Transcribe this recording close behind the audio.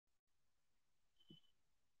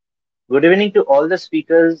Good evening to all the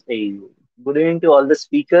speakers. Good evening to all the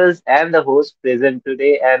speakers and the host present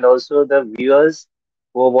today, and also the viewers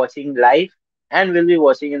who are watching live and will be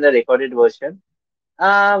watching in the recorded version.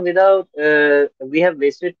 We have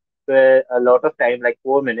wasted a lot of time, like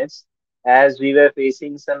 4 minutes, as we were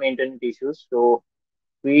facing some internet issues. So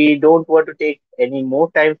we don't want to take any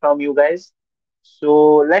more time from you guys.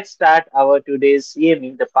 So let's start our today's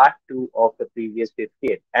CME, the part two of the previous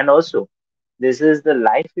 58. And also, this is the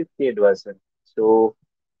live 58 version. So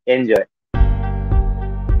enjoy.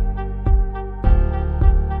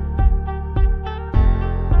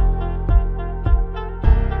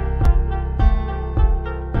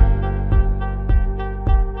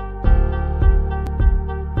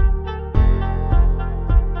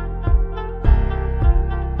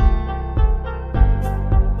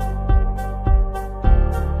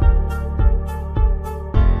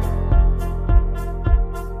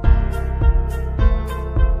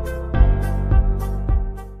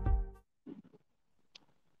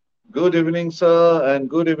 Good evening, sir, and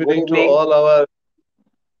good Good evening to evening. all our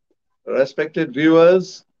respected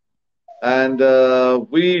viewers. And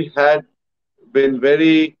we had been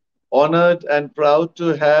very honored and proud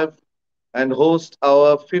to have and host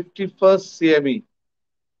our 51st CME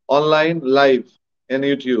online live in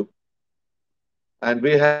YouTube. And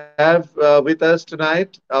we have with us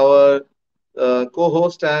tonight our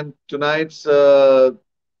co-host and tonight's the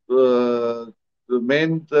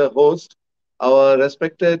main host, our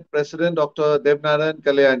respected President Dr. Devnarayan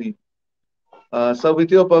Kalyani. So,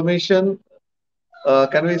 with your permission,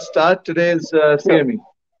 can we start today's Sure, CME?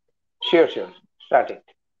 sure. Start it.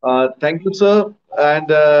 Thank you, sir.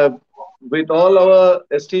 And with all our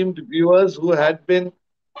esteemed viewers who had been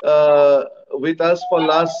with us for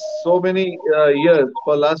last so many years,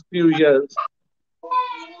 for last few years,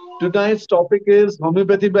 tonight's topic is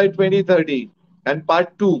homeopathy by 2030 and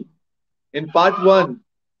part two. In part one,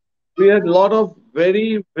 we had a lot of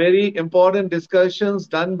very important discussions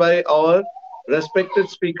done by our respected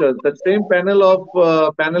speakers. The same panel of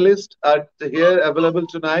panelists are here available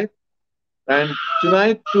tonight. And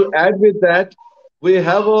tonight, to add with that, we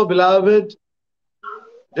have our beloved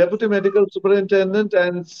Deputy Medical Superintendent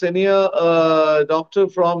and Senior Doctor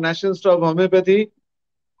from National Institute of Homeopathy,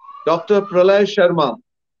 Dr. Pralay Sharma,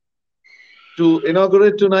 to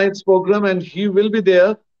inaugurate tonight's program, and he will be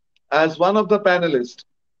there as one of the panelists.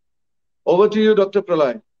 Over to you, Dr.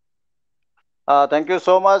 Pralay. Thank you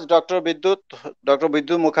so much, Dr. Bidyut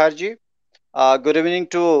Mukherjee. Good evening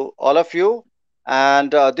to all of you.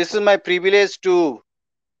 And this is my privilege to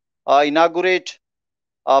inaugurate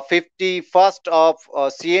 51st of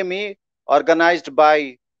CME organized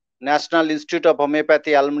by National Institute of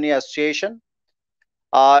Homeopathy Alumni Association.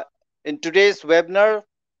 Uh, in today's webinar,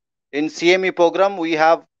 in CME program, we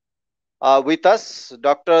have with us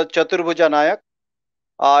Dr. Chaturbhuj Nayak.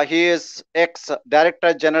 He is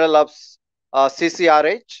ex-Director General of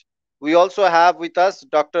CCRH. We also have with us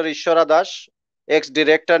Dr. Eswara Das,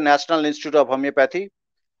 ex-Director, National Institute of Homeopathy.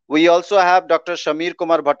 We also have Dr. Samir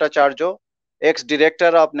Kumar Bhattacharya,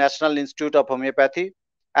 ex-Director of National Institute of Homeopathy.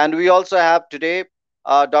 And we also have today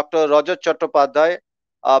Dr. Rajat Chattopadhyay,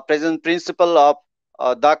 present principal of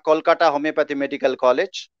the Kolkata Homeopathy Medical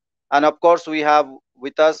College. And of course, we have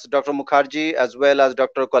with us Dr. Mukherjee as well as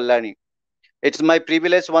Dr. Kalyani. It's my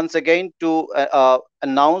privilege once again to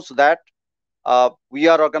announce that we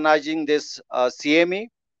are organizing this CME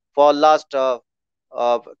for last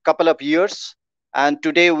couple of years, and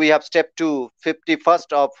today we have stepped to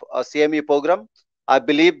 51st of CME program. I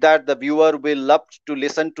believe that the viewer will love to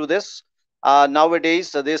listen to this.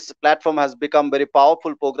 Nowadays, this platform has become very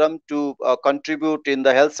powerful program to contribute in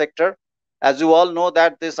the health sector. As you all know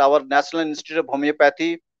that this our National Institute of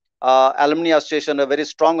Homeopathy Alumni Association, a very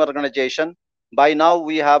strong organization. By now,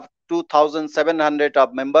 we have 2,700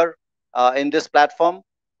 of member in this platform.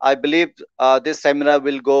 I believe this seminar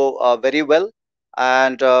will go very well,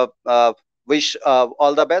 and wish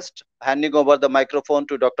all the best. Handing over the microphone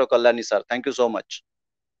to Dr. Kalyani sir. Thank you so much.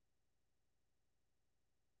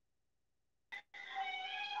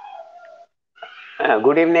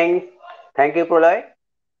 Good evening. Thank you, Pralay.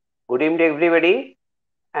 Good evening, everybody.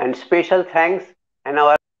 And special thanks and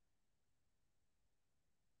our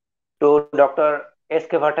to Dr.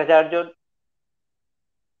 S.K. Bhattacharya,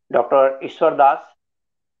 Dr. Eswara Das,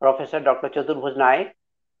 Professor Dr. Chaturbhuj Nayak,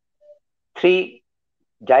 three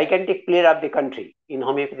gigantic players of the country in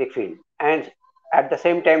homeopathic field. And at the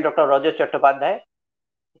same time, Dr. Rajat Chattopadhyay,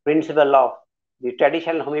 principal of the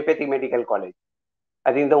traditional homeopathic medical college.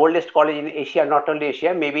 I think the oldest college in Asia, not only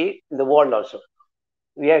Asia, maybe in the world also.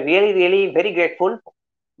 We are really very grateful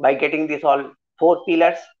by getting these all four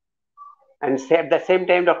pillars And at the same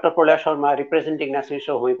time, Dr. Pralay Sharma, representing National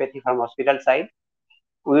Institute of Homeopathy from hospital side,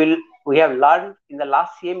 we have learned in the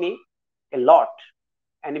last CME a lot,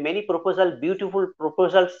 and many beautiful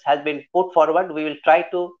proposals has been put forward. We will try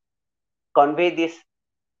to convey these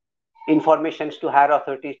informations to higher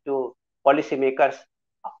authorities, to policymakers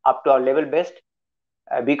up to our level best,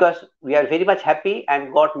 because we are very much happy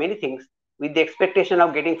and got many things with the expectation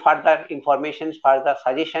of getting further informations, further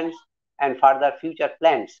suggestions, and further future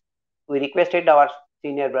plans. We requested our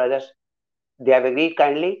senior brothers. They have agreed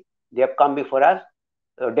kindly. They have come before us.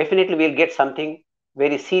 Definitely we'll get something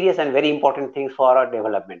very serious and very important things for our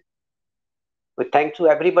development. With thanks to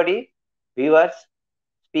everybody, viewers,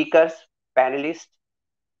 speakers, panelists,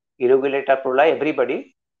 Inaugurator, Pralay,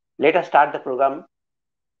 everybody. Let us start the program.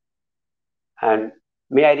 And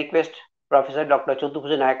may I request Professor Dr.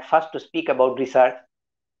 Chaturbhuj Nayak first to speak about research.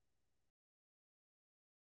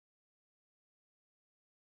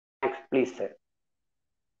 Please, sir.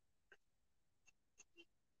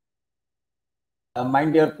 My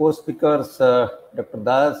dear co-speakers, Dr.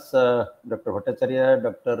 Das, Dr. Bhattacharya,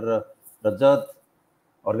 Dr. Rajat,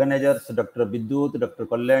 organizers, Dr. Bidyut, Dr.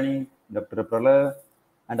 Kalyani, Dr. Pralay,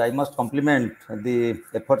 and I must compliment the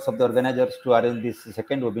efforts of the organizers to arrange this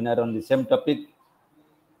second webinar on the same topic.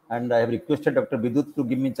 And I have requested Dr. Bidyut to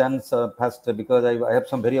give me chance first, because I have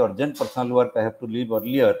some very urgent personal work. I have to leave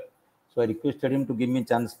earlier. So I requested him to give me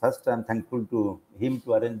chance first. I am thankful to him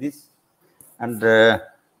to arrange this. And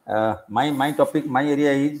my topic, my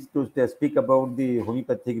area is to speak about the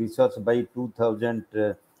homeopathic research by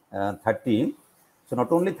 2030. So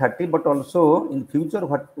not only 30, but also in future,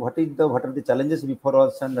 what are the challenges before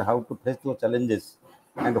us and how to face those challenges,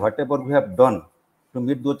 and whatever we have done to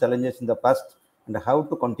meet those challenges in the past, and how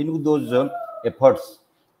to continue those efforts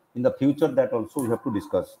in the future, that also we have to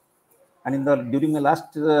discuss. And during the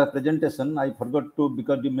last presentation, I forgot to,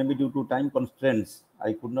 because maybe due to time constraints,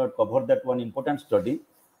 I could not cover that one important study,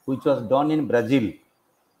 which was done in Brazil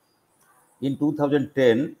in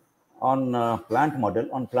 2010 on plant model.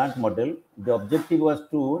 The objective was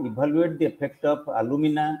to evaluate the effect of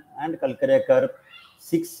alumina and calcarea carp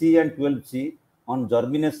 6C and 12C on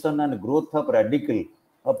germination and growth of radicle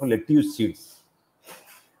of lettuce seeds.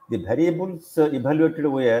 The variables evaluated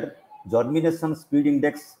were germination speed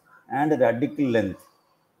index and radicle length.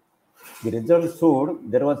 The results showed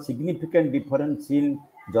there was significant difference in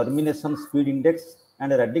germination speed index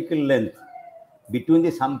and radicle length between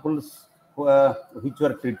the samples which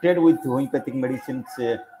were treated with homeopathic medicines,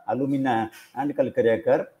 alumina and calcarea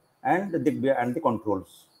carp, and the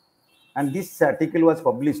controls. And this article was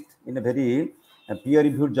published in a very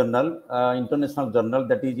peer-reviewed journal, international journal,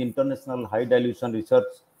 that is International High Dilution Research,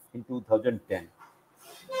 in 2010.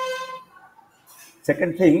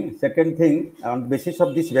 Second thing, on the basis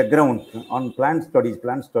of this background on plant studies,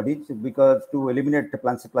 because to eliminate the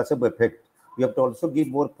placebo effect, we have to also give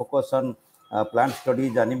more focus on plant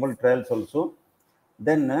studies, animal trials also.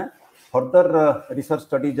 Then further research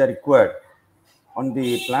studies are required on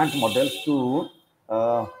the plant models to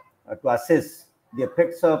assess the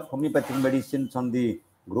effects of homeopathic medicines on the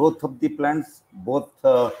growth of the plants, both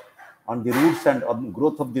on the roots and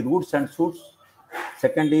growth of the roots and shoots.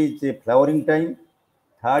 Second is flowering time.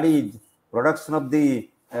 Third is production of the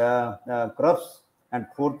crops, and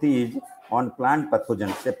fourth is on plant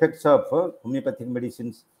pathogens, effects of homeopathic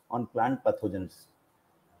medicines on plant pathogens.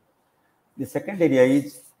 The second area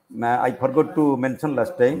is, I forgot to mention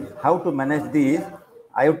last time, how to manage the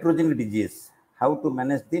iatrogenic disease.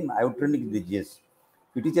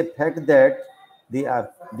 It is a fact that the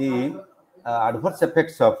adverse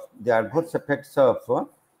effects of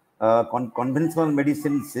conventional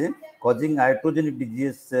medicines causing iatrogenic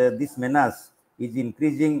disease, this menace is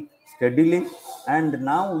increasing steadily, and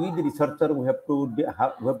now we the researcher we have to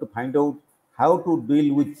find out how to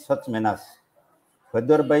deal with such menace,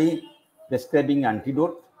 whether by prescribing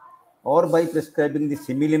antidote or by prescribing the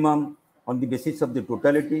similimum on the basis of the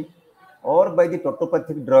totality, or by the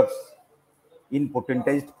Chattopadhyay drugs in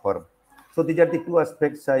potentized form. So these are the two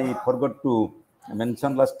aspects I forgot to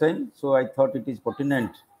mention last time. So I thought it is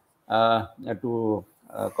pertinent to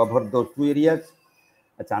cover those two areas.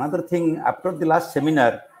 That's another thing. After the last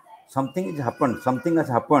seminar, something has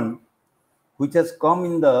happened which has come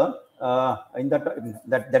in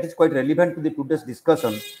that is quite relevant to the today's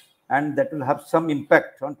discussion, and that will have some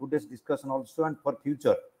impact on today's discussion also and for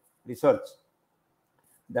future research.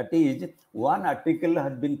 That is, one article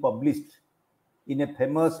has been published in a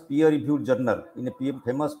famous peer-reviewed journal,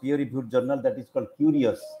 that is called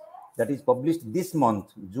Curious, that is published this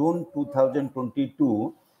month, June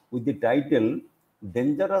 2022, with the title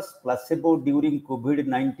 "Dangerous Placebo During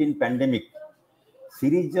COVID-19 Pandemic: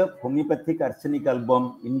 series of homeopathic arsenic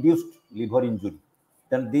album induced liver injury.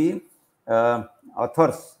 Then the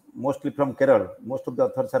authors, mostly from Kerala, most of the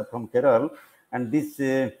authors are from Kerala, and this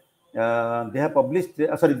they have published.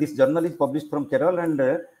 This journal is published from Kerala, and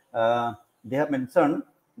they have mentioned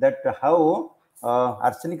that how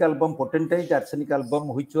arsenic album, potentate arsenic album,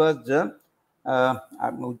 which was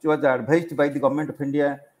advised by the government of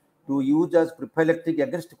India to use as prophylactic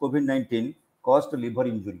against COVID-19, caused liver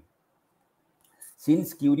injury.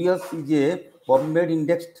 Since Curious is a PubMed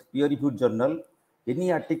indexed peer-reviewed journal,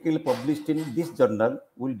 any article published in this journal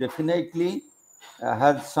will definitely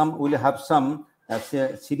have some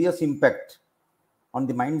serious impact on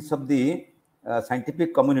the minds of the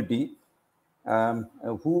scientific community,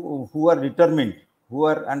 who are determined,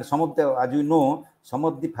 and some of the, as you know, some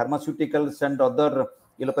of the pharmaceuticals and other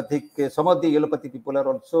allopathic, some of the allopathic people are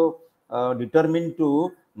also determined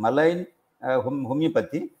to malign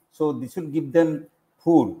homeopathy. So this will give them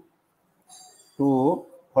food to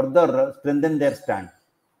further strengthen their stand.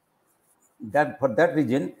 That for that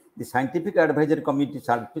reason, the scientific advisory committee,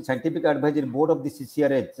 scientific advisory board of the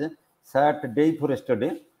CCRH sat day for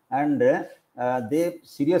yesterday, and they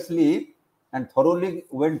seriously and thoroughly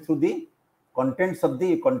went through the contents of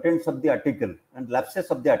the article and lapses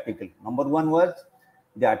of the article. Number one was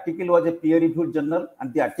the article was a peer-reviewed journal,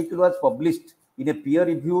 and the article was published in a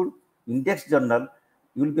peer-reviewed index journal.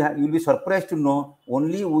 You will be surprised to know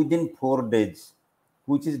only within 4 days,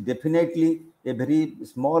 which is definitely a very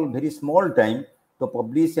small time to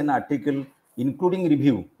publish an article, including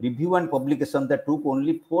review and publication, that took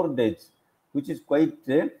only 4 days, which is quite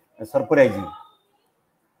surprising.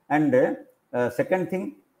 And second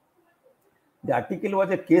thing, the article was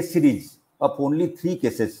a case series of only 3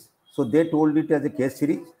 cases. So they told it as a case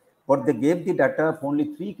series, but they gave the data of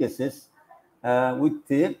only 3 cases with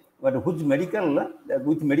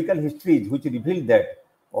medical histories, which revealed that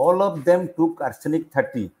all of them took arsenic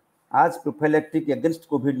 30 as prophylactic against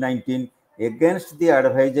COVID-19 against the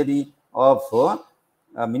advisory of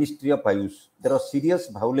Ministry of Ayush. There was serious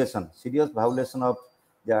violation of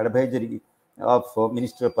the advisory of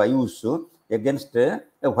Ministry of Ayush against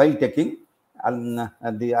while taking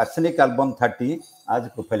the arsenic album 30 as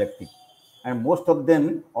prophylactic. And most of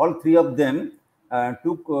them, all 3 of them,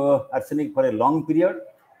 took arsenic for a long period.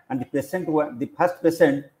 And the first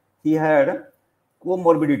patient, he had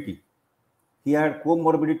comorbidity. He had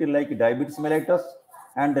comorbidity like diabetes mellitus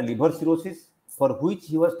and liver cirrhosis, for which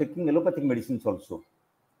he was taking allopathic medicines also.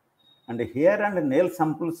 And hair and nail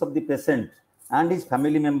samples of the patient and his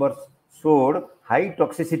family members showed high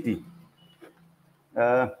toxicity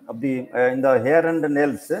of the in the hair and the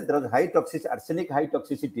nails. There was arsenic high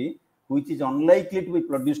toxicity, which is unlikely to be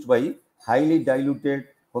produced by highly diluted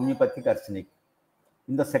homeopathic arsenic.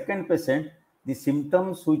 In the second patient, the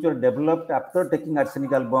symptoms which were developed after taking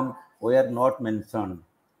arsenic album were not mentioned.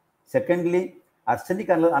 Secondly, arsenic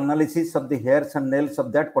analysis of the hairs and nails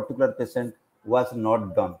of that particular patient was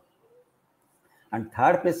not done. And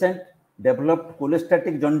third patient developed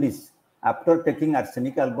cholestatic jaundice after taking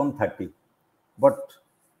arsenic album 30. But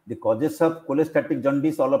the causes of cholestatic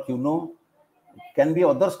jaundice, all of you know, can be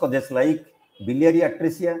other causes like biliary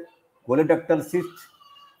atresia, choleductal cyst,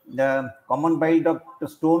 the common bile duct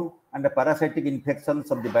stone, and the parasitic infections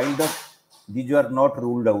of the bile duct. These were not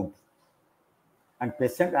ruled out. And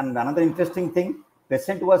another interesting thing,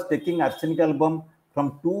 patient was taking arsenic album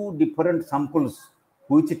from 2 different samples,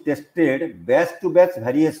 which tested batch-to-batch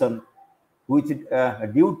variation, which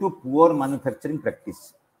due to poor manufacturing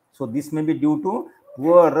practice. So this may be due to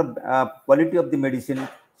poor quality of the medicine.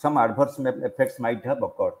 Some adverse effects might have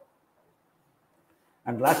occurred.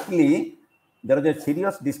 And lastly, there was a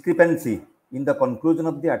serious discrepancy in the conclusion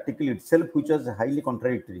of the article itself, which was highly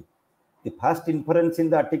contradictory. The first inference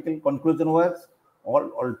in the article conclusion was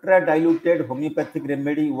ultra-diluted homeopathic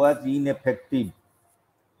remedy was ineffective.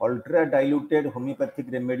 Ultra-diluted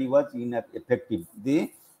homeopathic remedy was ineffective,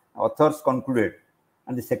 the authors concluded.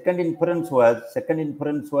 And the second inference was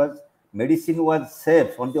medicine was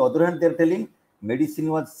safe. On the other hand, they are telling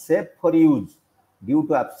medicine was safe for use due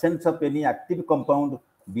to absence of any active compound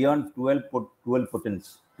beyond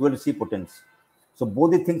 12C potence. So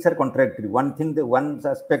both the things are contradictory. One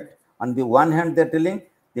aspect, on the one hand, they are telling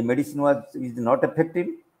the medicine is not effective,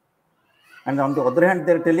 and on the other hand,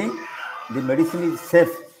 they are telling the medicine is safe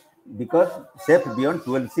because safe beyond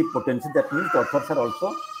 12C potency. That means the authors are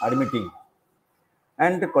also admitting.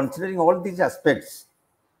 And considering all these aspects,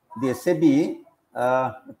 the SAB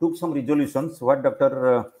took some resolutions. What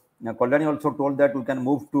Dr. Kalyani also told, that we can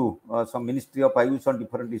move to some Ministry of Ayush on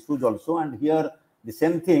different issues also. And here the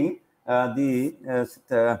same thing,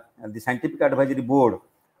 the Scientific Advisory Board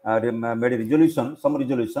made a resolution, some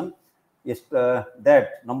resolution, is,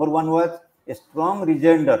 that number one was a strong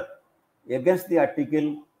rejoinder against the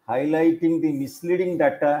article highlighting the misleading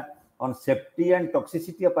data on safety and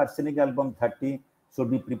toxicity of arsenic album 30 should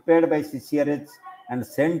be prepared by CCRH and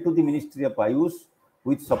sent to the Ministry of Ayush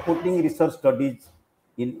with supporting research studies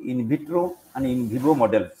in vitro and in vivo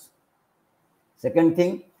models. Second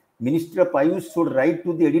thing, Ministry of Ayush should write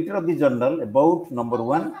to the editor of the journal about number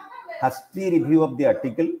one, hasty review of the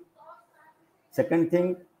article. Second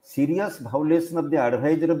thing, serious violation of the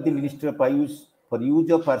advisory of the Ministry of Ayush for use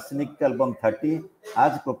of arsenic album 30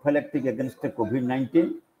 as prophylactic against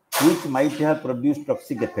COVID-19, which might have produced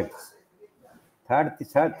toxic effects. Third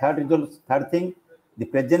thing, the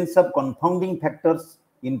presence of confounding factors,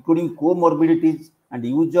 including comorbidities and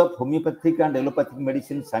use of homeopathic and allopathic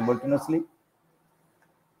medicine simultaneously.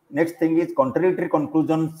 Next thing is contradictory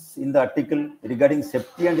conclusions in the article regarding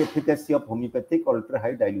safety and efficacy of homeopathic ultra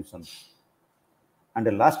high dilution. And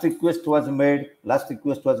the last request was made, not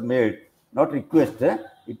request, the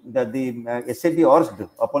SAB urged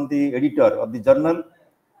upon the editor of the journal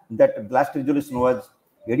that last resolution was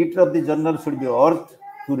editor of the journal should be urged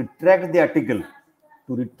to retract the article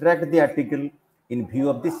in view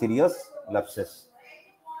of the serious lapses.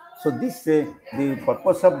 So this, the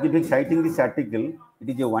purpose of citing this article, it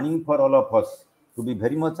is a warning for all of us to be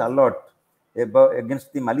very much alert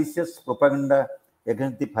against the malicious propaganda,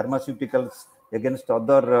 against the pharmaceuticals, against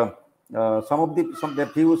other some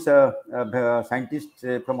few scientists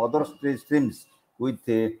from other streams with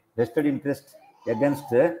vested interest against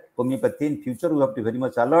homeopathy. In future, we have to very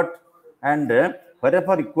much alert, and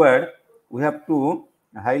wherever required, we have to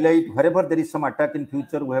highlight. Wherever there is some attack in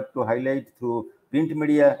future, we have to highlight through print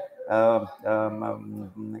media,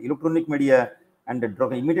 electronic media, and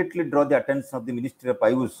immediately draw the attention of the Ministry of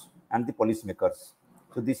Ayush and the policymakers.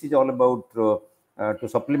 So this is all about to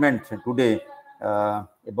supplement today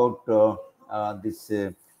about this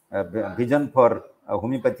vision for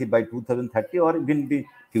homeopathy by 2030 or even the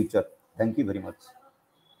future. Thank you very much.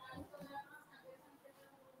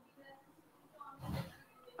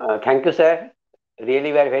 Thank you, sir.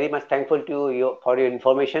 Really, we are very much thankful to you for your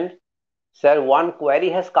information. Sir, one query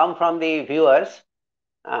has come from the viewers.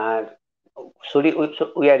 We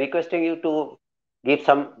are requesting you to give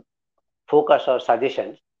some focus or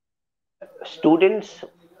suggestions. Students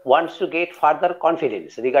wants to get further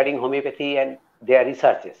confidence regarding homeopathy and their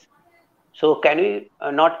researches. So can we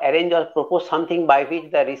not arrange or propose something by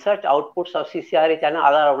which the research outputs of CCRH and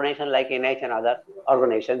other organizations like NIH and other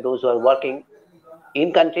organizations, those who are working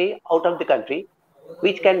in country, out of the country,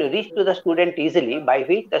 which can reach to the student easily, by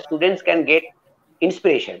which the students can get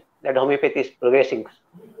inspiration that homeopathy is progressing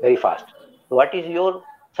very fast. So what is your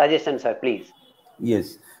suggestion, sir, please?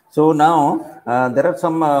 Yes. So now there are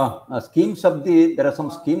some schemes of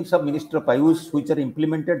Ministry of Ayush which are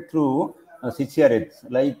implemented through CCRH,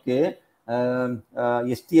 like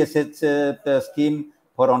STSH scheme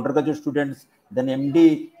for undergraduate students, then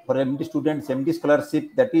MD for MD students, MD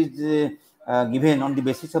scholarship that is given on the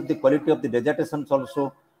basis of the quality of the dissertations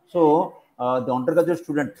also. So the undergraduate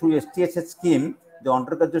student through STSH scheme, the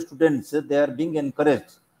undergraduate students, they are being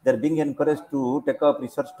encouraged to take up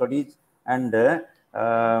research studies, and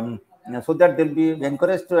so that they'll be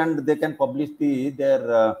encouraged and they can publish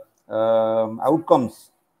their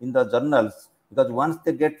outcomes in the journals, because once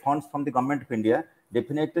they get funds from the government of India,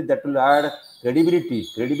 definitely that will add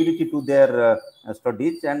credibility to their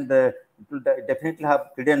studies, and it will definitely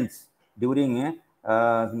have credence during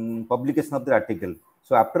publication of the article.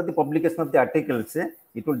 So after the publication of the articles,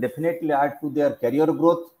 it will definitely add to their career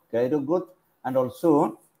growth, and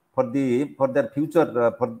also for their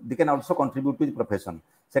future, they can also contribute to the profession.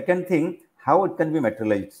 Second thing, how it can be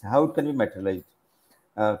materialized.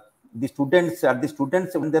 The students,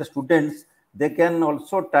 when they're students, they can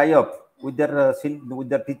also tie up with their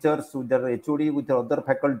teachers, with their HOD, with their other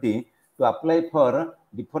faculty to apply for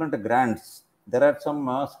different grants. There are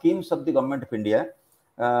some schemes of the government of India.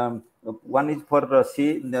 One is for the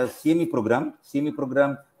CME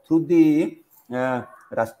program through the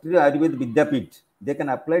Rashtriya Ayurveda Vidyapit. They can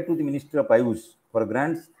apply to the Ministry of Ayush for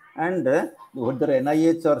grants, and whether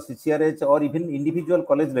NIH or CCRH or even individual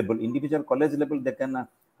college level, they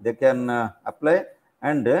can apply,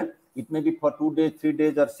 and it may be for 2 days, 3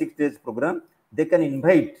 days, or 6 days program. They can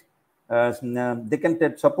invite. They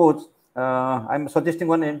can suppose. I'm suggesting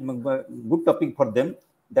one good topic for them,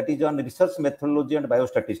 that is on research methodology and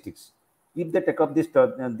biostatistics. If they take up this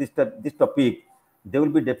topic, they will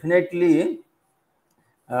be definitely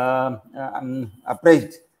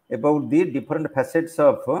appraised about the different facets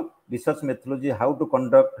of research methodology, how to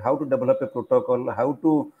conduct, how to develop a protocol, how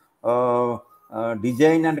to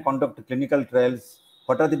design and conduct clinical trials.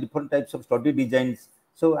 What are the different types of study designs?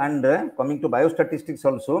 So, and coming to biostatistics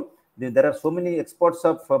also, there are so many experts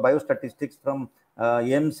of biostatistics from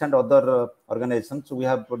AIMS and other organizations. So we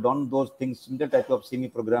have done those things in the type of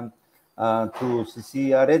CME program through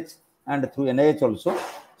CCRH and through NIH also.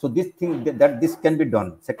 So this thing that this can be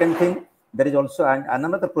done. Second thing, there is also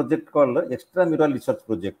another project called extramural research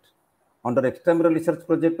project. Under extramural research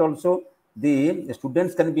project also, the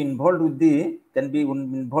students can be involved with the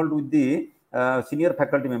senior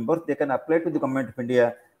faculty members. They can apply to the Government of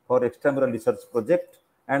India for extramural research project,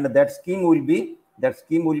 and that scheme will be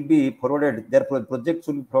forwarded. Their projects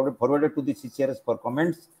will be forwarded to the CCRH for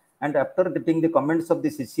comments, and after getting the comments of the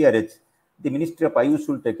CCRH, the Ministry of Ayush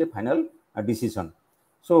will take a final decision.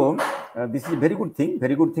 So this is a very good thing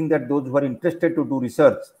that those who are interested to do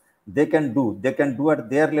research, they can do at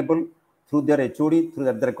their level, through their HOD,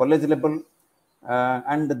 through their college level,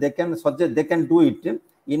 and they can do it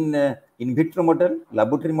in in vitro model,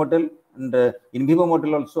 laboratory model, and in vivo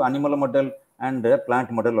model also, animal model, and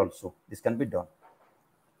plant model also. This can be done.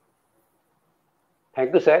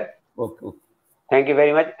 Thank you, sir. Okay. Thank you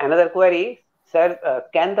very much. Another query, sir,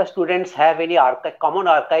 can the students have any common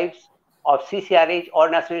archives of CCRH or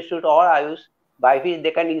National Institute or Ayush by which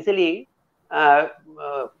they can easily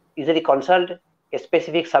consult a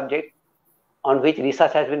specific subject on which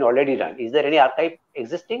research has been already done? Is there any archive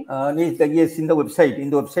existing? Yes, in the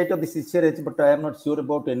website of the CCRH, but I am not sure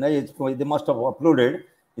about NIH. They must have uploaded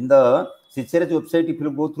in the CCRH website. If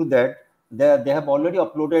you go through that, they have already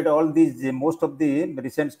uploaded all these, most of the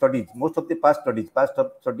recent studies, most of the past studies,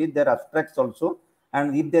 their abstracts also.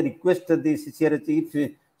 And if they request the CCRH,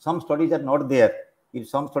 if some studies are not there,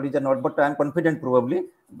 but I am confident probably,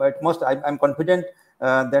 but I'm confident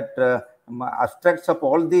that abstracts of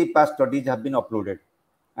all the past studies have been uploaded,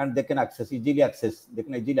 and they can easily access.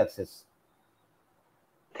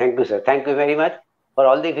 Thank you, sir. Thank you very much. For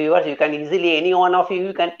all the viewers, any one of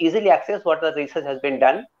you can easily access what the research has been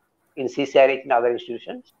done in CCRH and other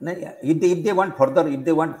institutions. If they want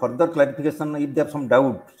further clarification, if they have some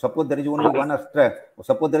doubt, suppose there is only one abstract,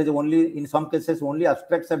 suppose there is only, in some cases only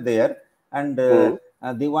abstracts are there, and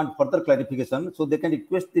they want further clarification, so they can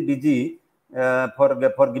request the DG for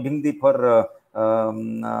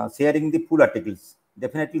sharing the full articles.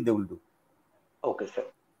 Definitely they will do. Okay, sir.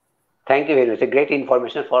 Thank you very much. Great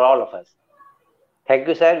information for all of us. Thank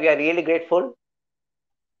you, sir. We are really grateful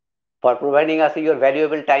for providing us your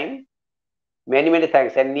valuable time. Many, many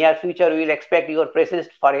thanks. And near future, we will expect your presence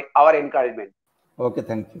for our encouragement. Okay,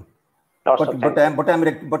 thank you.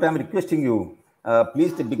 But I'm requesting you,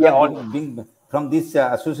 please, because from this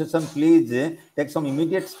association, please take some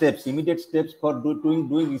immediate steps for doing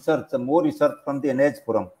research, more research from the NIH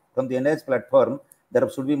forum, from the NIH platform. There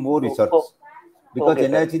should be more research, because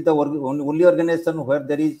NIH is the only organization where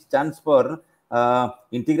there is chance for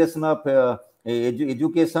integration of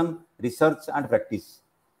education, research, and practice.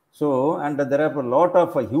 So, and there are a lot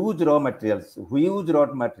of huge raw materials.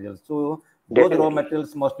 So those raw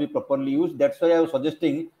materials must be properly used. That's why I was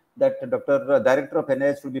suggesting that Dr. Director of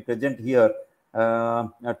NIH should be present here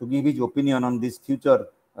to give his opinion on this future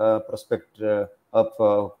prospect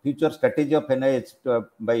of future strategy of NIH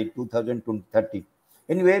by 2030.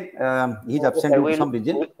 Anyway, he's absent due to some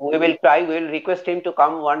reason. We will try. We will request him to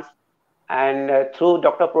come once, and through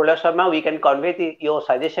Dr. Pralay Sharma, we can convey your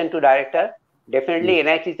suggestion to Director. Definitely,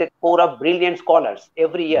 NIH is a core of brilliant scholars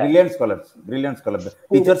every year. Brilliant scholars.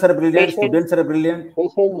 Teachers are brilliant, students are brilliant.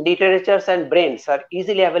 Literatures and brains are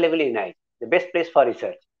easily available in NIH. The best place for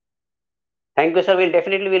research. Thank you, sir. We'll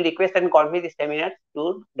definitely request and convey this seminar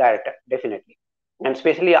to Director. Definitely. And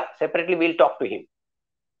especially, separately, we'll talk to him.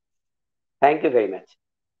 Thank you very much.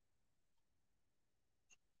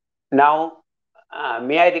 Now,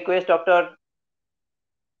 may I request Dr.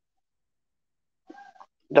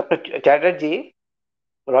 Chatterjee,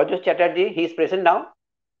 Rajat Chatterjee, he is present now.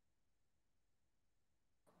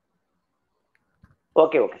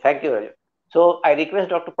 Okay. Thank you, Rajat. So I request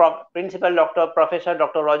Principal Dr. Professor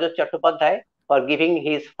Dr. Rajat Chattopadhyay for giving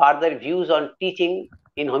his further views on teaching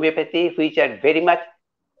in homeopathy, which are very much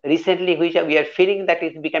recently, which we are feeling that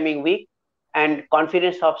is becoming weak, and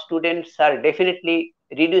confidence of students are definitely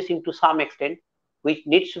reducing to some extent, which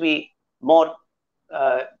needs to be more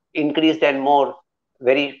increased and more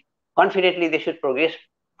very confidently they should progress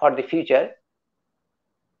for the future.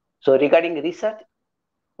 So regarding research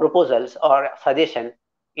proposals or suggestion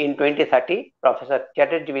in 2030, Professor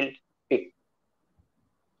Chatterjee will speak.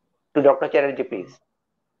 To Dr. Chatterjee, please.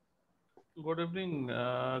 Good evening,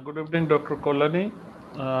 Dr. Kalyani.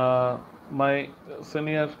 My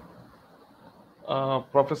senior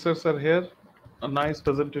professors are here. a nice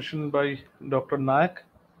presentation by Dr. Nayak.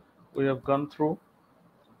 We have gone through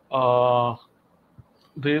uh,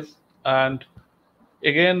 this, and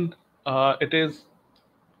again, it is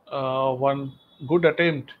one good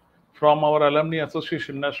attempt from our Alumni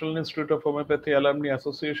Association, National Institute of Homeopathy Alumni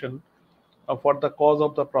Association, for the cause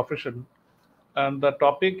of the profession. And the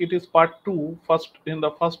topic, it is part two. First, in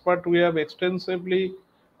the first part, we have extensively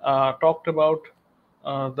talked about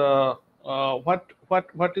the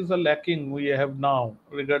what is the lacking we have now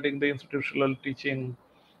regarding the institutional teaching,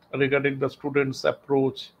 regarding the students'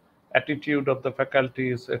 approach, attitude of the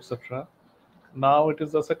faculties, etc. Now it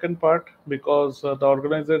is the second part, because the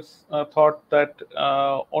organizers thought that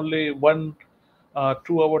only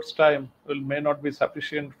 2 hours time may not be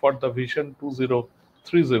sufficient for the Vision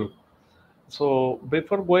 2030. So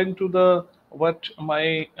before going to the what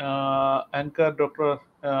my anchor Dr.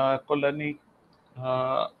 Kalyani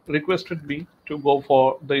requested me to go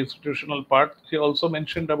for the institutional part, he also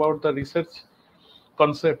mentioned about the research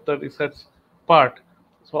concept, the research part.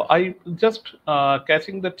 So I just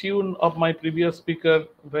catching the tune of my previous speaker,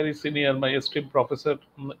 very senior, my esteemed professor,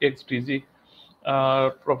 ex-DG,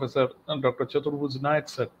 Professor Dr. Chaturbhuj Nayak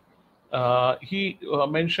sir. He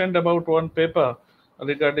mentioned about one paper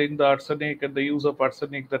regarding the arsenic and the use of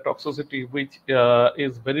arsenic, the toxicity, which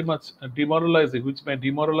is very much demoralizing, which may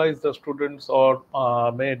demoralize the students or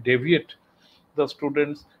may deviate the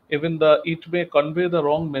students. Even it may convey the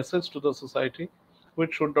wrong message to the society,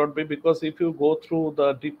 which should not be, because if you go through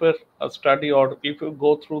the deeper study, or if you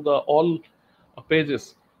go through the all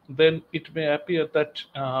pages, then it may appear that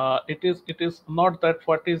it is not that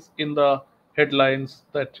what is in the headlines,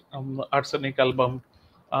 that arsenic album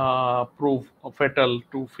prove fatal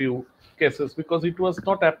to few cases, because it was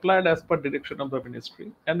not applied as per direction of the ministry.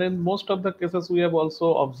 And in most of the cases, we have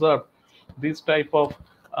also observed this type of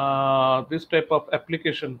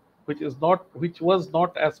application, which was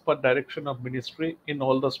not as per direction of ministry in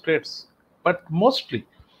all the states, but mostly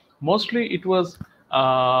it was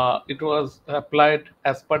applied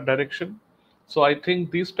as per direction. So I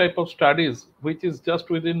think these type of studies, which is just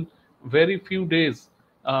within very few days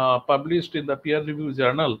published in the peer review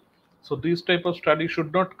journal, so these type of study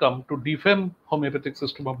should not come to defame homeopathic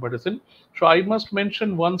system of medicine. So I must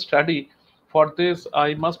mention one study. For this,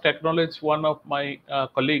 I must acknowledge one of my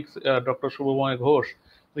colleagues, Dr. Shubhamay Ghosh.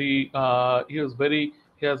 He has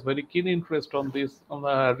very keen interest on this, on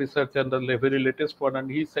the research, and the very latest one. And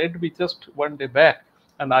he said me just one day back,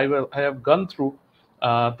 and I have gone through.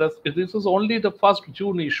 This is only the first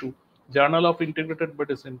June issue, Journal of Integrated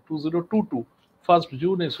Medicine 2022, first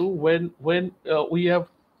June issue, when we have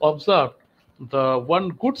observed the one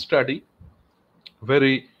good study,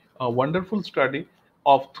 very wonderful study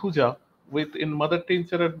of thuja with in mother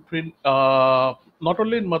tincture, and not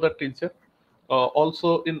only in mother tincture,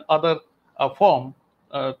 also in other form,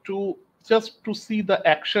 to just to see the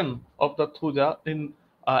action of the thuja in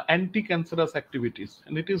anti-cancerous activities.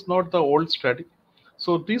 And it is not the old study.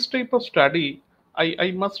 So this type of study,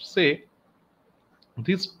 I must say,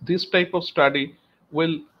 this type of study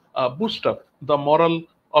will boost up the moral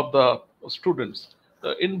of the students,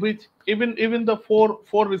 in which even the four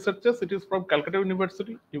researchers, it is from Calcutta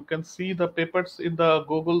University. You can see the papers in the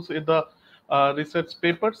Google's, in the research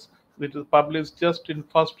papers, which is published just in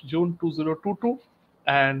 1st June 2022,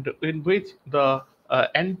 and in which the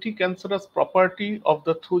anti-cancerous property of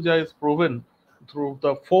the thuja is proven through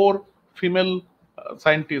the four female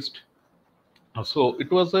scientists. So it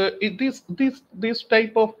was this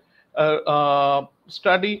type of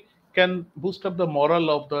study can boost up the morale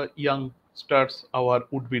of the young stars, our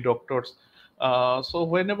would-be doctors. So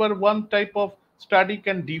whenever one type of study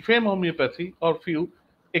can defame homeopathy, or few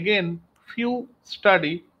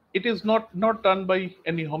study, it is not done by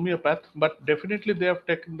any homeopath, but definitely they have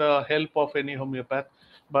taken the help of any homeopath.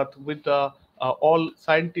 But with the all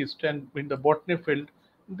scientists and in the botany field,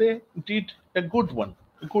 they did a good one,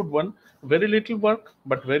 very little work,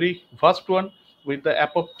 but very vast one, with the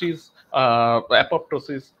apoptosis,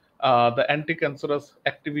 the anti-cancerous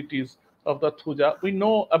activities of the thuja. We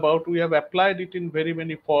know about, we have applied it in very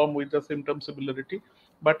many form with the symptom similarity,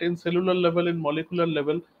 but in cellular level, in molecular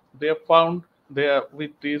level, they have found there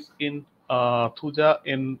with this in thuja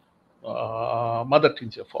in mother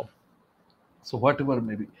tincture form. So whatever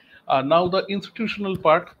may be. Now the institutional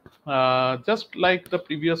part, just like the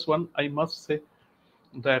previous one, I must say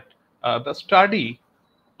that the study,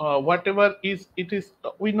 whatever is it is,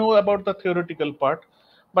 we know about the theoretical part,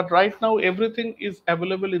 but right now everything is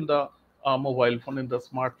available in the mobile phone, in the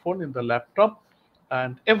smartphone, in the laptop,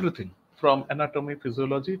 and everything from anatomy,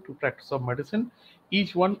 physiology to practice of medicine.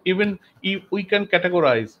 Each one, even if we can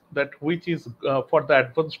categorize that which is for the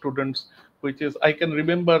advanced students, which is, I can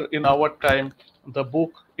remember in our time, the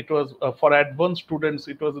book, it was for advanced students,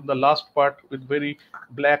 it was in the last part with very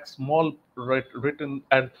black small written,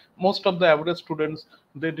 and most of the average students,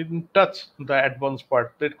 they didn't touch the advanced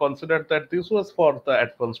part. They considered that this was for the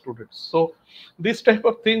advanced students. So this type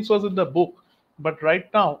of things was in the book. But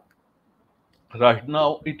right now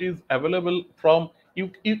it is available from you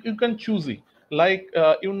can choose it, like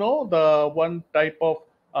the one type of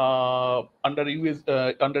under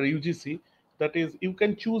UGC, that is, you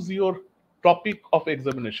can choose your topic of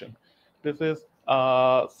examination. This is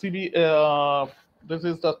this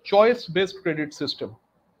is the choice based credit system,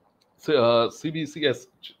 CBCS,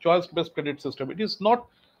 choice-based credit system. It is not,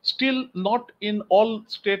 still not in all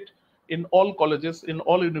state, in all colleges, in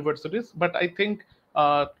all universities, but I think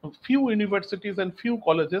few universities and few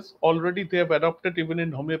colleges already they have adopted even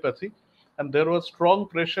in homeopathy, and there was strong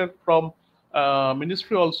pressure from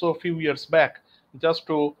ministry also a few years back just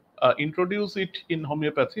to introduce it in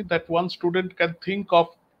homeopathy, that one student can think of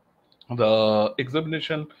the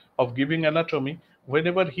examination of giving anatomy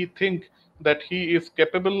whenever he think that he is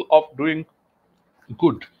capable of doing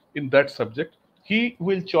good in that subject, he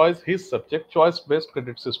will choose his subject, choice based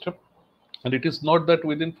credit system. And it is not that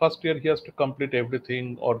within first year he has to complete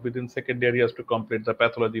everything, or within second year he has to complete the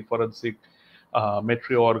pathology, forensic,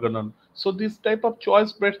 metrio organon. So this type of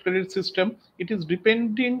choice based credit system, it is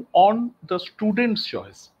depending on the student's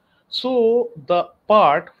choice. So the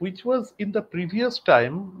part which was in the previous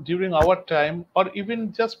time, during our time, or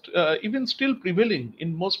even just even still prevailing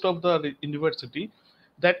in most of the university,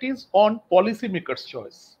 that is on policymakers'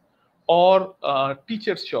 choice, or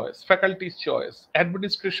teacher's choice, faculty's choice,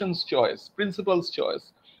 administration's choice, principal's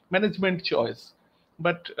choice, management choice.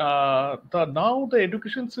 But now the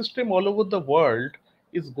education system all over the world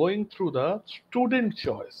is going through the student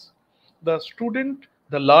choice, the student,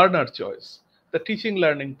 the learner choice, the teaching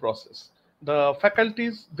learning process. The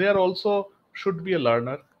faculties, they are also should be a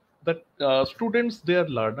learner. The students, they are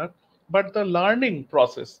learner, but the learning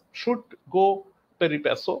process should go peri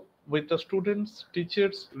passo with the students,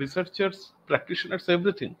 teachers, researchers, practitioners,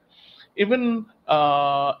 everything. Even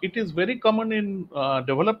it is very common in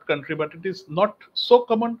developed country, but it is not so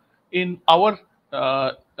common in our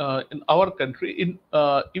country. In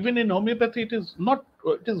even in homeopathy, it is not.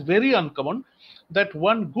 It is very uncommon that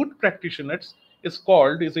one good practitioner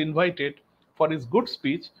is invited for his good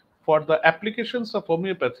speech for the applications of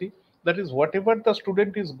homeopathy. That is, whatever the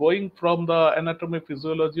student is going from the anatomy,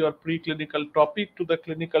 physiology, or preclinical topic to the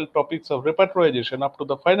clinical topics of repertorization up to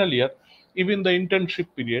the final year, even the internship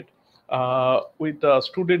period, with the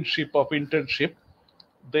studentship of internship,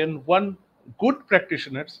 then one good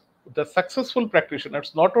practitioners, the successful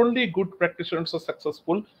practitioners, not only good practitioners are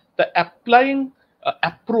successful, the applying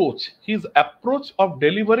approach, his approach of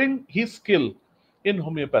delivering his skill in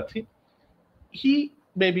homeopathy, he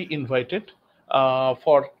may be invited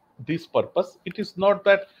for this purpose. It is not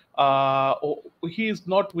that he is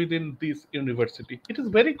not within this university. It is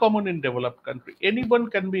very common in developed country.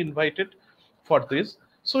 Anyone can be invited for this.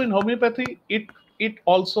 So in homeopathy, it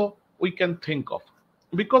also we can think of,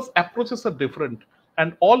 because approaches are different,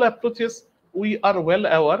 and all approaches we are well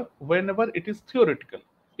aware whenever it is theoretical.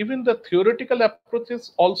 Even the theoretical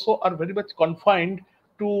approaches also are very much confined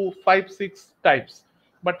to 5 6 types,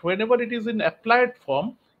 but whenever it is in applied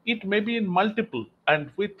form, it may be in multiple, and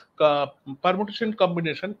with permutation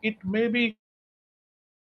combination, it may be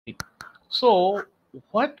many. So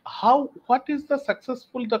what is the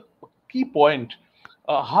successful, the key point,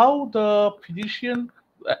 how the physician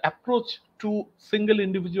approach to single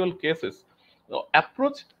individual cases,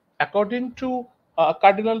 approach according to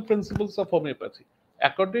cardinal principles of homeopathy,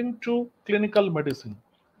 according to clinical medicine,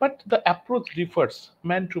 but the approach differs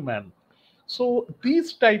man to man. So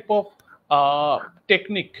these type of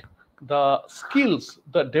technique, the skills,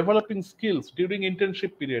 the developing skills during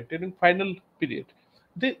internship period, during final period,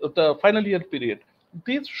 the final year period,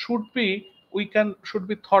 these should be, we can should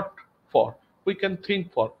be thought for, we can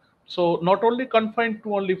think for. So not only confined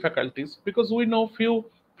to only faculties, because we know few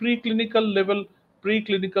preclinical level,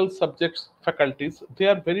 preclinical subjects faculties, they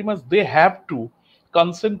are very much, they have to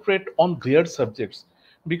concentrate on their subjects,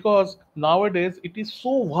 because nowadays it is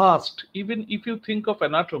so vast. Even if you think of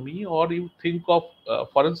anatomy, or you think of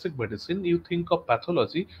forensic medicine, you think of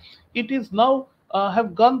pathology, it is now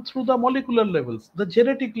have gone through the molecular levels, the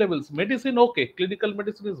genetic levels. Medicine, okay, clinical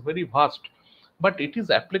medicine is very vast, but it is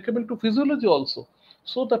applicable to physiology also.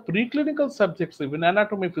 So the preclinical subjects, even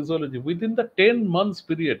anatomy, physiology, within the 10 months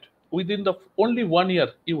period, within the only 1 year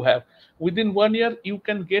you have, within 1 year you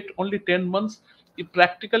can get only 10 months,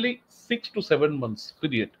 practically 6 to 7 months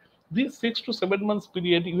period. This 6 to 7 months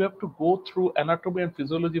period, you have to go through anatomy and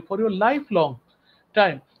physiology for your lifelong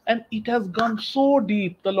time, and it has gone so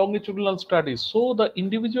deep, the longitudinal studies. So the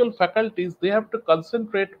individual faculties, they have to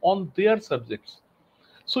concentrate on their subjects.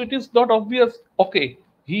 So it is not obvious, okay,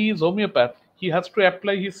 he is homeopath, he has to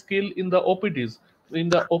apply his skill in the OPDs, in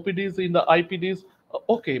the IPDs.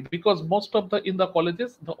 Okay, because most of the in the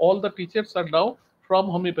colleges, all the teachers are now from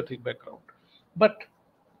homeopathic background. But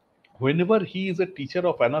whenever he is a teacher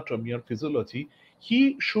of anatomy or physiology,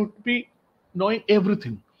 he should be knowing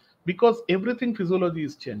everything, because everything physiology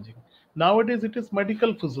is changing. Nowadays, it is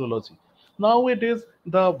medical physiology. Nowadays,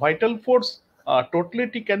 the vital force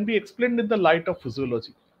totality can be explained in the light of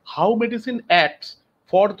physiology. How medicine acts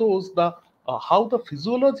for those, the how the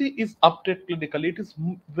physiology is updated clinically, it is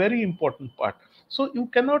very important part. So you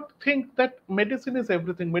cannot think that medicine is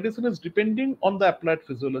everything. Medicine is depending on the applied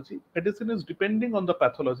physiology, medicine is depending on the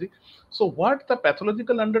pathology. So what the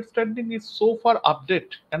pathological understanding is so far update,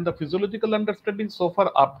 and the physiological understanding so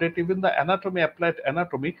far update, even the anatomy, applied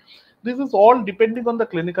anatomy, this is all depending on the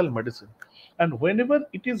clinical medicine. And whenever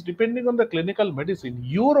it is depending on the clinical medicine,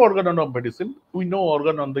 your organ of medicine, we know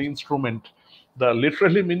organ on the instrument, the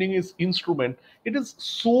literally meaning is instrument. It is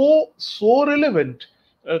so relevant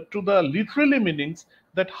to the literally meanings,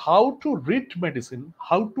 that how to read medicine,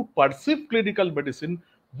 how to perceive clinical medicine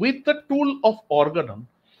with the tool of organon,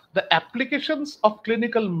 the applications of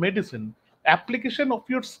clinical medicine, application of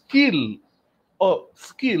your skills.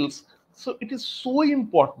 So it is so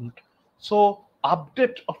important. So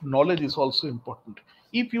update of knowledge is also important.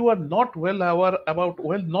 If you are not well aware about,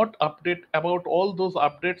 well, not update about all those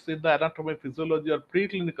updates in the anatomy, physiology or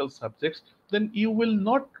preclinical subjects, then you will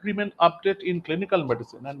not remain update in clinical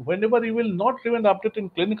medicine. And whenever you will not remain update in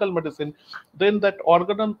clinical medicine, then that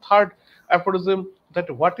organon third aphorism,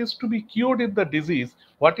 that what is to be cured in the disease,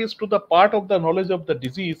 what is to the part of the knowledge of the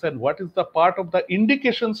disease, and what is the part of the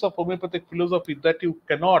indications of homeopathic philosophy, that you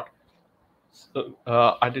cannot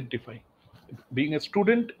identify. Being a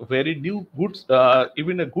student, very new, good,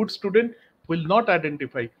 even a good student will not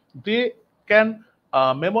identify. They can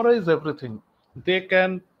memorize everything. They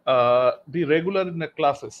can be regular in the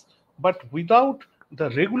classes, but without the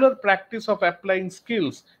regular practice of applying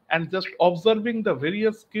skills and just observing the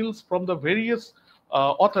various skills from the various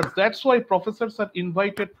authors. That's why professors are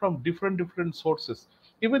invited from different sources.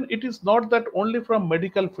 Even it is not that only from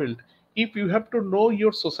medical field. If you have to know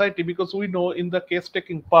your society, because we know in the case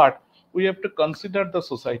taking part, we have to consider the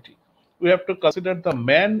society, we have to consider the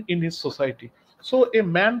man in his society. So a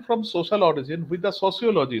man from social origin with a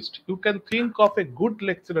sociologist, you can think of a good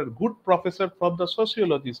lecturer, good professor from the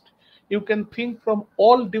sociologist. You can think from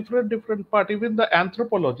all different part, even the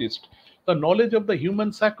anthropologist, the knowledge of the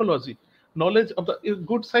human psychology, knowledge of the a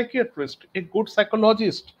good psychiatrist, a good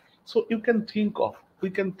psychologist. So you can think of, we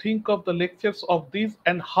can think of the lectures of these,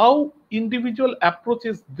 and how individual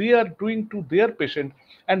approaches they are doing to their patient,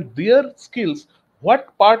 and their skills,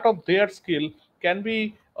 what part of their skill can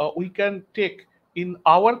be we can take in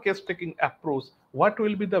our case taking approach, what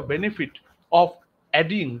will be the benefit of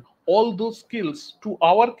adding all those skills to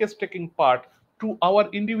our case taking part, to our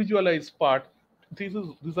individualized part. These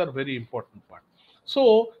are very important part.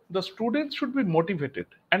 So the students should be motivated,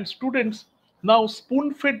 and students now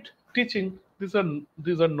spoon fed teaching, these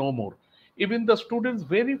are no more. Even the students,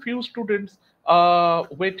 very few students are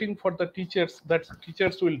waiting for the teachers, that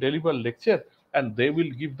teachers will deliver lecture and they will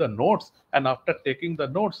give the notes, and after taking the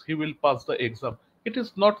notes he will pass the exam. It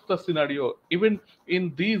is not the scenario. Even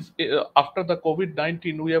in these after the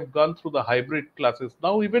COVID-19, we have gone through the hybrid classes.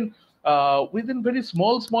 Now even within very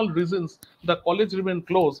small reasons, the college remain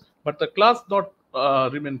closed, but the class not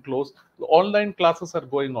remain closed. The online classes are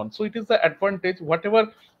going on. So it is the advantage.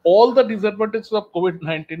 Whatever all the disadvantages of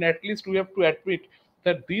COVID-19, at least we have to admit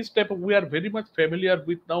that these type of, we are very much familiar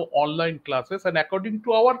with now online classes, and according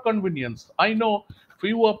to our convenience. I know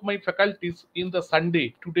few of my faculties in the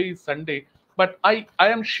Sunday, today is Sunday, but I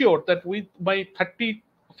am sure that with my 30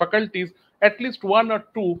 faculties, at least one or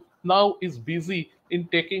two now is busy in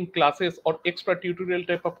taking classes or extra tutorial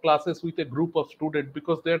type of classes with a group of students,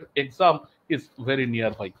 because their exam is very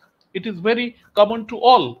nearby. It is very common to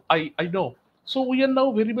all, I know. So we are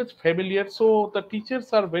now very much familiar. So the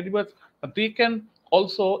teachers are very much, they can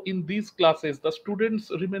also in these classes, the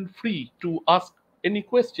students remain free to ask any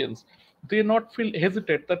questions. They not feel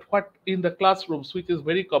hesitate that what in the classrooms, which is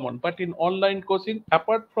very common. But in online coaching,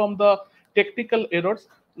 apart from the technical errors,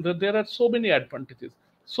 there are so many advantages.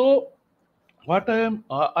 So what I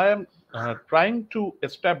am trying to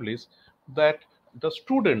establish, that the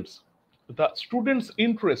students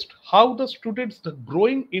interest, how the students, the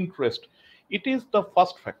growing interest, it is the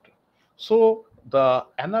first factor. So the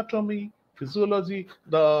anatomy, physiology,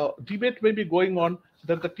 the debate may be going on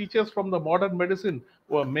that the teachers from the modern medicine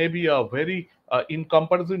were maybe a very, in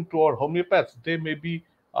comparison to our homeopaths, they may be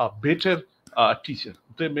a better teacher.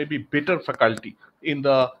 They may be better faculty in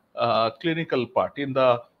the clinical part, in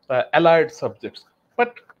the allied subjects.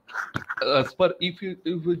 But as per, if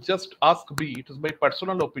you just ask me, it is my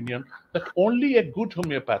personal opinion that only a good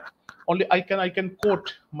homeopath, only I can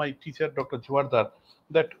quote my teacher Dr. Juardar,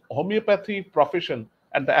 that homeopathy profession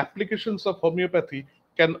and the applications of homeopathy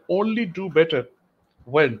can only do better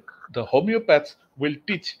when the homeopaths will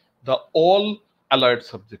teach the all allied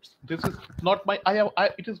subjects. This is not my,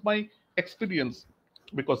 it is my experience,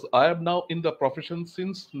 because I am now in the profession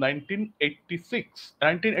since 1986,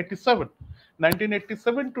 1987,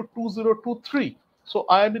 1987 to 2023. So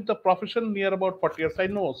I am in the profession near about 40 years. I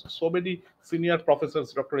know so many senior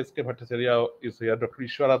professors. Dr. S.K. Bhattacharya is here. Dr.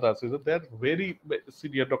 Eswara Das is here. They are very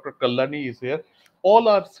senior. Dr. Kalyani is here. All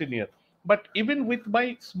are senior. But even with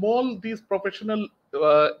my small, these professional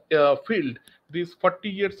field, these 40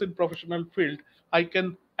 years in professional field, I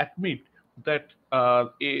can admit that a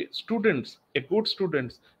good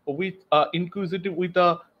students with inquisitive, with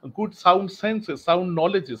a good sound senses, sound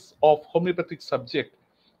knowledges of homeopathic subject,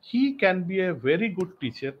 he can be a very good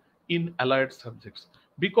teacher in allied subjects,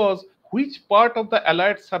 because which part of the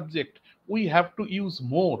allied subject we have to use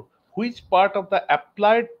more, which part of the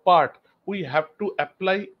applied part we have to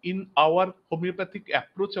apply in our homeopathic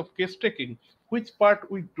approach of case taking, which part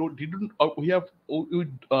we didn't, we have, we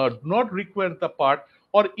do not require the part,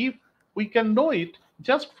 or if we can know it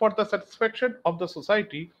just for the satisfaction of the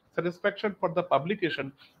society, satisfaction for the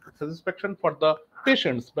publication, satisfaction for the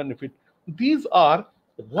patient's benefit. These are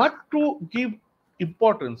what to give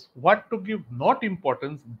importance, what to give not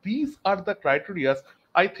importance. These are the criteria.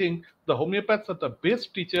 I think the homeopaths are the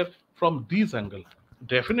best teacher from this angle.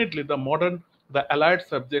 Definitely the modern, the allied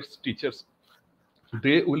subjects teachers,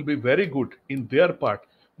 they will be very good in their part,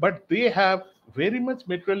 but they have very much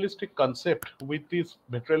materialistic concept, with this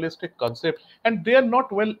materialistic concept, and they are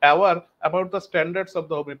not well aware about the standards of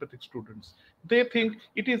the homeopathic students. They think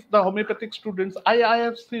it is the homeopathic students, I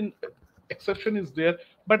have seen exception is there,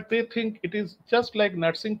 but they think it is just like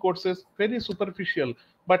nursing courses, very superficial.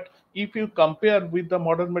 But if you compare with the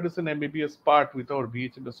modern medicine MBBS part with our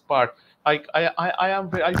BHMS part, I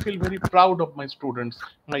feel very proud of my students,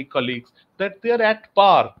 my colleagues, that they are at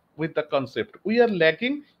par with the concept. We are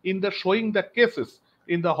lacking in the showing the cases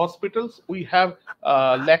in the hospitals. We have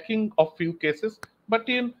lacking of few cases, but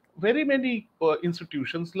in very many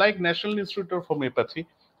institutions like National Institute of Homeopathy,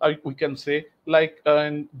 we can say, like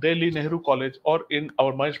in Delhi Nehru College, or in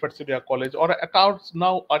our Mahesh Bhattacharya College, or at our,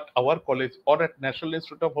 now at our college, or at National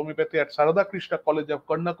Institute of Homeopathy at Sarada Krishna College of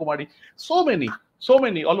Kanyakumari. So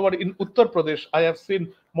many all over in Uttar Pradesh. I have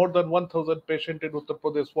seen more than 1,000 patients in Uttar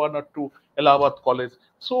Pradesh, one or two Allahabad College.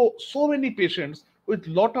 So many patients, with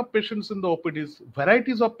lot of patients in the OPDs,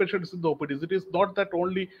 varieties of patients in the OPDs. It is not that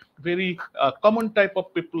only very common type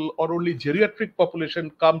of people or only geriatric population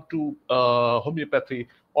come to homeopathy,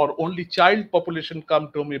 or only child population come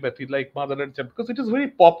to homeopathy, like mother and child, because it is very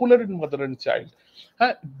popular in mother and child,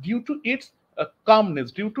 due to its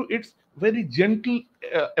calmness, due to its very gentle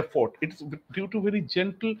effort, it's due to very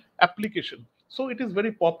gentle application. So it is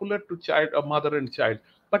very popular to child, mother and child.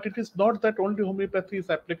 But it is not that only homeopathy is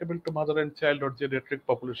applicable to mother and child or geriatric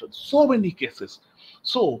population. So many cases.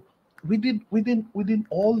 So within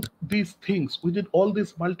all these things, within all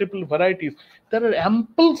these multiple varieties, there are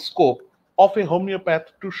ample scope of a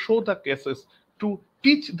homeopath to show the cases, to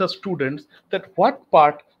teach the students that what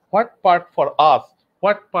part for us,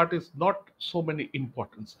 what part is not so many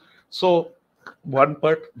importance. So one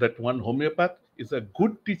part, that one homeopath is a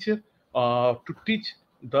good teacher to teach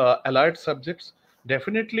the allied subjects.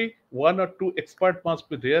 Definitely one or two expert must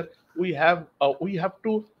be there. We have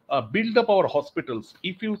to build up our hospitals.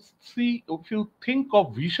 If you see, if you think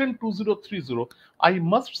of Vision 2030, I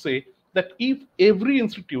must say that if every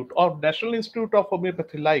institute or National Institute of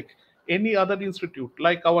Homeopathy, like any other institute,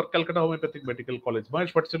 like our Calcutta Homeopathic Medical College,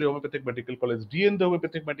 Mahesh Bhattacharya Homeopathic Medical College, DN the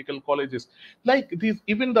Homeopathic Medical Colleges, like these,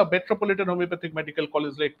 even the Metropolitan Homeopathic Medical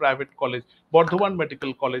College, like private college, Bardhaman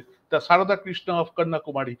Medical College, the Sarada Krishna of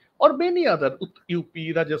Kanyakumari, or many other, UP,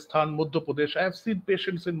 Rajasthan, Madhya Pradesh. I have seen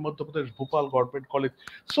patients in Madhya Pradesh, Bhopal Government College.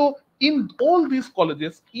 So in all these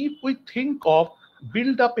colleges, if we think of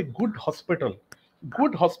build up a good hospital,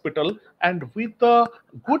 and with a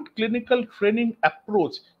good clinical training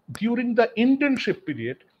approach during the internship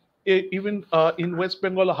period, even in West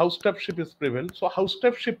Bengal, a house staffship is prevalent. So house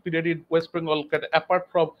staffship period in West Bengal, apart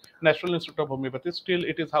from National Institute of Homeopathy, still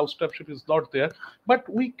it is house staffship is not there. But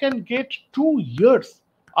we can get 2 years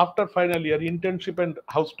after final year, internship and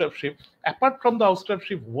house staffship. Apart from the house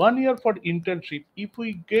staffship, 1 year for internship, if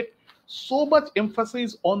we get so much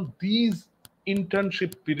emphasis on these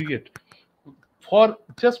internship period for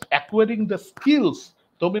just acquiring the skills,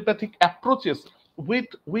 the homeopathic approaches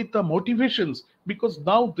with the motivations, because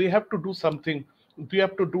now they have to do something. We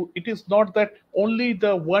have to do. It is not that only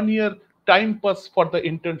the 1 year time pass for the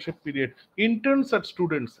internship period. Interns are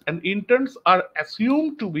students, and interns are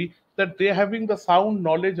assumed to be that they are having the sound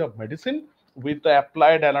knowledge of medicine with the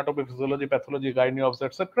applied anatomy, physiology, pathology, gynae,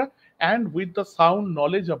 etc., and with the sound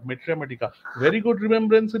knowledge of mathematica. Very good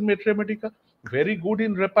remembrance in mathematica, very good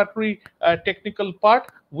in repertory technical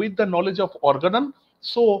part with the knowledge of organon.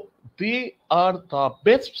 So they are the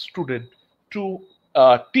best student to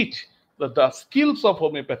teach the skills of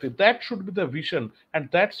homeopathy. That should be the vision, and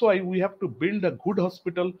that's why we have to build a good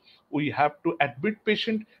hospital. We have to admit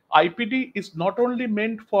patient. IPD is not only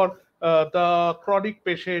meant for the chronic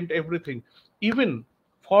patient, everything, even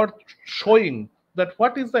for showing that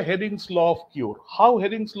what is the Herring's law of cure, how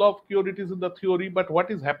Herring's law of cure, it is in the theory, but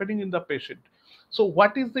what is happening in the patient. So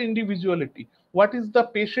what is the individuality, what is the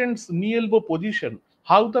patient's knee elbow position,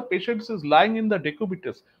 how the patient is lying in the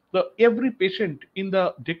decubitus, the every patient in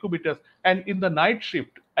the decubitus and in the night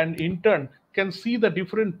shift, and intern can see the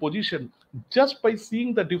different position. Just by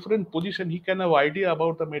seeing the different position, he can have idea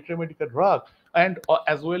about the mathematical drug, and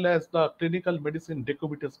as well as the clinical medicine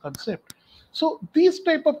decubitus concept. So these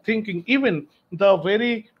type of thinking, even the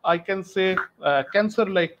very, I can say, cancer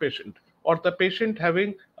like patient, or the patient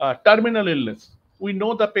having terminal illness, we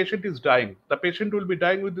know the patient is dying. The patient will be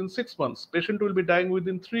dying within 6 months, patient will be dying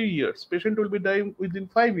within 3 years, patient will be dying within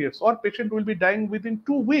 5 years, or patient will be dying within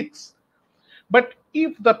 2 weeks. But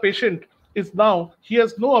if the patient is now, he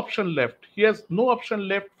has no option left, he has no option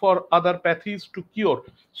left for other pathies to cure.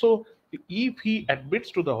 So if he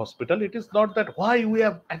admits to the hospital, it is not that why we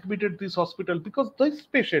have admitted this hospital, because this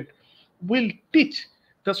patient will teach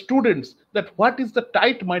the students that what is the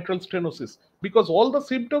tight mitral stenosis, because all the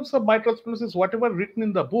symptoms of mitral stenosis, whatever written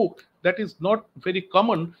in the book, that is not very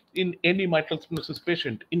common in any mitral stenosis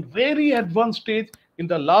patient. In very advanced stage, in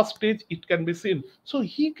the last stage, it can be seen. So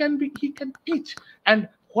he can teach, and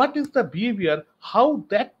what is the behavior, how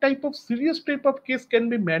that type of serious type of case can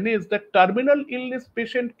be managed, that terminal illness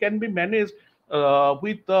patient can be managed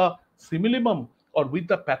with the similimum or with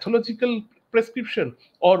the pathological prescription,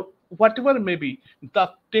 or whatever may be the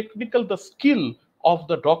technical, the skill of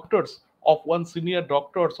the doctors, of one senior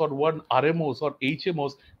doctors or one RMOs or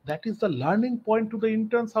HMOs. That is the learning point to the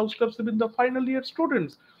interns, house staffs, even the final year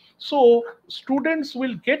students. So students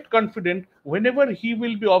will get confident whenever he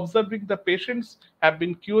will be observing the patients have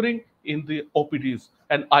been curing in the OPDs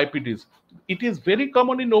and IPDs. It is very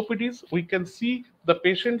common in OPDs. We can see the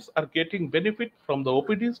patients are getting benefit from the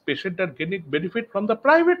OPDs, patients are getting benefit from the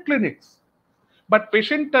private clinics, but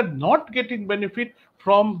patients are not getting benefit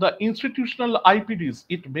from the institutional IPDs.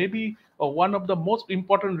 It may be one of the most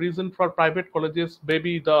important reason for private colleges,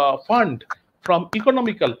 maybe the fund from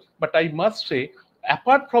economical. But I must say,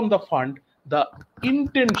 apart from the fund, the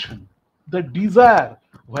intention, the desire,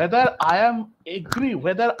 whether I am agree,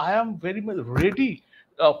 whether I am very much ready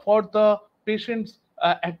for the patient's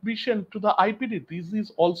admission to the IPD, this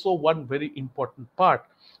is also one very important part.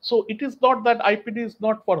 So it is not that IPD is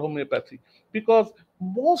not for homeopathy, because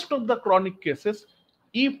most of the chronic cases,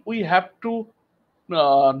 if we have to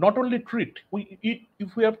not only treat,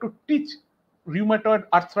 if we have to teach rheumatoid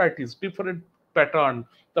arthritis, different pattern,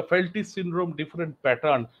 the Felty syndrome, different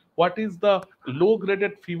pattern, what is the low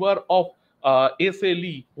graded fever of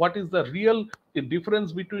SLE, what is the real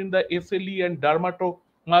difference between the SLE and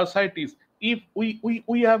dermatomyositis. If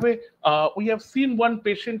we have seen one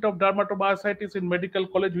patient of dermatomyositis in medical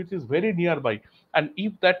college which is very nearby, and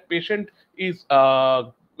if that patient is uh,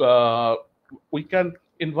 we can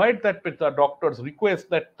invite that the doctors request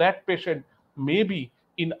that that patient may be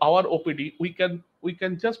in our OPD, we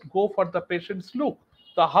can just go for the patient's look,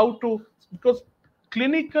 the how to, because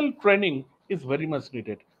clinical training is very much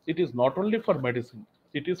needed. It is not only for medicine,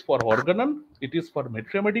 it is for organon, it is for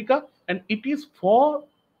mathematica, and it is for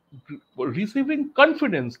receiving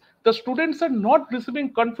confidence. The students are not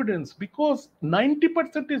receiving confidence because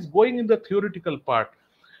 90% is going in the theoretical part.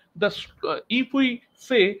 If we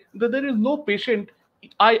say that there is no patient,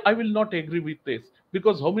 I will not agree with this,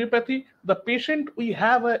 because homeopathy, the patient, we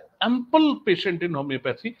have a ample patient in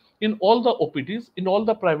homeopathy in all the OPDs, in all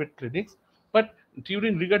the private clinics, but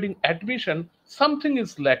during regarding admission, something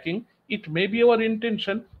is lacking. It may be our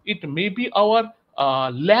intention, it may be our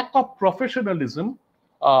lack of professionalism,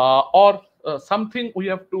 or something we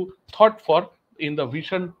have to thought for in the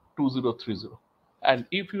vision 2030. And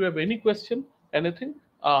if you have any question, anything,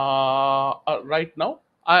 right now.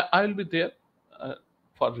 I will be there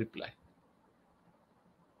for reply.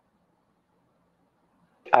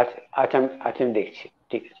 আচ্ছা আচ্ছা আমি দেখছি,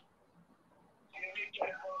 ঠিক আছে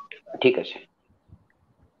ঠিক আছে।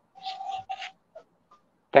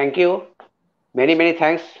 Thank you. Many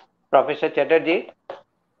thanks, Professor Chatterjee,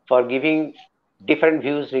 for giving different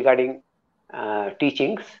views regarding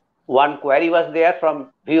teachings. One query was there from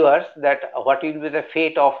viewers that what will be the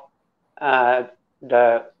fate of the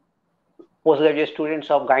postgraduate students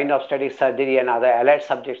of gyne obstetrics surgery and other allied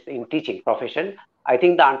subjects in teaching profession. I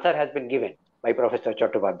think the answer has been given by Professor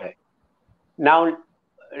Chattopadhyay. Now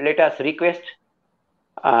let us request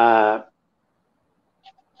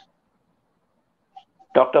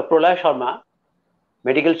Dr. Pralay Sharma,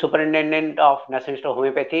 Medical Superintendent of National Institute of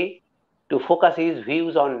Homeopathy, to focus his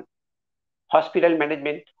views on hospital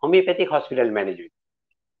management, homeopathic hospital management.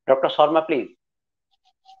 Dr. Sharma, please.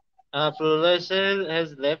 Pralay sir has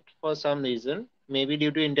left for some reason, maybe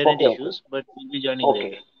due to internet issues, but will be joining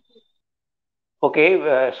later. Okay,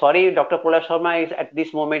 sorry, Dr. Pralay Sharma is at this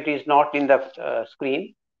moment is not in the screen.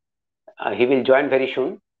 He will join very soon.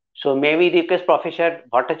 So may we request Professor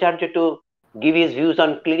Bhattacharya to give his views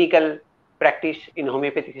on clinical practice in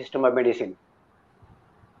homeopathic system of medicine.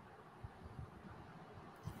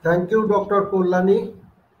 Thank you, Dr. Kalyani.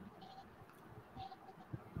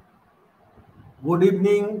 Good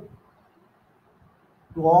evening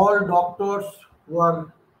to all doctors who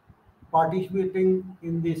are participating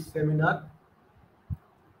in this seminar.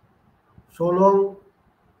 So long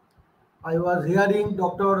I was hearing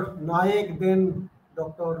Dr. Nayak, then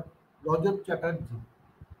Dr. Rajat Chatterjee.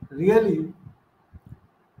 Really,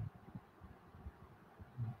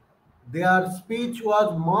 their speech was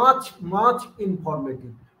much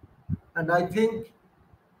informative, and I think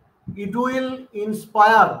it will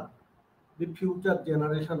inspire the future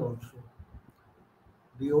generation also.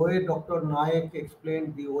 The way Dr. Nayak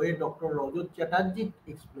explained, the way Dr. Rajat Chatterjee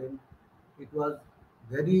explained, it was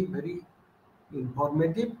very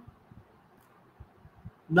informative.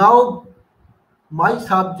 Now, my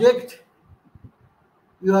subject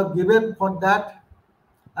you have given for that.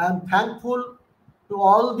 I am thankful to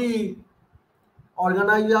all the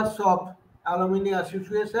organizers of Alumni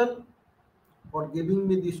Association for giving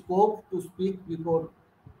me the scope to speak before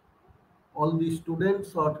all the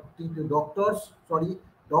students or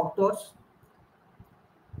doctors.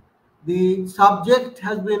 The subject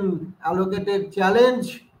has been allocated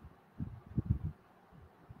challenge.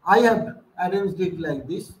 I have arranged it like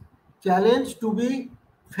this: challenge to be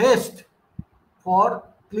faced for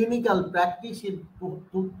clinical practice in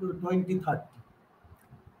 2030.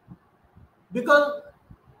 Because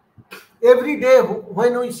every day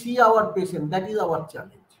when we see our patient, that is our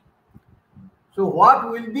challenge. So what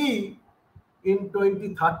will be in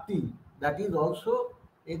 2030, that is also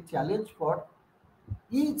a challenge for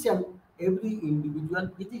each and every individual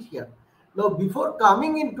physician. Now, before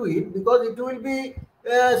coming into it, because it will be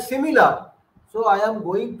similar, so I am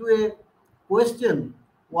going to a question.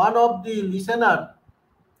 One of the listener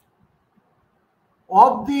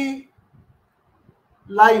of the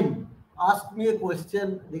line asked me a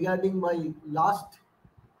question regarding my last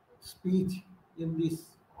speech in this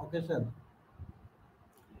occasion,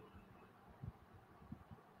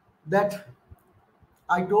 that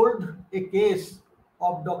I told a case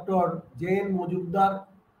of Dr. Jain Mojumdar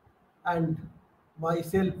and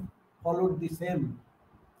myself followed the same.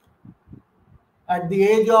 At the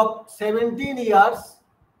age of 17 years,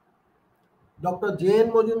 Dr.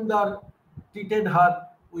 Jain Mojumdar treated her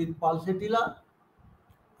with pulsatilla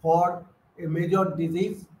for a major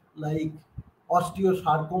disease like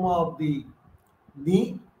osteosarcoma of the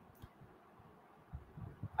knee,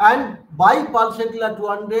 and by pulsatilla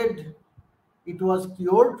 200 it was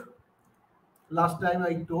cured. Last time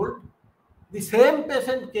I told, the same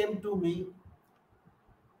patient came to me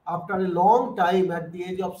after a long time at the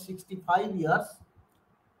age of 65 years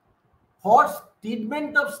for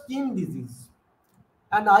treatment of skin disease,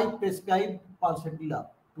 and I prescribed pulsatilla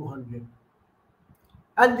 200,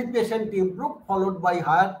 and the patient improved, followed by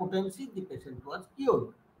higher potency. The patient was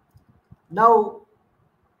cured. Now,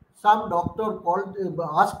 some doctor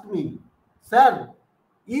asked me, sir,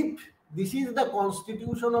 if this is the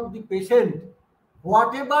constitution of the patient,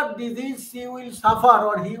 whatever disease she will suffer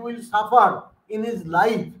or he will suffer in his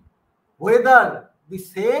life, whether the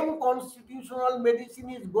same constitutional medicine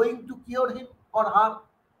is going to cure him or her?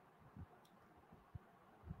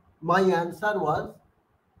 My answer was,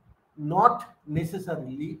 not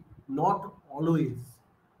necessarily, not always.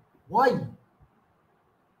 Why?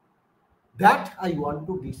 That I want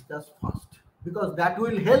to discuss first, because that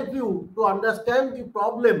will help you to understand the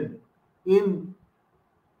problem in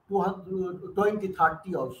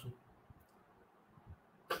 2030 also.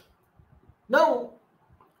 Now,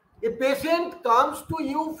 a patient comes to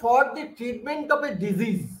you for the treatment of a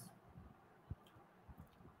disease.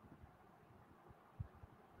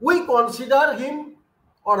 We consider him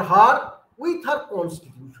or her with her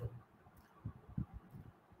constitution.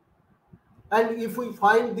 And if we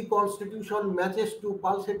find the constitution matches to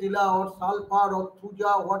pulsatilla or sulfur or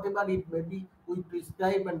thuja, whatever it may be, we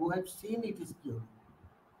prescribe and we have seen it is cured.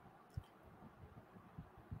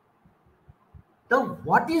 Now,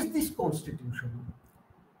 what is this constitution?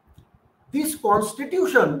 This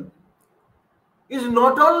constitution is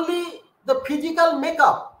not only the physical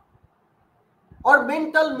makeup or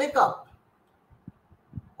mental makeup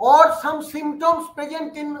or some symptoms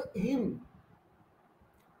present in him,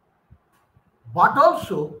 but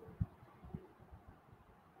also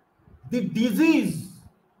the disease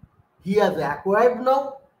he has acquired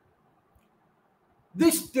now, the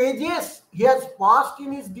stages he has passed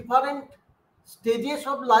in his different stages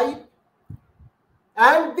of life,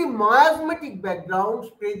 and the miasmatic backgrounds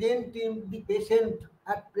present in the patient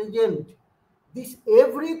at present. This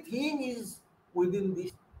everything is within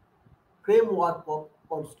this framework of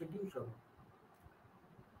constitution.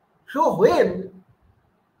 So when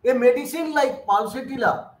a medicine like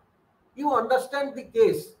pulsatilla, you understand the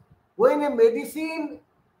case, when a medicine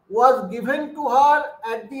was given to her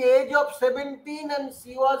at the age of 17 and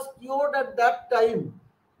she was cured at that time,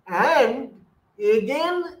 and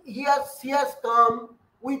again she has come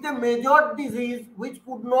with a major disease which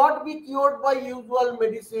could not be cured by usual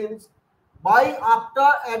medicines by after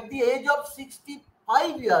at the age of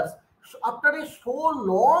 65 years. So after a so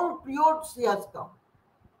long period she has come.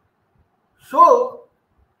 So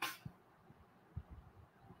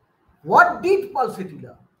what did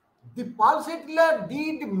pulsatilla? The pulsatilla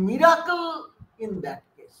did miracle in that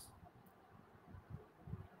case.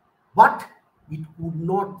 But it could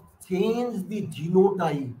not change the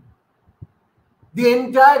genotype. The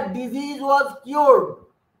entire disease was cured.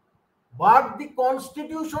 But the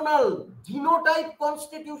constitutional genotype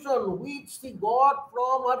constitution which she got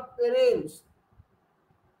from her parents,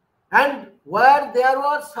 and where there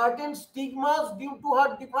were certain stigmas due to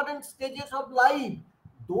her different stages of life,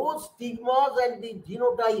 those stigmas and the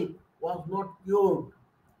genotype was not cured.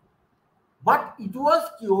 But it was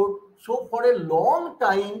cured, so for a long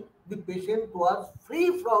time the patient was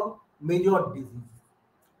free from major disease.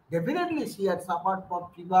 Definitely she had suffered from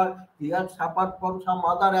fever, she had suffered from some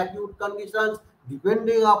other acute conditions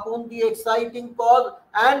depending upon the exciting cause,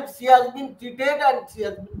 and she has been treated and she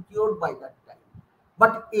has been cured by that time.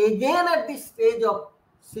 But again at the stage of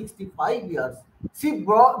 65 years, she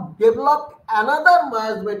developed another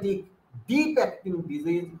miasmatic deep acting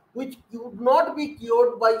disease which could not be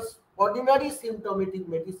cured by ordinary symptomatic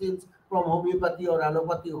medicines from homeopathy or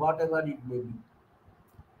allopathy, whatever it may be.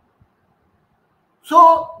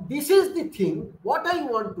 So this is the thing, what I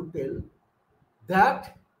want to tell,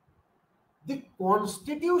 that the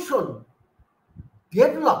constitution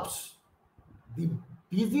develops the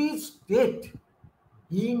disease state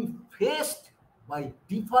being faced by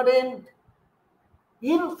different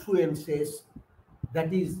influences,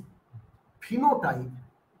 that is phenotype.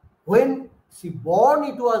 When she born,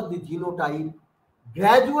 it was the genotype.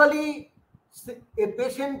 Gradually a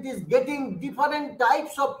patient is getting different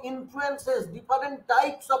types of influences, different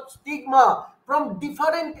types of stigma from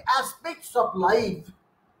different aspects of life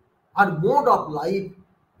or mode of life,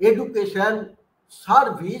 education,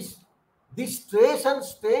 service, the stress and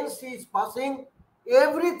strain she is passing,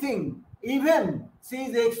 everything, even she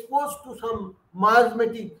is exposed to some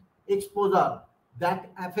miasmatic exposure that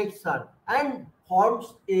affects her and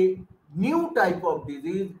forms a new type of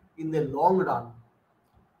disease in the long run.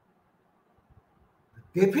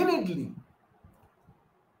 Definitely,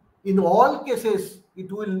 in all cases,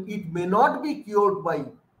 it may not be cured by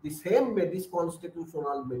the same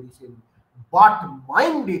constitutional medicine, but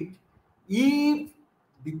mind it, if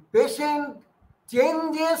the patient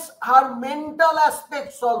changes her mental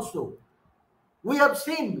aspects also. We have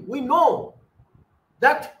seen, we know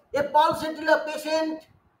that a pulsatilla patient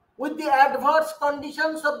with the adverse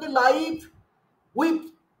conditions of the life, with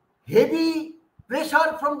heavy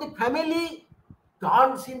pressure from the family,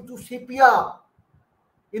 turns into sepia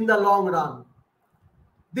in the long run.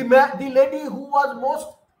 The lady who was most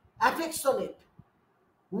affectionate,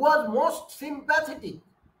 who was most sympathetic,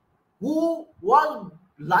 who was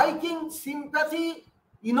liking sympathy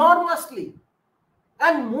enormously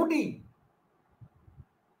and moody,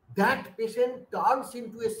 that patient turns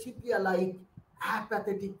into a sepia-like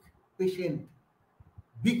apathetic patient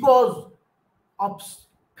because of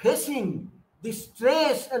facing the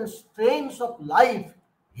stress and strains of life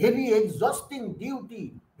heavy exhausting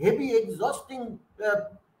duty, heavy exhausting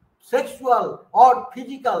sexual or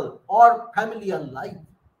physical or familial life,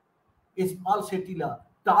 a pulsatilla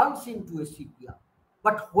turns into a CPR.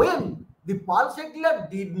 But when the pulsatilla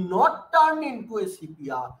did not turn into a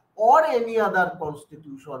CPR or any other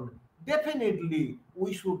constitution, definitely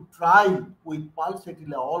we should try with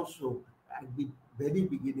pulsatilla also at the very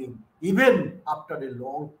beginning, even after a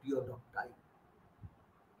long period of time.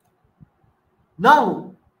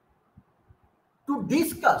 Now, to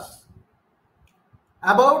discuss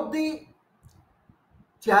about the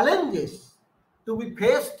challenges to be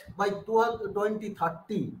faced by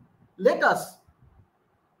 2030, let us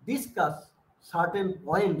discuss certain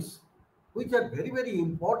points which are very, very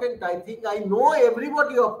important. I think I know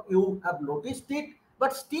everybody of you have noticed it,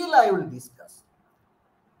 but still I will discuss.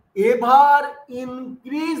 Ever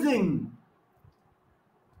increasing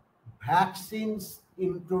vaccines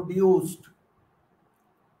introduced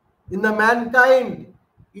in the mankind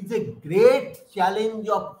is a great challenge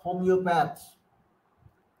of homeopaths.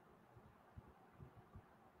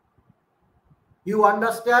 You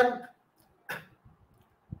understand?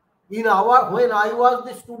 When I was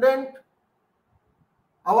the student,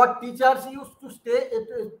 our teachers used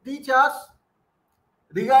to teach us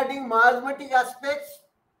regarding miasmatic aspects,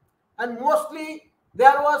 and mostly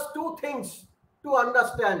there was two things to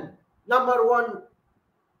understand. Number one,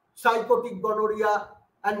 psychotic gonorrhea,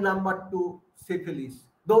 and number two, syphilis.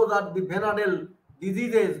 Those are the venereal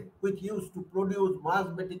diseases which used to produce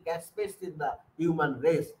miasmatic aspects in the human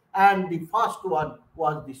race, and the first one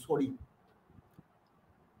was the sori.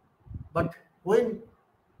 But when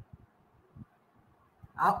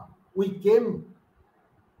we came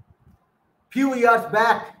few years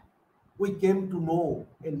back, we came to know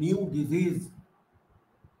a new disease,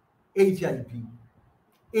 HIV,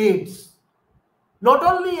 AIDS. Not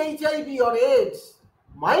only HIV or AIDS,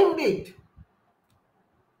 mind it,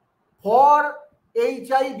 for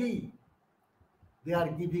HIV, they are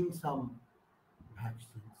giving some vaccines.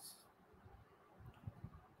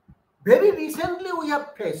 Very recently, we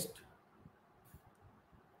have faced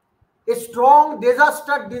a strong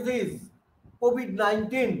disaster disease,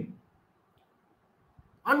 COVID-19.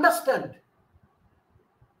 Understand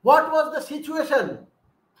what was the situation,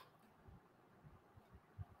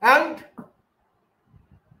 and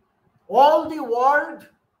all the World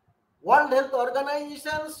Health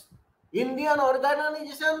Organizations, Indian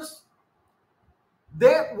organizations,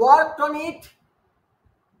 they worked on it.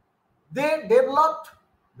 They developed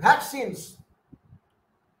vaccines,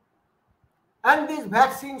 and these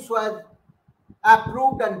vaccines were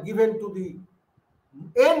approved and given to the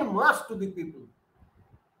en masse to the people.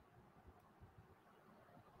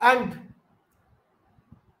 And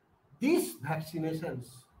these vaccinations,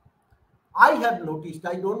 I have noticed,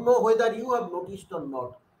 I don't know whether you have noticed or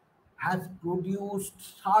not, has produced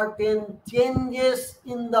certain changes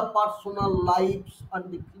in the personal lives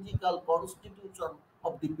and the physical constitution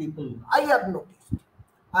of the people. I have noticed.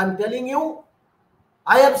 I am telling you,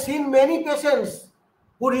 I have seen many patients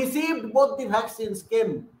who received both the vaccines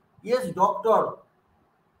came. Yes, doctor,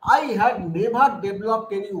 I had never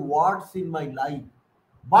developed any warts in my life,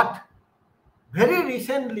 but very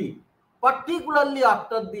recently, particularly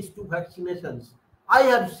after these two vaccinations, I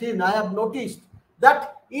have noticed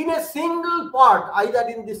that in a single part, either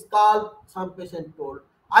in the scalp, some patient told,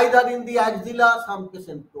 either in the axilla, some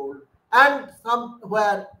patient told, and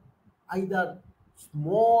somewhere either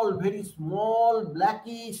small, very small,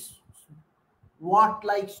 blackish,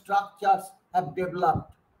 wart-like structures have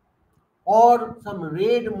developed, or some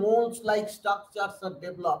red moles-like structures are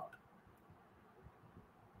developed.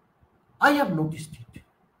 I have noticed it.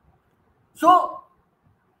 So,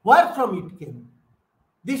 where from it came?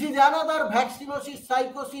 This is another vaccinosis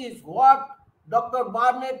psychosis, what Dr.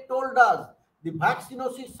 Barnett told us. The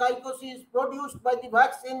vaccinosis psychosis produced by the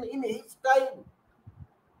vaccine in his time.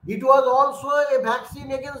 It was also a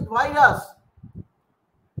vaccine against virus.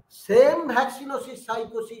 Same vaccinosis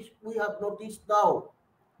psychosis we have noticed now.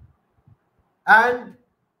 And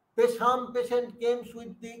some patient came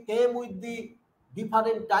with the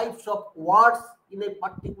different types of warts in a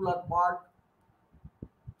particular part.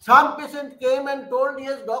 Some patient came and told,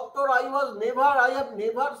 yes, doctor, I have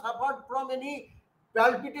never suffered from any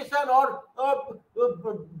palpitation or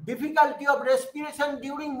difficulty of respiration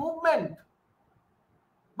during movement.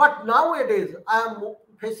 But nowadays, I am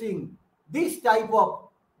facing this type of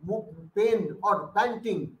pain or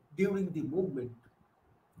panting during the movement.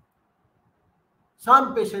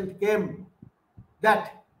 Some patient came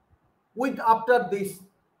that after these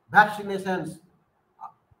vaccinations,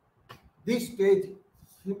 this stage,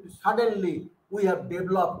 suddenly we have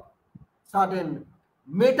developed sudden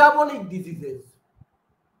metabolic diseases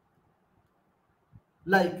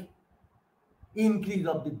like increase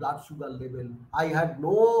of the blood sugar level. I had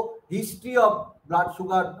no history of blood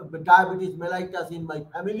sugar, diabetes mellitus in my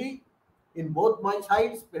family, in both my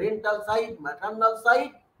sides, parental side, maternal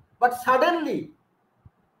side. But suddenly,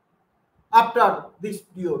 after this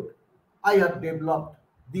period, I have developed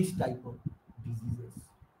this type of diseases.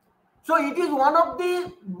 So it is one of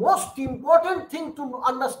the most important thing to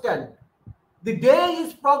understand. The day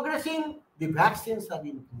is progressing, the vaccines are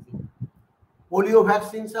increasing. Polio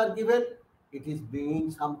vaccines are given, it is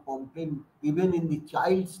bringing some complaint even in the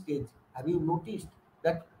child stage. Have you noticed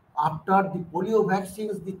that after the polio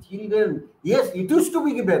vaccines, the children, yes, it used to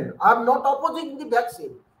be given. I am not opposing the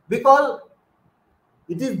vaccine because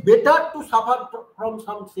it is better to suffer from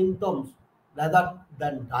some symptoms rather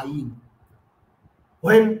than dying.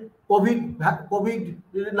 When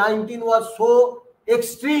COVID-19 was so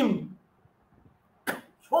extreme,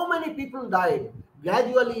 so many people died.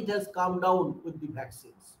 Gradually, it has come down with the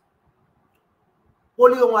vaccines.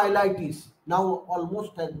 Poliomyelitis now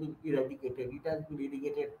almost has been eradicated. It has been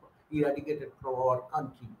eradicated from our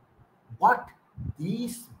country. But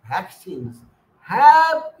these vaccines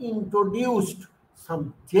have introduced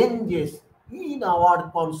some changes in our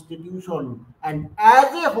constitution, and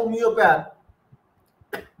as a homeopath,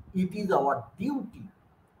 it is our duty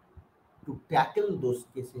to tackle those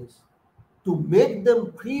cases, to make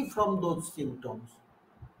them free from those symptoms,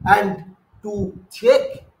 and to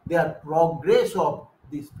check their progress of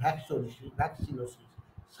this vaccinosis,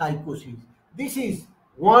 psychosis. This is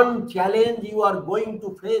one challenge you are going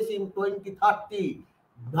to face in 2030.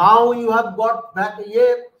 Now you have got back,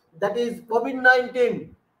 that is COVID-19.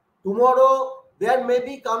 Tomorrow there may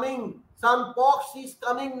be coming, some pox is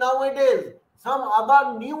coming nowadays. Some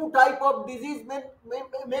other new type of disease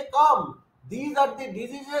may come. These are the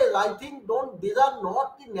diseases, I think, these are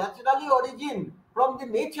not the naturally origin from the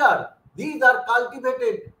nature. These are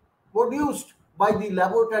cultivated, produced by the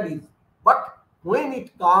laboratories. But when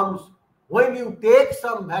it comes, when you take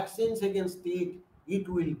some vaccines against it, it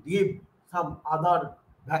will give some other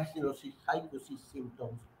vaccinosis, psychosis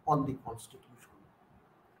symptoms on the constitution.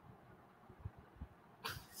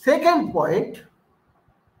 Second point,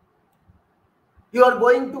 you are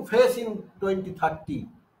going to face in 2030,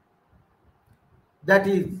 that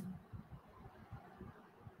is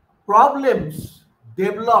problems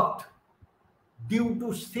developed due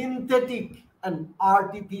to synthetic and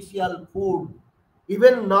artificial food.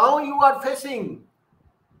 Even now you are facing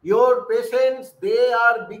your patients, they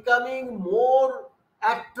are becoming more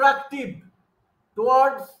attractive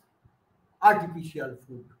towards artificial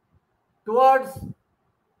food, towards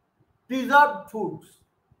preserved foods,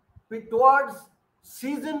 towards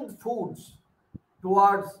seasoned foods,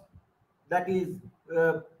 towards, that is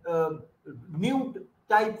new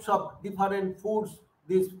types of different foods,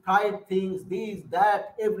 these fried things, these,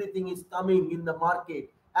 that, everything is coming in the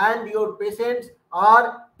market, and your patients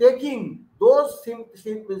are taking those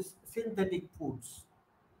synthetic foods.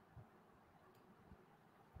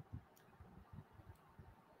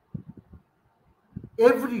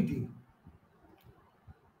 Every day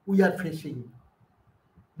we are facing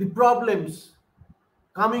the problems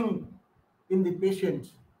coming in the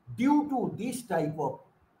patients due to this type of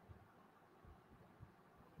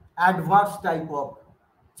adverse type of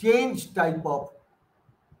change type of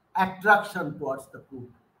attraction towards the food,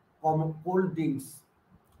 cold drinks,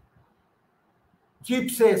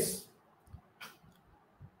 chips,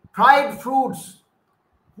 fried fruits,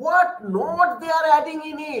 what not they are adding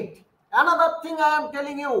in it. Another thing I am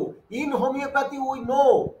telling you, in homeopathy we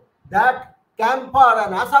know that camphor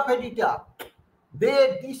and asafoetida,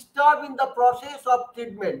 they disturb in the process of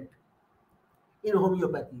treatment in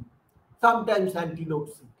homeopathy, sometimes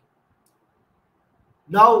antidotes it.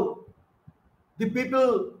 Now, the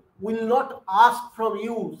people will not ask from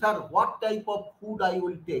you, sir, what type of food I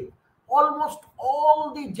will take. Almost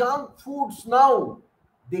all the junk foods now,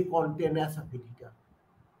 they contain asafoetida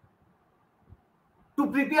to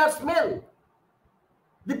prepare smell.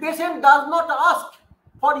 The patient does not ask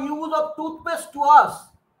for use of toothpaste to us.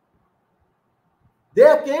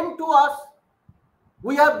 They came to us,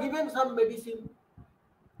 we have given some medicine.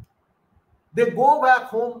 They go back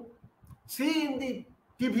home, see in the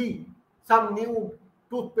TV some new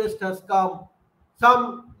toothpaste has come,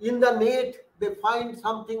 some in the net they find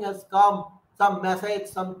something has come, some massage,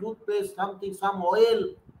 some toothpaste, something, some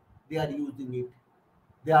oil, they are using it.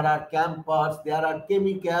 There are camphors, there are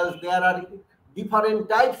chemicals, there are different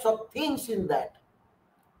types of things in that.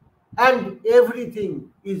 And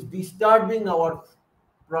everything is disturbing our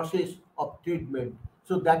process of treatment.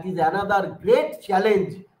 So that is another great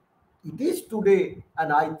challenge it is today,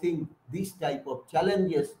 and I think this type of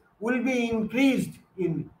challenges will be increased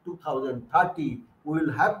in 2030. We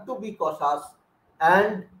will have to be cautious,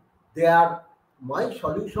 and there, my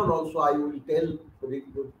solution also I will tell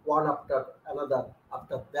one after another.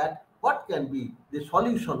 After that, what can be the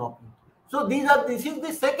solution of it? So this is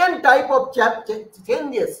the second type of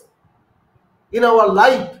changes in our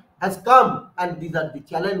life has come, and these are the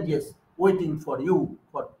challenges waiting for you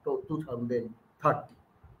for 2030.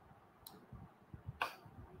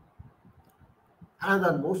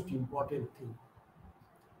 Another most important thing,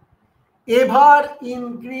 ever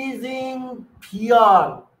increasing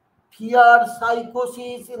fear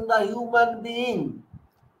psychosis in the human being.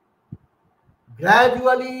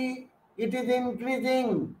 Gradually it is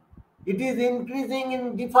increasing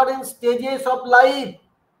in different stages of life.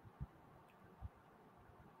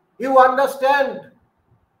 You understand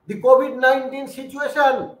the COVID-19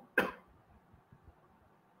 situation,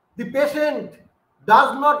 the patient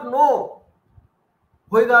does not know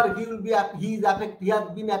whether he has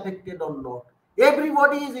been affected or not.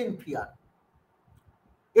 Everybody is in fear.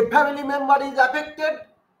 A family member is affected,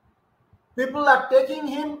 people are taking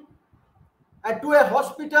him to a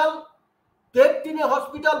hospital, kept in a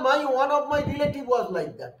hospital. One of my relative was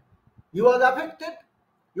like that. He was affected.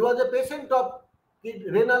 He was a patient of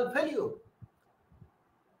renal failure,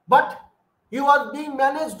 but he was being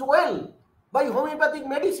managed well by homeopathic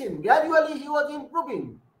medicine. Gradually he was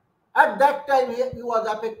improving. At that time he was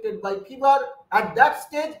affected by fever at that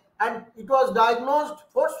stage, and it was diagnosed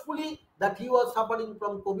forcefully that he was suffering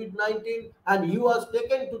from COVID-19, and he was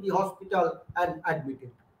taken to the hospital and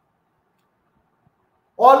admitted.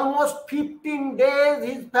 Almost 15 days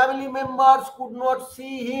his family members could not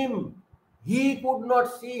see him. He could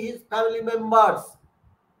not see his family members.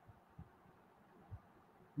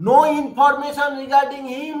 No information regarding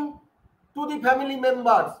him to the family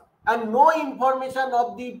members, and no information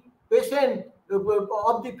of the patient,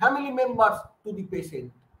 of the family members to the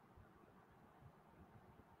patient.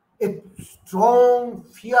 A strong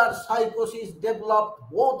fear psychosis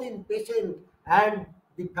developed both in patient and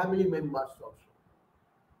the family members also.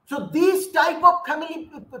 So these type of family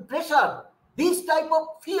pressure, these type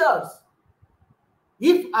of fears,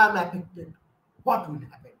 if I am affected, what will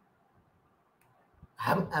happen?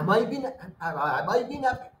 Have I been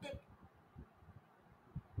affected?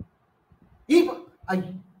 If I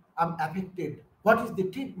am affected, what is the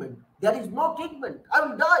treatment? There is no treatment. I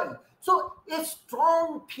will die. So a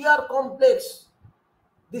strong fear complex,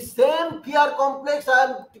 the same fear complex I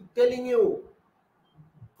am telling you.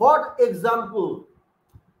 For example,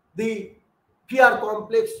 the fear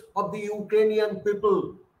complex of the Ukrainian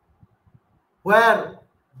people, where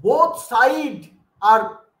both sides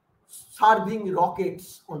are serving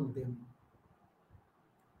rockets on them.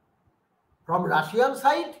 From Russian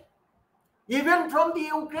side, even from the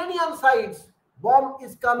Ukrainian sides, bomb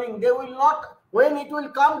is coming. They will not, when it will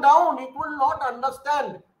come down, it will not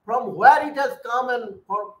understand from where it has come and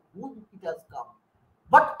for whom it has come.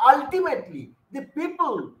 But ultimately, the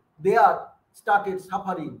people there started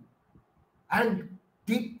suffering, and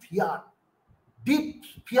deep fear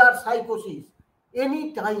psychosis.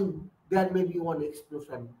 Any time there may be one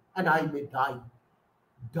explosion and I may die.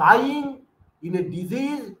 Dying in a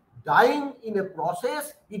disease, dying in a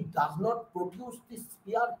process, it does not produce this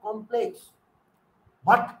fear complex.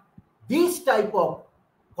 But this type of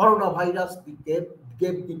coronavirus gave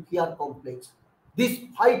the fear complex. This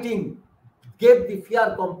fighting gave the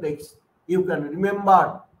fear complex. You can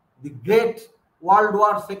remember the Great World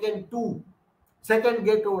War Second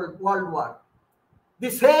Great World War.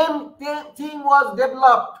 The same thing was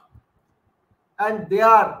developed, and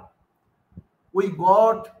there we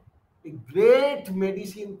got a great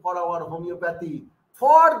medicine for our homeopathy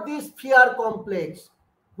for this fear complex,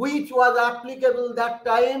 which was applicable that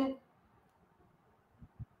time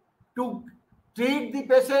to treat the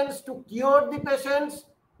patients, to cure the patients.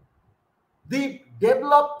 The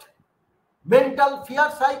developed mental fear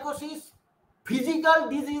psychosis, physical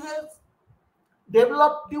diseases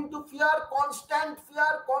developed due to fear, constant fear.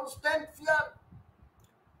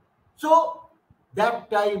 So that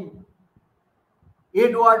time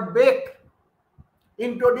Edward Beck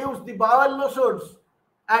introduced the bowel notions,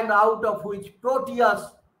 and out of which Proteus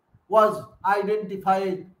was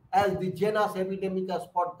identified as the genus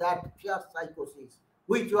epidemicus for that fear psychosis,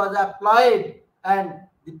 which was applied and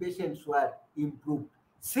the patients were improved.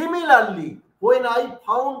 Similarly, when I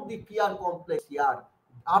found the fear complex here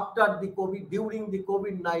after the COVID, during the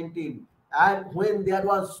COVID-19, and when there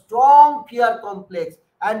was strong fear complex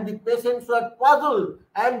and the patients were puzzled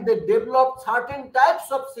and they developed certain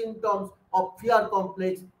types of symptoms of fear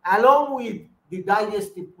complex along with the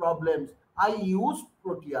digestive problems, I used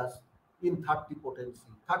Proteus in 30 potency,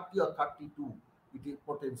 30 or 32 it is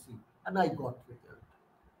potency, and I got result.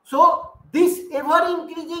 So this ever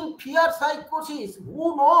increasing fear psychosis,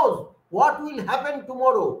 who knows what will happen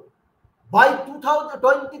tomorrow? By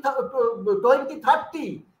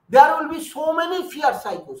 2030, there will be so many fear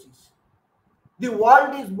psychosis. The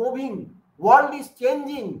world is moving, world is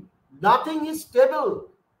changing, nothing is stable,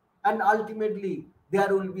 and ultimately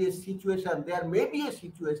there will be a situation, there may be a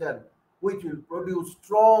situation which will produce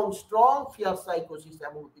strong fear psychosis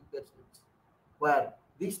among the patients, where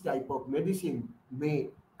this type of medicine may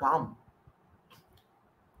come.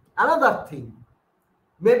 Another thing,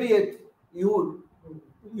 maybe you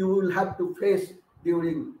will have to face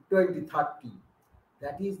during 2030,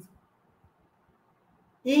 that is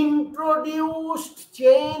introduced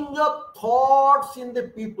change of thoughts in the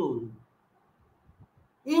people.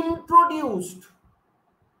 Introduced.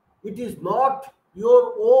 It is not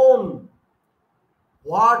your own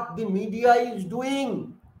what the media is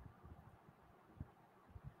doing.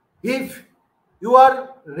 If you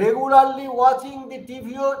are regularly watching the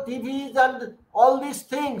TVs and all these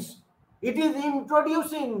things, it is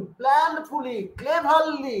introducing planfully,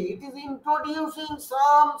 cleverly, it is introducing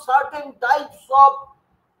some certain types of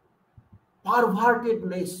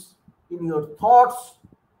pervertedness in your thoughts,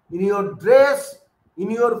 in your dress,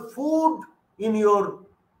 in your food, in your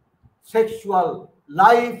sexual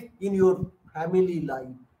life, in your family life.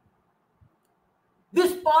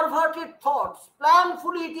 These perverted thoughts,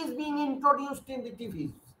 planfully it is being introduced in the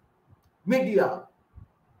TVs, media,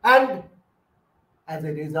 and as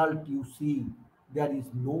a result you see there is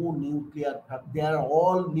no nuclear, they are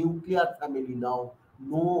all nuclear family now,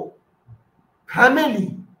 no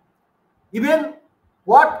family. Even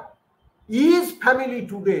what is family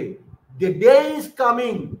today, the day is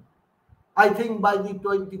coming, I think by the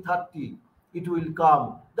 2030 it will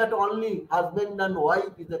come that only husband and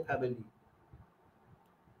wife is a family.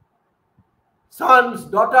 Sons,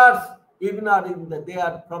 daughters, even are they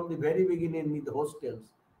are from the very beginning in the hostels,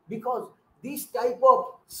 because these type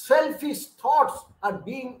of selfish thoughts are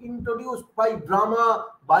being introduced by drama,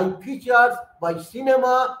 by features, by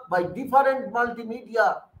cinema, by different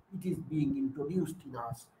multimedia. It is being introduced in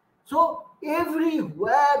us. So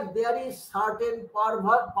everywhere there is certain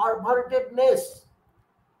pervertedness.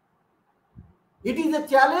 It is a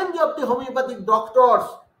challenge of the homeopathic doctors.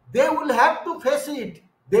 They will have to face it.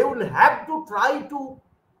 They will have to try to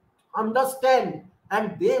understand,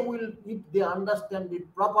 and they will, if they understand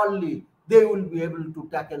it properly, they will be able to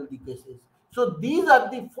tackle the cases. So these are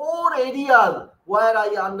the 4 areas where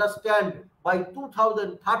I understand by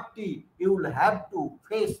 2030 you will have to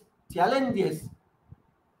face challenges.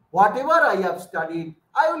 Whatever I have studied,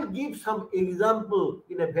 I will give some example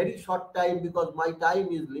in a very short time because my time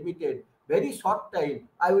is limited. Very short time,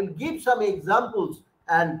 I will give some examples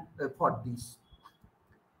and for this.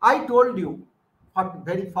 I told you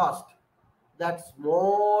very fast that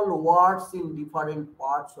small warts in different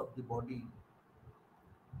parts of the body.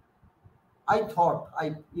 I thought,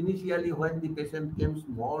 initially when the patient came,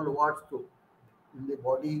 small warts in the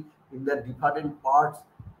body, in the different parts,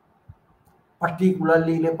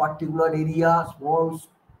 particularly in a particular area, small.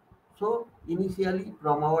 So initially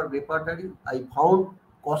from our repertory, I found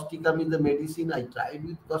causticum is the medicine. I tried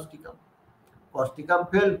with causticum.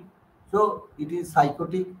 Causticum failed. So it is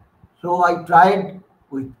psychotic. So I tried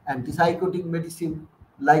with antipsychotic medicine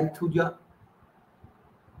like Thuja.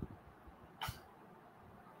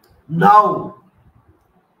 Now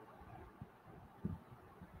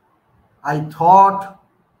I thought,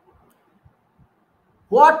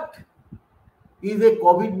 what is a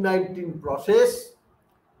COVID-19 process?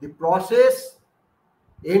 The process,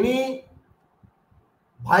 any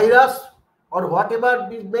virus or whatever,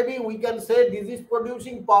 maybe we can say disease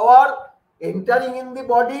producing power entering in the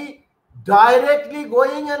body, directly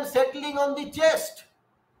going and settling on the chest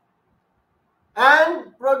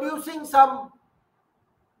and producing some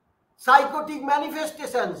psychotic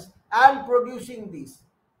manifestations and producing this.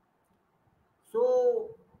 So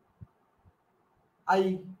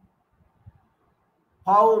I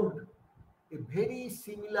found a very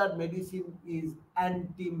similar medicine is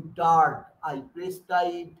antim-tart. I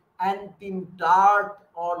prescribed antim-tart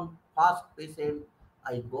on first patient.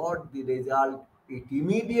 I got the result. It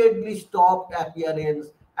immediately stopped appearance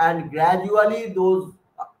and gradually those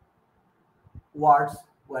warts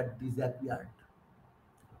were disappeared.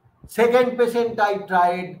 Second patient I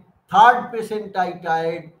tried, third patient I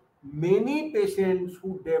tried. Many patients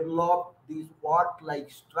who developed this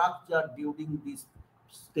wart-like structure during this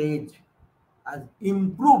stage has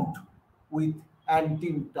improved with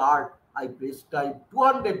antim-tart I prescribed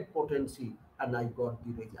 200 potency and I got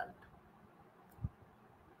the result.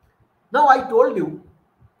 Now I told you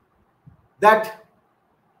that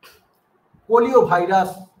polio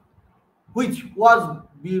virus, which was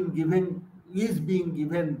being given, is being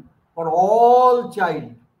given for all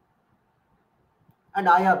child, and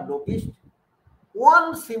I have noticed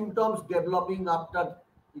one symptoms developing after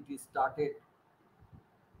it is started,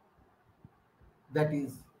 that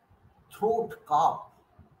is throat cough.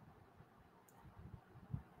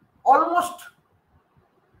 Almost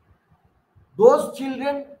those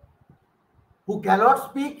children who cannot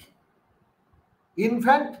speak,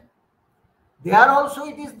 infant, there also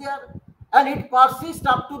it is there, and it persists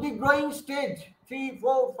up to the growing stage, 3,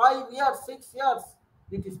 4, 5 years, 6 years,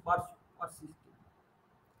 it is persisting.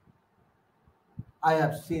 I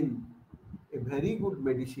have seen a very good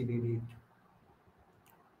medicine in it,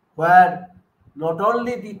 where not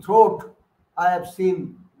only the throat, I have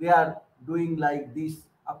seen they are doing like this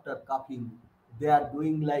after coughing, they are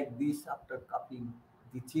doing like this after coughing.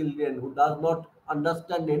 The children who does not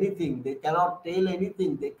understand anything, they cannot tell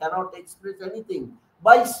anything, they cannot express anything.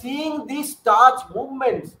 By seeing these touch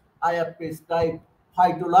movements, I have prescribed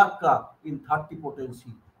phytolacca in 30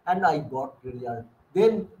 potency and I got result.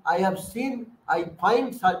 Then I have seen, I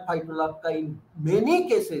find phytolacca in many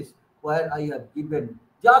cases where I have given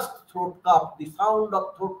just throat cough, the sound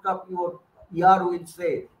of throat cough, your ear will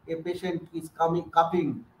say a patient is coming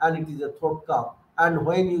coughing and it is a throat cough. And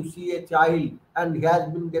when you see a child and he has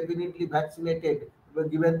been definitely vaccinated,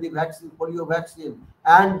 given the vaccine, polio vaccine,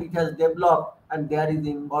 and it has developed and there is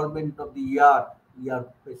involvement of the ear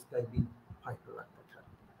prescribing phytolacca.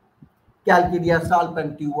 Calcarea salp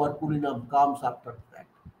and tuberculinum comes after that.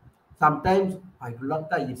 Sometimes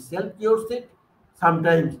phytolacca itself cures it,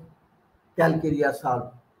 sometimes Calcarea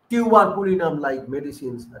salp, tuberculinum like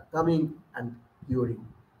medicines are coming and curing.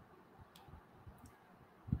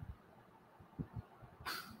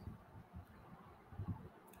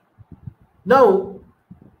 Now,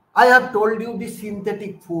 I have told you the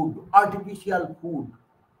synthetic food, artificial food.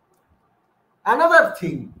 Another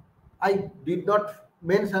thing I did not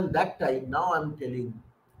mention that time, now I am telling.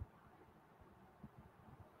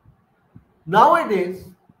 Nowadays,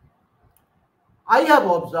 I have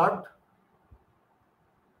observed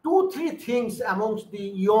 2, 3 things amongst the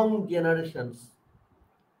young generations.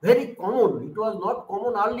 Very common. It was not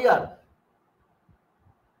common earlier.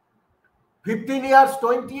 15 years,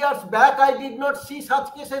 20 years back, I did not see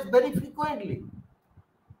such cases very frequently.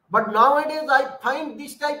 But nowadays, I find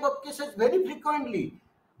this type of cases very frequently.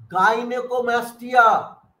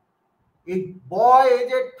 Gynecomastia. A boy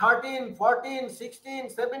aged 13, 14, 16,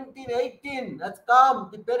 17, 18 has come.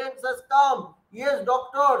 The parents has come. Yes,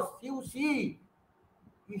 doctors, you see,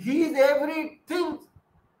 his everything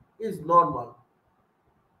is normal.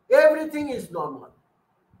 Everything is normal.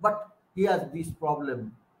 But he has this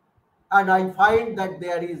problem. And I find that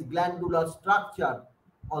there is glandular structure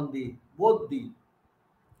on the both the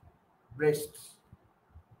breasts.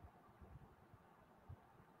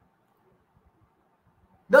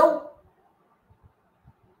 Now,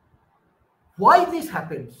 why this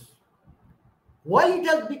happens? Why it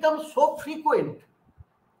has become so frequent?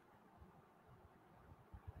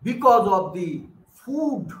 Because of the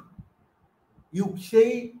food. You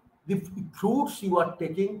say the fruits you are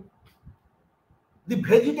taking, the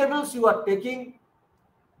vegetables you are taking,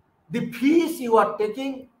 the fish you are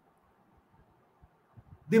taking,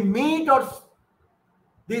 the meat or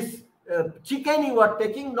this chicken you are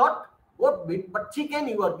taking, not what meat, but chicken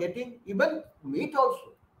you are getting, even meat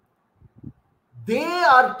also. They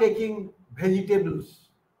are taking vegetables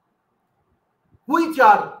which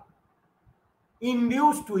are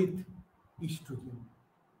induced with estrogen.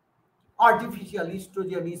 Artificial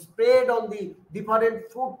estrogen is sprayed on the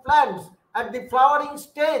different fruit plants at the flowering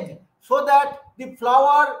stage so that the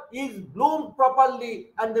flower is bloomed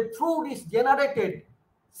properly and the fruit is generated.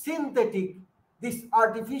 Synthetic, this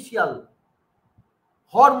artificial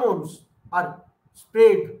hormones are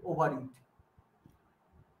sprayed over it.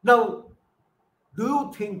 Now, do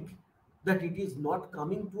you think that it is not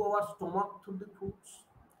coming to our stomach through the fruits?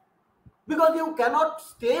 Because you cannot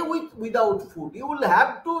stay without food. You will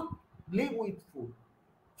have to live with food.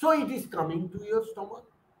 So it is coming to your stomach.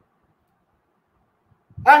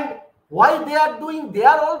 And why they are doing, they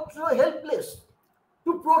are also helpless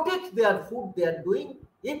to protect their food they are doing.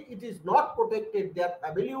 If it is not protected, their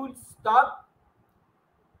family will starve.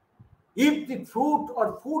 If the fruit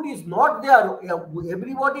or food is not there,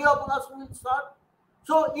 everybody of us will starve.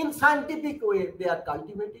 So in scientific way, they are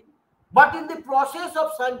cultivating. But in the process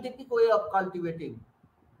of scientific way of cultivating,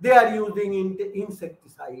 they are using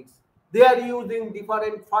insecticides. They are using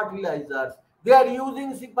different fertilizers. They are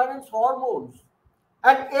using different hormones.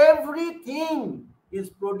 And everything is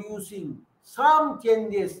producing some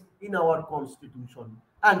changes in our constitution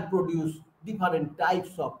and produce different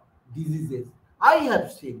types of diseases. I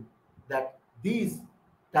have seen that this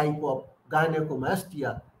type of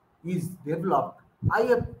gynecomastia is developed. I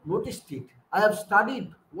have noticed it. I have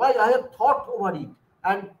studied why, I have thought over it,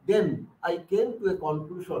 and then I came to a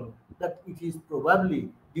conclusion that it is probably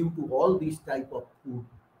due to all these type of food.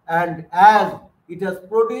 And as it has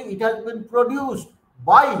been produced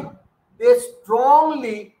by a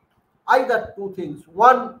strongly either two things.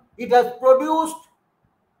 One, it has produced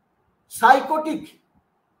psychotic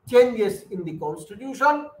changes in the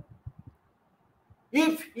constitution.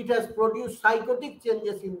 If it has produced psychotic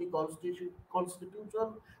changes in the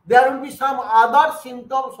constitution, there will be some other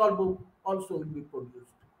symptoms also will be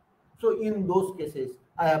produced. So in those cases,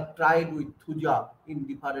 I have tried with Thuja in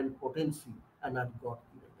different potency and I got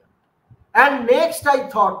the result. And next I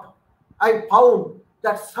found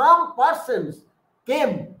that some persons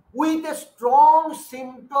came with a strong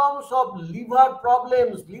symptoms of liver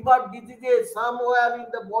problems, liver diseases somewhere in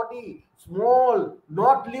the body, small,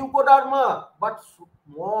 not leukoderma, but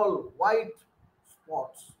small white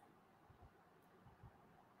spots.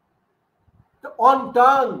 On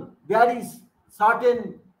tongue, there is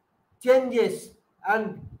certain changes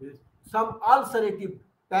and some ulcerative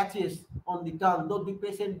patches on the tongue, though the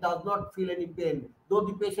patient does not feel any pain, though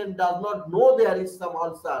the patient does not know there is some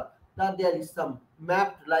ulcer, that there is some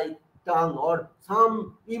mapped like tongue or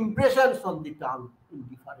some impressions on the tongue in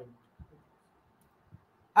different.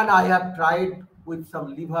 And I have tried with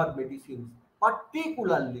some liver medicines,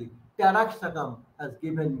 particularly taraxacum has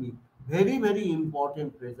given me very, very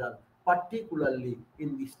important result, particularly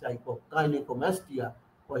in this type of gynecomastia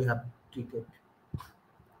I have treated.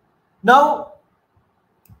 Now,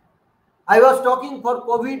 I was talking for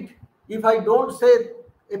COVID. If I don't say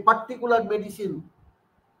a particular medicine,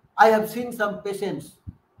 I have seen some patients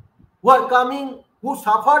who are coming, who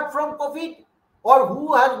suffered from COVID or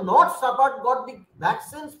who has not suffered, got the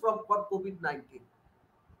vaccines for COVID-19.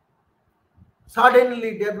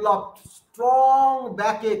 Suddenly developed strong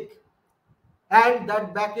backache, and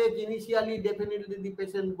that backache initially definitely the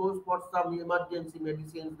patient goes for some emergency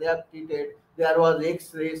medicines, they are treated, there was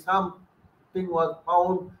x-ray, something was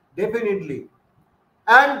found definitely,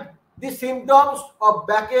 and the symptoms of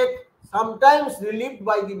backache sometimes relieved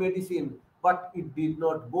by the medicine, but it did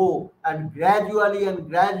not go, and gradually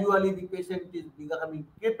the patient is becoming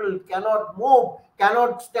crippled, cannot move,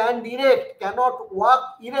 cannot stand erect, cannot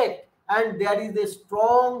walk erect, and there is a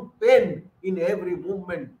strong pain in every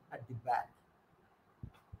movement at the back.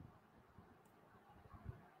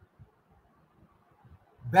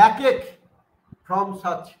 Backache from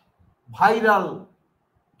such viral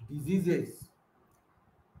diseases,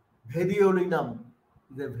 Veriolinum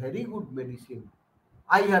is a very good medicine.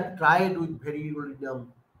 I have tried with Veriolinum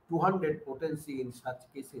 200 potency in such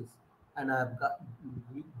cases, and I have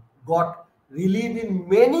got relief in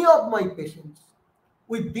many of my patients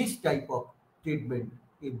with this type of treatment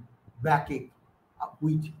in backache,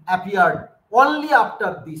 which appeared only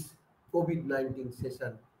after this COVID-19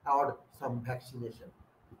 session or some vaccination.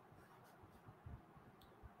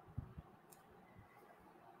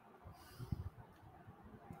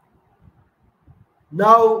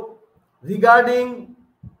 Now, regarding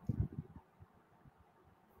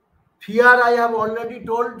fear, I have already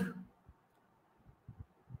told.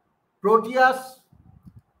 Proteus,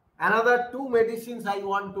 another two medicines I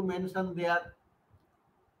want to mention there,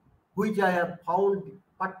 which I have found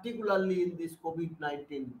particularly in this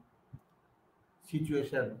COVID-19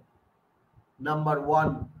 situation. Number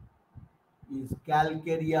one is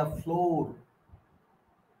Calcarea floor,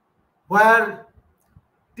 where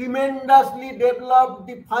tremendously developed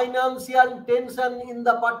the financial tension in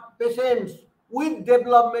the patients with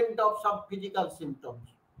development of some physical symptoms.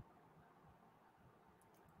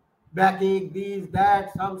 Backache, this,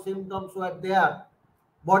 that, some symptoms were there,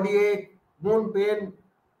 body ache, bone pain.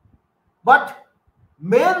 But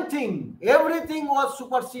main thing, everything was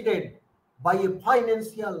superseded by a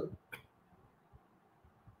financial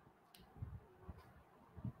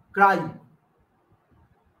crime,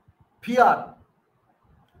 fear.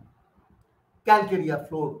 Calcarea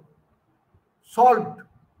floor solved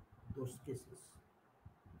those cases.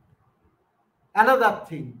 Another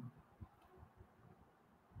thing,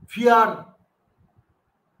 fear,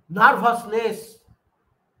 nervousness.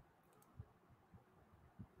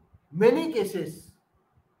 Many cases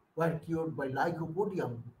were cured by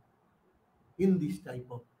lycopodium in this type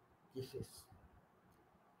of cases.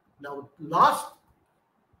 Now, last,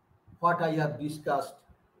 what I have discussed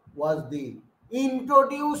was the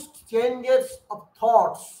introduced changes of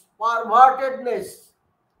thoughts, pervertedness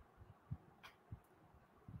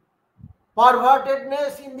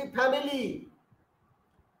in the family,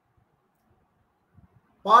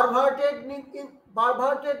 pervertedness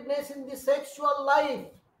in the sexual life.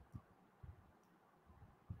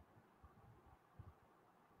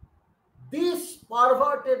 This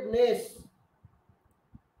pervertedness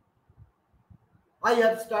I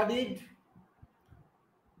have studied,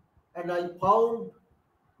 and I found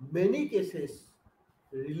many cases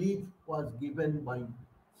relief was given by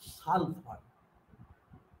sulfur.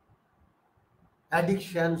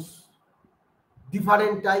 Addictions,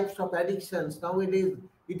 different types of addictions. Nowadays,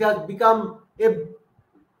 it has become a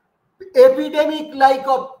epidemic like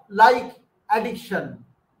addiction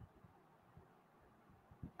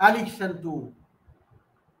to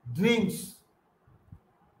drinks,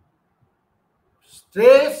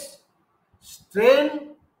 stress,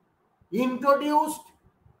 strain, introduced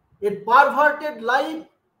a perverted life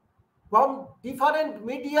from different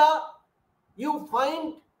media you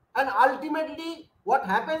find, and ultimately what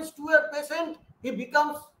happens to a patient? He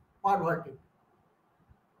becomes perverted,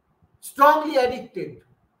 strongly addicted.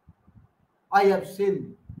 I have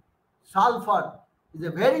seen sulfur is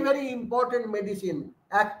a very, very important medicine,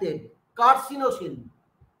 acted, carcinosin,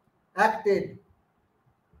 acted,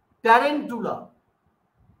 tarantula.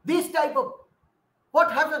 This type of,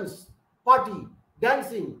 what happens? Party,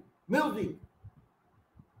 dancing, music.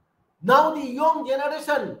 Now the young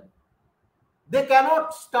generation, they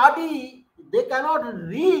cannot study, they cannot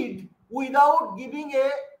read without giving a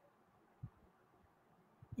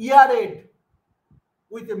ear aid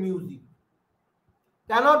with the music.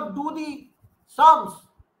 Cannot do the sums,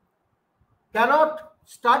 cannot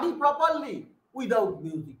study properly without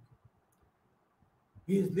music.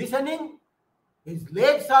 He is listening, his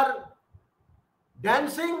legs are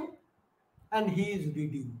dancing, and he is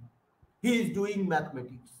reading. He is doing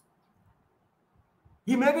mathematics.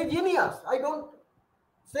 He may be genius. I don't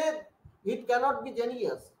say it cannot be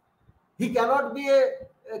genius. He cannot be a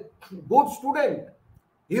good student.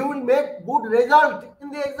 He will make good result in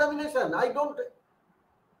the examination. I don't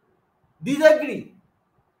disagree.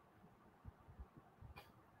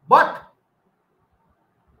 But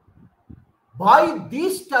by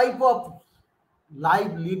this type of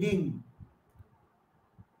life leading,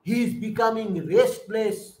 he is becoming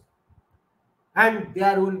restless, and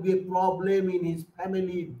there will be a problem in his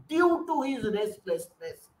family due to his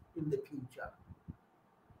restlessness in the future.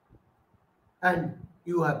 And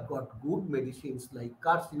you have got good medicines like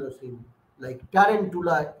carcinosin, like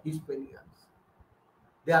tarantula hispanians.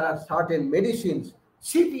 There are certain medicines,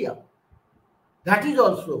 sepia, that is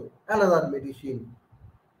also another medicine.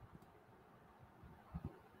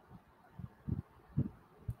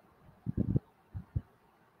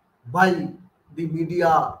 By the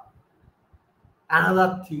media,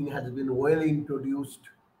 another thing has been well introduced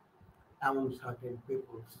among certain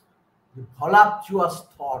peoples, the voluptuous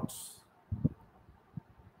thoughts.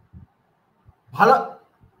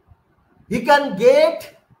 He can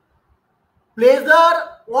get pleasure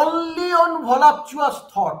only on voluptuous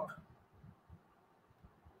thought,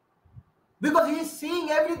 because he is seeing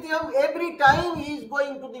everything. Every time he is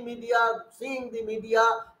going to the media, seeing the media,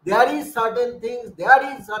 there is certain things,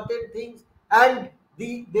 and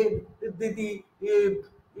he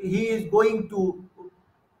is going to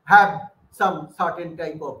have some certain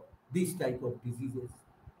type of diseases.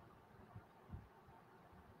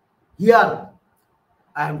 Here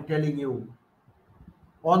I am telling you,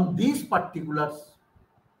 on these particulars,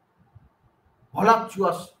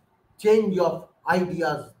 voluptuous change of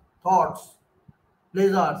ideas, thoughts,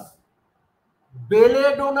 pleasures,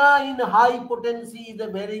 belladonna in high potency is a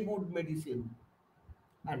very good medicine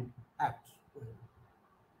and acts well.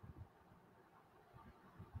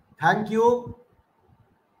 Thank you.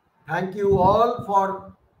 Thank you all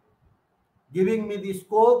for giving me the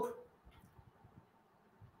scope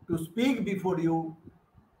to speak before you.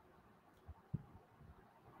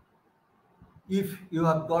 If you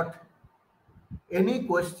have got any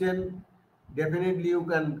question, definitely you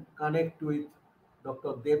can connect with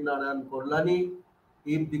Dr. Narayan Kalyani.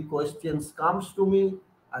 If the questions comes to me,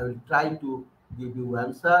 I will try to give you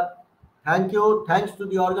answer. Thank you. Thanks to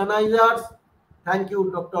the organizers. Thank you,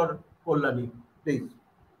 Dr. Kalyani. Please.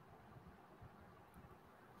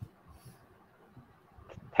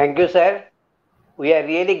 Thank you, sir. We are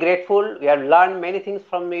really grateful. We have learned many things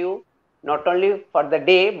from you, not only for the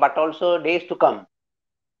day, but also days to come.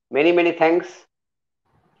 Many, many thanks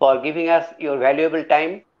for giving us your valuable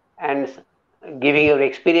time and giving your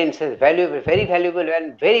experiences, very valuable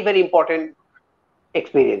and very, very important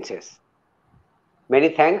experiences. Many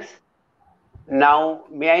thanks. Now,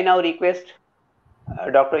 may I now request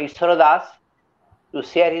Dr. Eswara Das to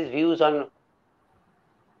share his views on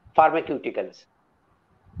pharmaceuticals.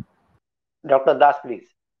 Dr. Das, please,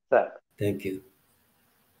 sir. Thank you.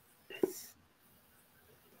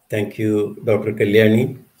 Thank you, Dr.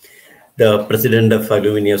 Kalyani, the President of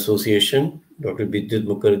Alumni Association, Dr. Bidyut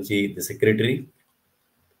Mukherjee, the Secretary,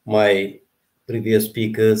 my previous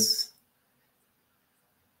speakers,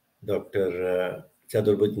 Dr.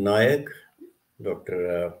 Chaturbhuj Nayak,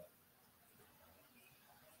 Dr.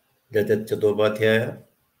 Rajat Chattopadhyay,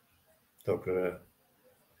 Dr.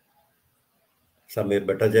 Samir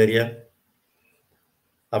Bhattacharya.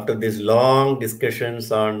 After these long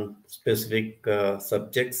discussions on specific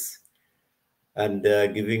subjects and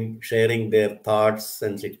sharing their thoughts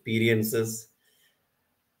and experiences,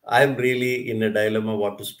 I'm really in a dilemma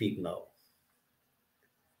what to speak now.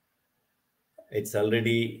 It's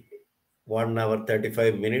already 1 hour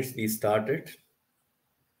 35 minutes we started,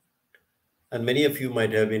 and many of you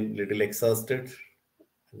might have been a little exhausted,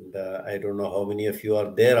 and I don't know how many of you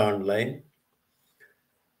are there online.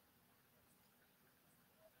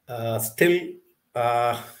 Still,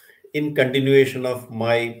 in continuation of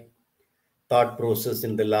my thought process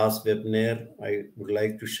in the last webinar, I would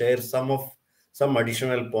like to share some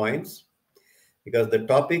additional points, because the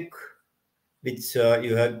topic which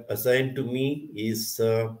you have assigned to me is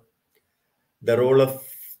the role of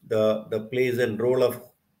the place and role of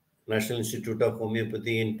National Institute of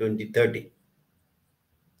Homeopathy in 2030.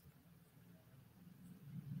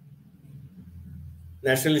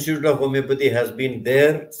 National Institute of Homeopathy has been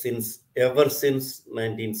there ever since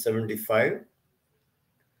 1975,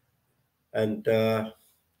 and a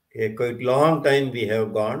quite long time we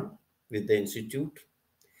have gone with the institute.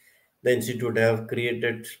 The institute have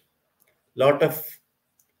created lot of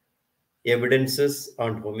evidences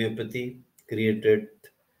on homeopathy, created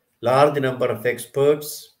large number of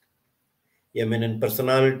experts, eminent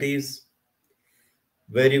personalities,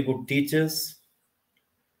 very good teachers.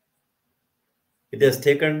 It has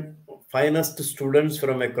taken finest students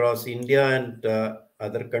from across India and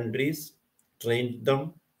other countries, trained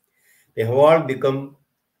them. They have all become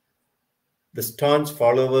the staunch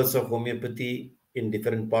followers of homeopathy in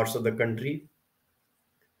different parts of the country.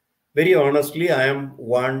 Very honestly, I am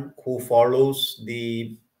one who follows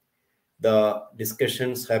the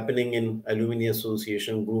discussions happening in Alumni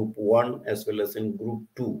Association Group 1 as well as in Group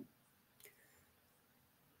 2.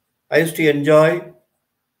 I used to enjoy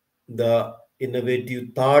the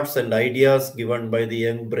innovative thoughts and ideas given by the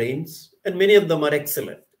young brains, and many of them are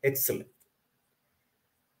excellent.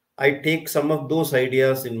 I take some of those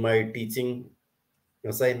ideas in my teaching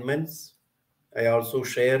assignments. I also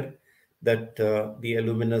share that the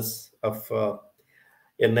alumnus of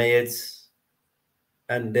NIH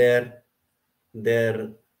and their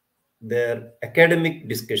academic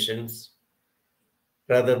discussions,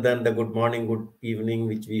 rather than the good morning, good evening,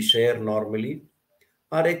 which we share normally,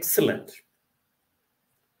 are excellent.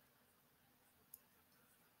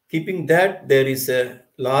 Keeping that, there is a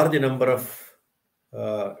large number of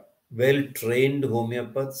well-trained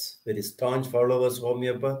homeopaths, very staunch followers of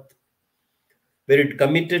homeopath, very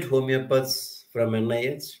committed homeopaths from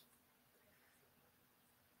NIH.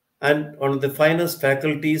 And one of the finest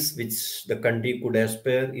faculties which the country could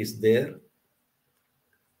aspire is there.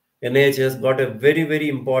 NIH has got a very, very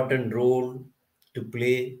important role to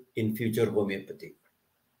play in future homeopathy.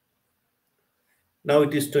 Now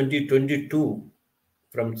it is 2022.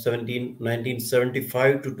 From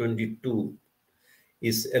 1975 to 22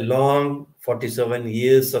 is a long 47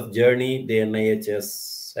 years of journey the NIH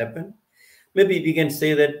has happened. Maybe we can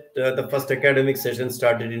say that the first academic session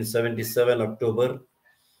started in 77 October,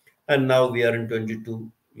 and now we are in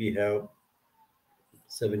 22. We have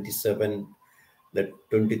 77, that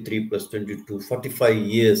 23 plus 22, 45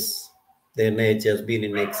 years the NIH has been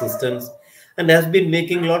in existence and has been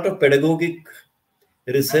making a lot of pedagogic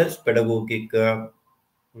research, pedagogic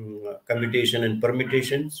commutation and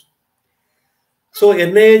permutations. So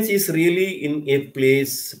NIH is really in a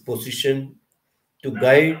position to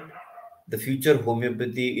guide the future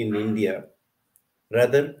homeopathy in India,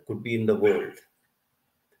 rather could be in the world,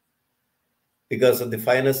 because of the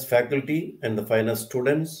finest faculty and the finest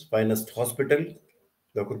students, finest hospital.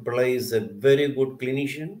 Dr. Pralay is a very good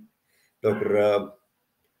clinician. Dr.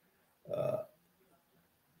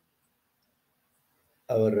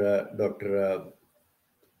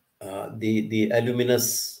 The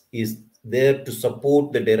alumnus is there to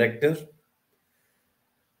support the director,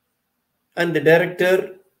 and the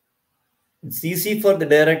director, it's easy for the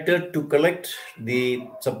director to collect the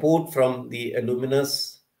support from the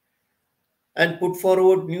alumnus and put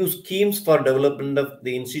forward new schemes for development of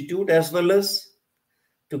the institute, as well as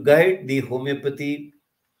to guide the homeopathy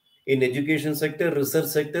in education sector, research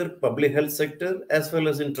sector, public health sector, as well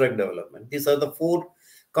as in drug development. These are the four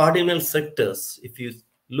cardinal sectors. If you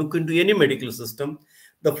look into any medical system,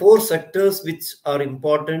 the four sectors which are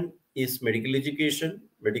important is medical education,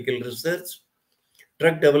 medical research,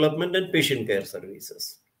 drug development, and patient care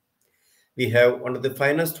services. We have one of the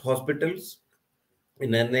finest hospitals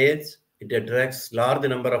in NIH. It attracts large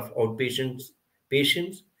number of outpatients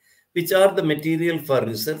patients, which are the material for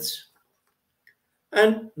research,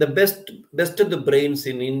 and the best of the brains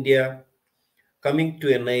in India coming to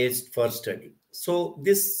NIH for study. So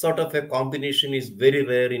this sort of a combination is very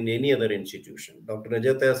rare in any other institution. Dr.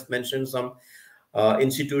 Rajat has mentioned some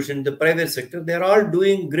institution in the private sector. They are all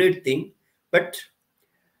doing great thing, but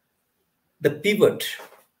the pivot,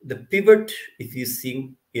 if you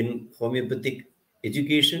see in homeopathic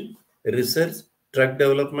education, research, drug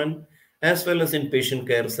development, as well as in patient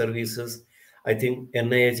care services, I think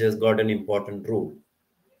NIH has got an important role.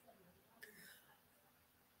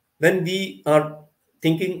 When we are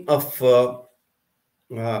thinking of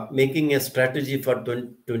making a strategy for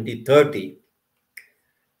 2030,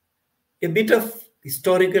 a bit of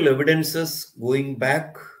historical evidences going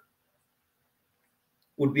back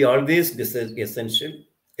would be always essential.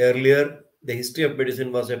 Earlier, the history of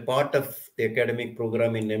medicine was a part of the academic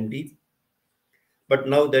program in MD, but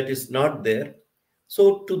now that is not there.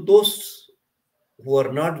 So to those who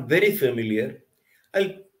are not very familiar,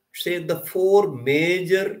 I'll say the four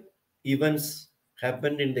major events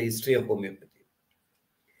happened in the history of homeopathy.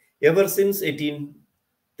 Ever since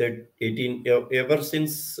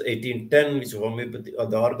 1810, which homeopathy or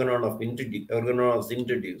the organon was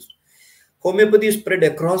introduced, homeopathy spread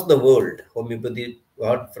across the world. Homeopathy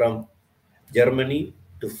got from Germany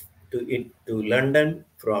to London,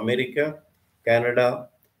 from America, Canada,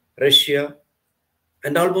 Russia,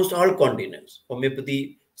 and almost all continents.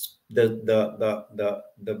 Homeopathy,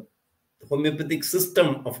 the homeopathic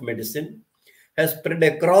system of medicine has spread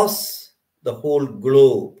across the whole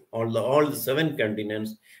globe, all the 7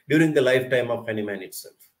 continents during the lifetime of Hahnemann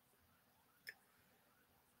itself.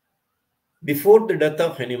 Before the death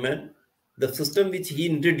of Hahnemann, the system which he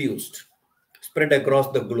introduced spread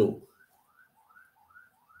across the globe.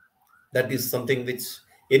 That is something which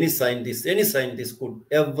any scientist could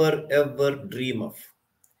ever dream of.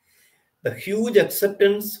 The huge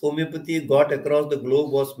acceptance homeopathy got across the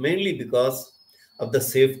globe was mainly because of the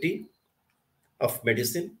safety of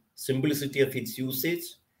medicine, simplicity of its usage,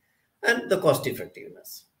 and the cost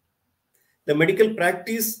effectiveness. The medical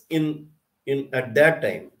practice at that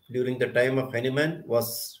time, during the time of Hahnemann,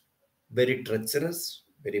 was very treacherous,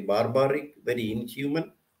 very barbaric, very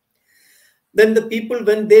inhuman. Then the people,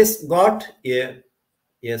 when they got a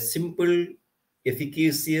simple,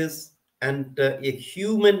 efficacious, and a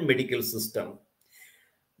human medical system,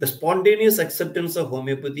 the spontaneous acceptance of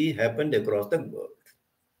homeopathy happened across the world.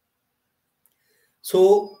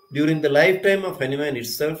 So during the lifetime of Hahnemann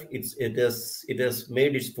itself, it has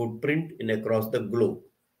made its footprint across the globe.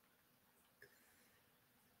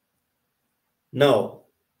 Now,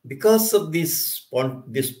 because of this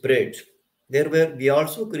spread, we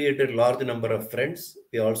also created large number of friends.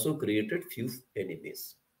 We also created few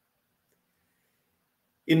enemies.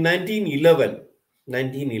 In 1911,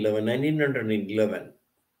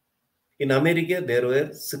 in America, there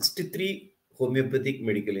were 63 homeopathic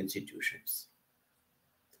medical institutions,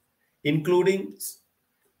 including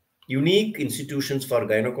unique institutions for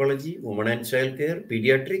gynecology, women and child care,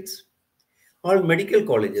 pediatrics, all medical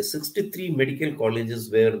colleges. 63 medical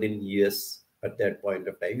colleges were in US at that point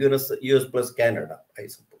of time, US plus Canada, I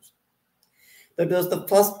suppose. That was the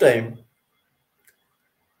first time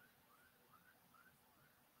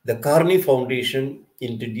the Carney Foundation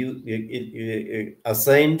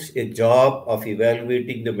assigned a job of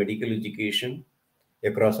evaluating the medical education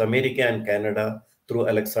across America and Canada through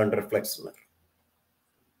Alexander Flexner.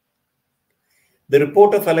 The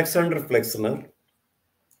report of Alexander Flexner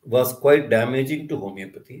was quite damaging to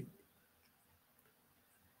homeopathy,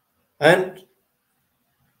 and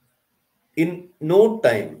in no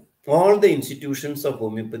time, all the institutions of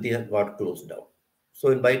homeopathy had got closed down.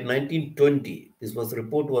 So by 1920,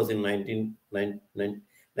 report was in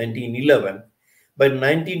 1911. By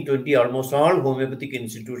 1920, almost all homeopathic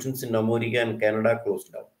institutions in America and Canada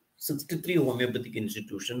closed down. 63 homeopathic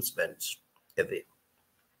institutions went away.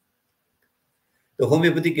 The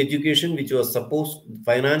homeopathic education, which was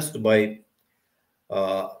financed by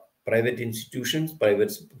private institutions,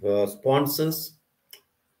 private sponsors,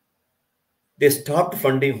 they stopped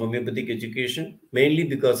funding homeopathic education, mainly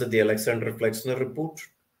because of the Alexander Flexner report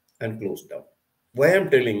and closed down. Why I'm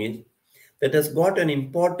telling is that has got an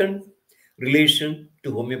important relation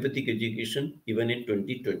to homeopathic education even in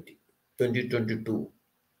 2020, 2022.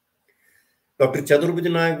 Dr.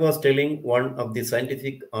 Chaturbhuj was telling one of the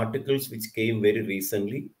scientific articles which came very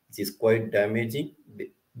recently, which is quite damaging,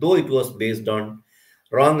 though it was based on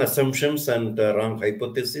wrong assumptions and wrong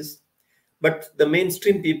hypotheses. But the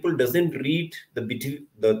mainstream people doesn't read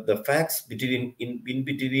the facts in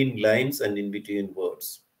between lines and in between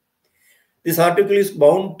words. This article is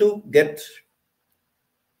bound to get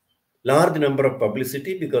large number of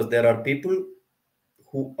publicity because there are people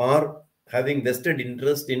who are having vested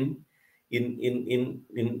interest in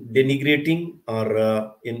denigrating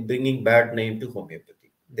or in bringing bad name to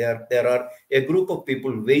homeopathy. There are a group of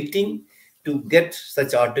people waiting to get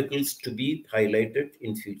such articles to be highlighted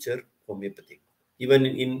in future homeopathy. Even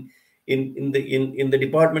in the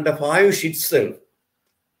Department of Ayush itself,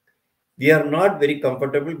 we are not very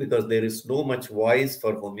comfortable because there is no much voice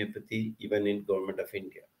for homeopathy even in Government of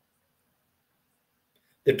India.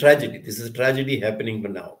 The tragedy, this is a tragedy happening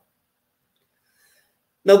now.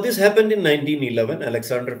 Now, this happened in 1911.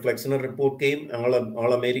 Alexander Flexner report came,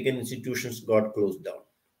 all American institutions got closed down.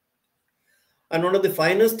 And one of the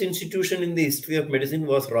finest institutions in the history of medicine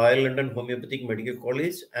was Royal London Homeopathic Medical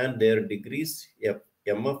College and their degrees,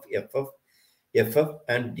 MF, FF,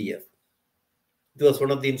 and DF. It was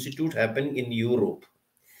one of the institutes happening in Europe.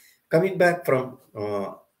 Coming back from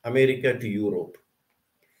America to Europe.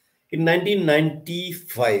 In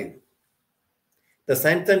 1995, the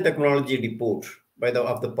Science and Technology report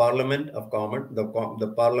of the Parliament of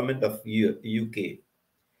the Parliament of UK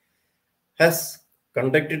has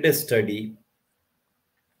conducted a study,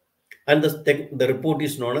 and the report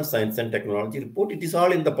is known as Science and Technology report. It is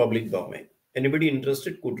all in the public domain. Anybody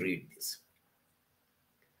interested could read this.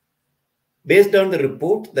 Based on the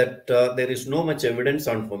report that there is no much evidence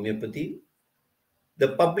on homeopathy, the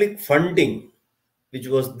public funding which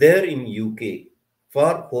was there in UK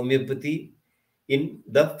for homeopathy in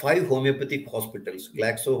the 5 homeopathic hospitals,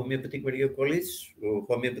 Glaxo Homeopathic Medical College,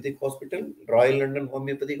 Homeopathic Hospital, Royal London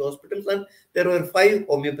Homeopathic Hospitals, and there were 5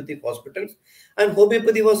 homeopathic hospitals. And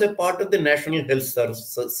homeopathy was a part of the National Health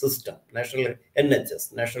System, National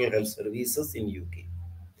NHS, National Health Services in UK.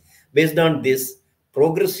 Based on this,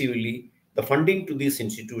 progressively, the funding to these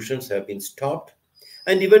institutions have been stopped.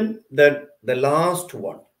 And even the last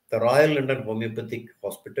one, the Royal London Homeopathic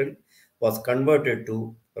Hospital, was converted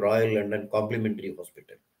to Royal London Complementary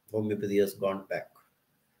Hospital. Homeopathy has gone back.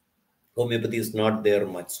 Homeopathy is not there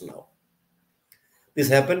much now. This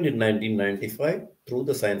happened in 1995 through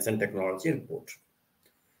the Science and Technology report.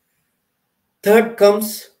 Third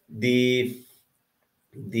comes the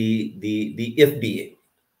FDA.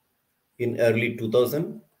 In early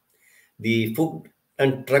 2000, the Food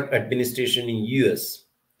and Drug Administration in US.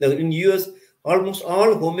 Now in US, almost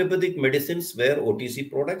all homeopathic medicines were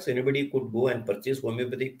OTC products. Anybody could go and purchase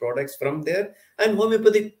homeopathic products from there. And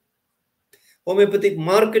homeopathic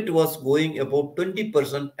market was going about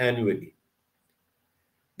 20% annually.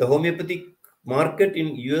 The homeopathic market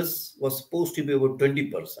in US was supposed to be about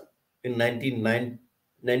 20%. In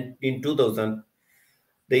 2000,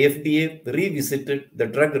 the FDA revisited the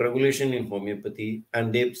drug regulation in homeopathy,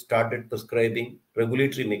 and they started prescribing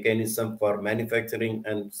regulatory mechanism for manufacturing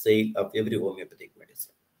and sale of every homeopathic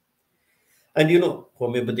medicine. And you know,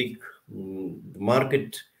 homeopathic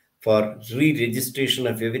market for re-registration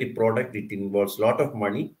of every product, it involves a lot of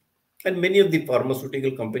money, and many of the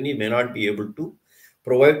pharmaceutical companies may not be able to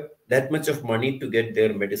provide that much of money to get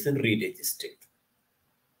their medicine re-registered.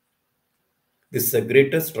 This is the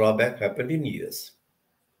greatest drawback happened in US.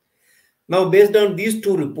 Now, based on these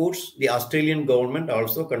 2 reports, the Australian government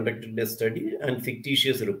also conducted a study, and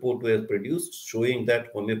fictitious report was produced showing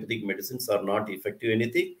that homeopathic medicines are not effective in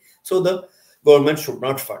anything. So the government should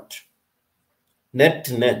not fund. Net,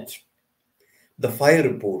 the 5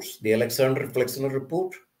 reports, the Alexander Flexner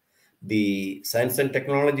report, the Science and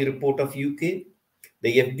Technology report of UK,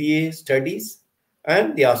 the FDA studies,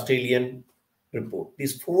 and the Australian report.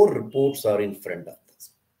 These 4 reports are in front of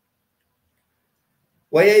us.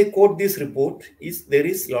 Why I quote this report is there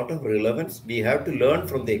is a lot of relevance. We have to learn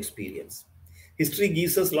from the experience. History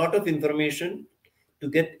gives us a lot of information to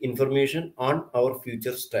get information on our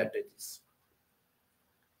future strategies.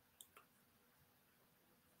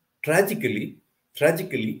 Tragically,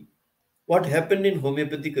 what happened in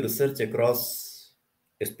homeopathic research across,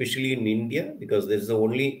 especially in India, because there is the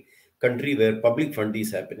only country where public fund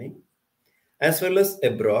is happening, as well as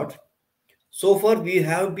abroad, so far we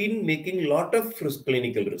have been making a lot of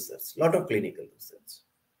clinical research, lot of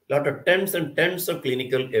tens and tens of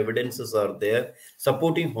clinical evidences are there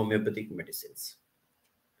supporting homeopathic medicines.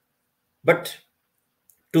 But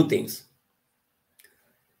two things.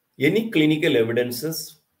 Any clinical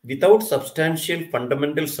evidences without substantial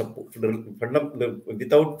fundamental support,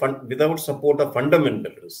 without support of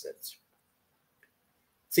fundamental research.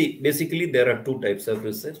 See, basically there are two types of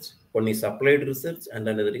research. One is applied research and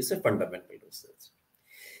another is a fundamental research.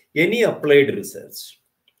 Any applied research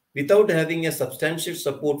without having a substantial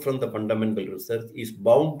support from the fundamental research is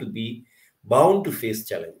bound to face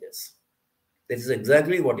challenges. That is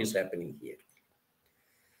exactly what is happening here.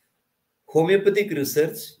 Homeopathic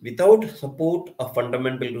research, without support of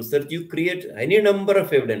fundamental research, you create any number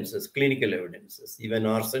of evidences, clinical evidences, even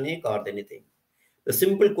arsenic or anything. The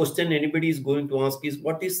simple question anybody is going to ask is,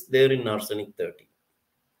 what is there in arsenic 30?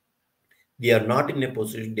 We are not in a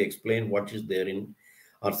position to explain what is there in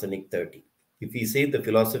arsenic 30. If we say the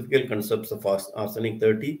philosophical concepts of arsenic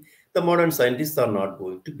 30, the modern scientists are not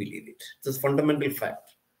going to believe it. It's a fundamental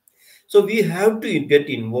fact. So we have to get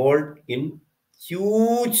involved in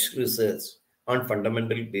huge research on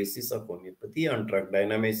fundamental basis of homeopathy, on drug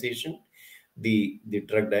dynamization, the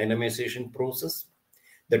drug dynamization process,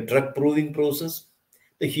 the drug proving process,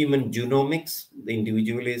 the human genomics, the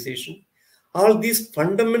individualization. All these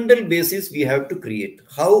fundamental bases we have to create.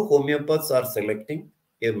 How homeopaths are selecting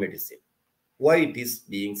a medicine, why it is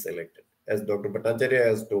being selected. As Dr. Bhattacharya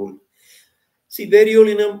has told, see,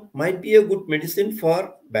 variolinum might be a good medicine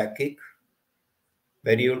for backache,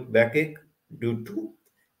 backache due to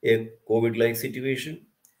a COVID-like situation,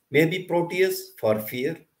 maybe Proteus for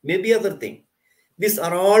fear, maybe other thing. These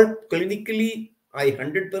are all clinically, I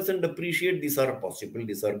 100% appreciate these are possible,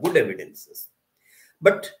 these are good evidences.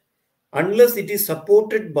 But unless it is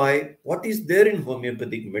supported by what is there in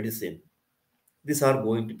homeopathic medicine, these are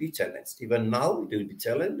going to be challenged. Even now it will be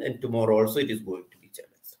challenged, and tomorrow also it is going to be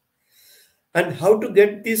challenged. And how to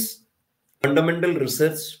get this fundamental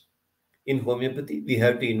research in homeopathy? We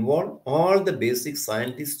have to involve all the basic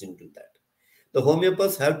scientists into that. The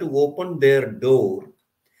homeopaths have to open their door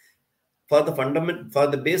for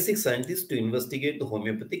the basic scientists to investigate the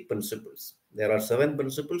homeopathic principles. There are 7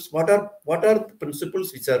 principles. What are the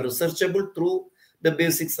principles which are researchable through the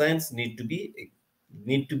basic science need to be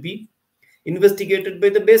investigated by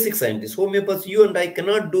the basic scientists. Homeopaths, you and I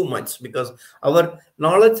cannot do much because our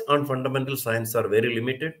knowledge on fundamental science are very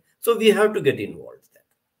limited. So we have to get involved.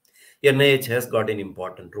 NIH has got an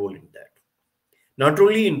important role in that. Not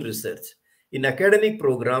only in research, in academic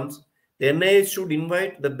programs, the NIH should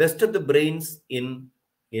invite the best of the brains in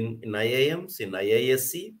IIMs, in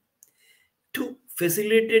IISc, to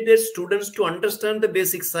facilitate their students to understand the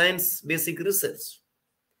basic science, basic research.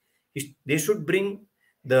 They should bring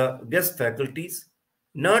the guest faculties,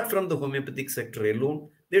 not from the homeopathic sector alone.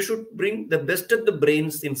 They should bring the best of the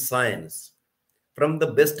brains in science, from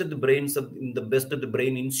the best of the brains in the best of the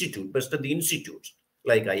brain institute, best of the institutes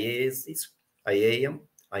like IISc, IIM,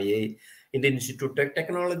 Indian Institute of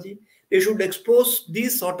Technology. They should expose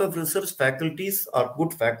these sort of research faculties or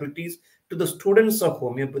good faculties to the students of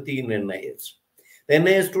homeopathy in NIH. The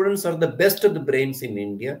NIH students are the best of the brains in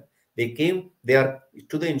India. They are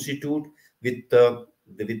to the institute with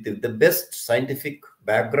the best scientific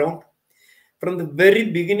background. From the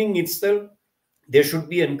very beginning itself, they should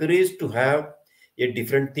be encouraged to have a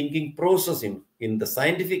different thinking process in the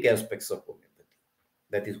scientific aspects of homeopathy.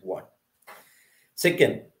 That is one.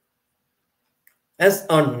 Second, as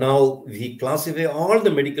on now, we classify all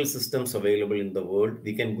the medical systems available in the world.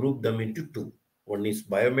 We can group them into 2. One is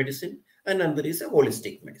biomedicine and another is a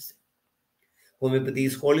holistic medicine. Homeopathy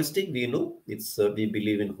is holistic. We know it's we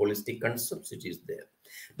believe in holistic concepts. It is there.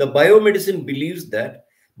 The biomedicine believes that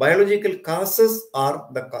biological causes are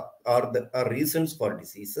reasons for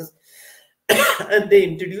diseases, and they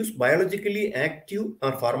introduce biologically active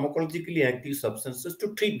or pharmacologically active substances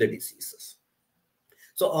to treat the diseases.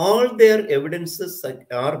 So all their evidences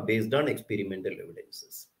are based on experimental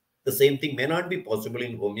evidences. The same thing may not be possible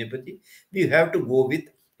in homeopathy. We have to go with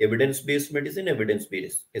evidence-based medicine,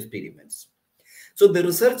 evidence-based experiments. So the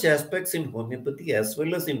research aspects in homeopathy as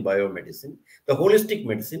well as in biomedicine, the holistic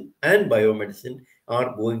medicine and biomedicine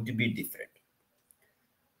are going to be different.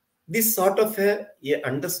 This sort of a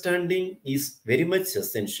understanding is very much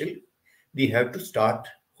essential. We have to start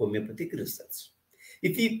homeopathic research.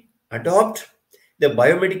 If we adopt the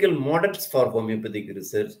biomedical models for homeopathic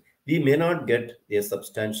research, we may not get their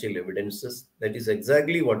substantial evidences. That is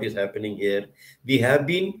exactly what is happening here. We have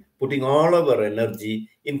been putting all our energy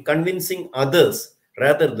in convincing others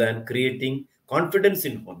rather than creating confidence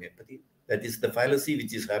in homeopathy. That is the fallacy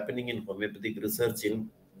which is happening in homeopathic research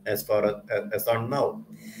as far as on now.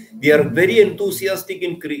 We are very enthusiastic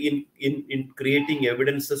in creating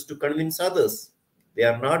evidences to convince others. They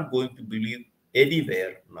are not going to believe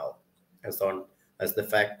anywhere now. as the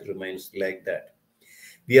fact remains like that.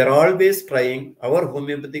 We are always trying. Our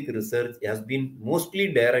homeopathic research has been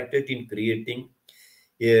mostly directed in creating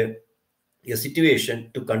a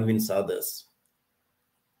situation to convince others.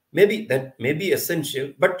 Maybe that may be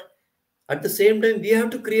essential, but at the same time, we have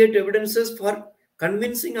to create evidences for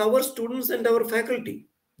convincing our students and our faculty.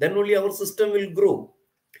 Then only our system will grow.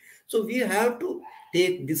 So we have to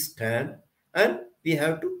take this stand, and we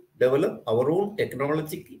have to develop our own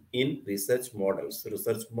technology in research models.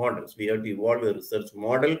 We have to evolve a research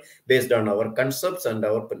model based on our concepts and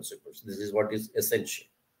our principles. This is what is essential.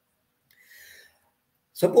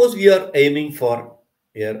 Suppose we are aiming for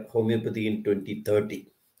a homeopathy in 2030.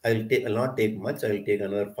 I'll not take much. I'll take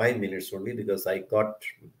another 5 minutes only, because I got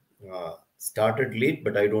started late,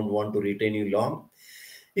 but I don't want to retain you long.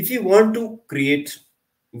 If you want to create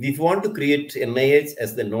NIH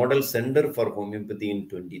as the nodal center for homeopathy in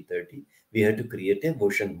 2030, we have to create a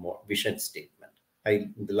vision statement.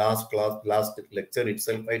 In the last lecture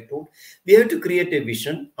itself, I told we have to create a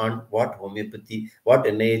vision on what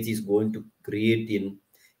NIH is going to create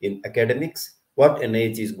in academics, what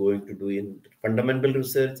NIH is going to do in fundamental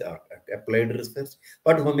research or applied research,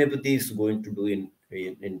 what homeopathy is going to do in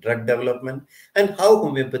drug development, and how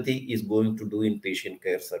homeopathy is going to do in patient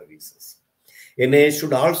care services. NIH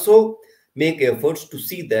should also make efforts to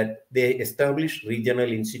see that they establish regional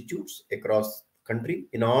institutes across country.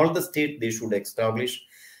 In all the states, they should establish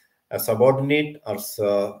a subordinate or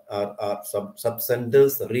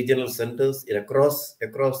sub-centers, regional centers across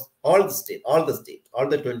all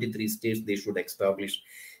the 23 states. They should establish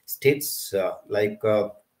states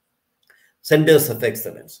centers of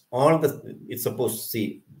excellence. It's supposed to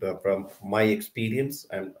see from my experience,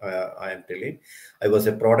 and I am telling, I was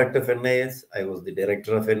a product of NIH. I was the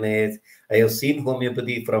director of NIH. I have seen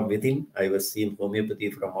homeopathy from within. I have seen homeopathy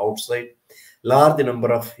from outside. Large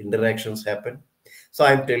number of interactions happen. So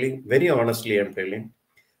I'm telling, very honestly, I'm telling,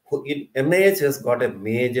 NIH has got a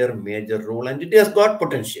major role, and it has got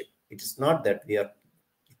potential. It is not that we are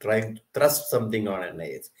trying to thrust something on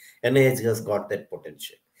NIH. NIH has got that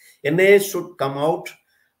potential. NIH should come out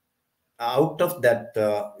of that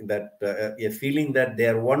a feeling that they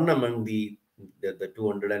are one among the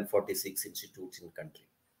 246 institutes in country.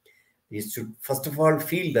 We should first of all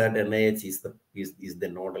feel that NIH is the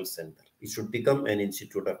nodal center. It should become an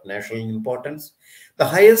institute of national importance. The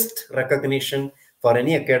highest recognition for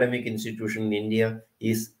any academic institution in India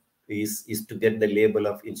is to get the label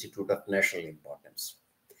of Institute of National Importance.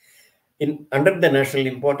 Under the national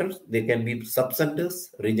importance, there can be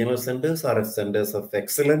sub-centers, regional centers, or centers of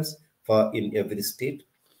excellence in every state.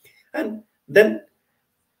 And then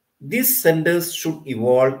these centers should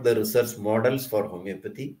evolve the research models for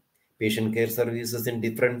homeopathy, patient care services in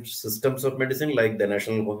different systems of medicine, like the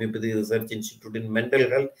National Homeopathy Research Institute in mental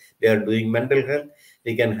health. They are doing mental health.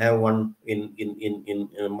 We can have one in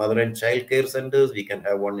mother and child care centers. We can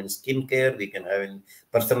have one in skin care. We can have in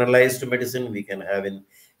personalized medicine. We can have in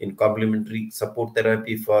complementary support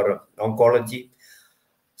therapy for oncology.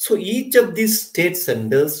 So each of these state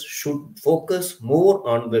centers should focus more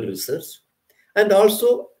on the research and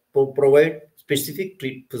also provide specific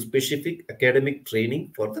academic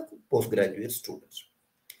training for the postgraduate students.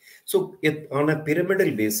 So on a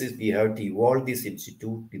pyramidal basis, we have to evolve this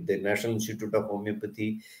institute with the National Institute of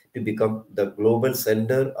Homeopathy to become the global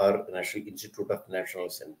center or National Institute of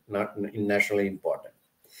national importance.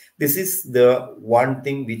 This is the one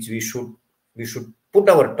thing which we should put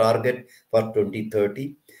our target for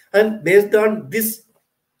 2030, and based on this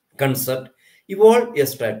concept, evolve a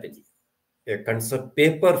strategy, a concept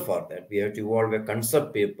paper for that. We have to evolve a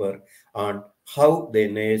concept paper on how the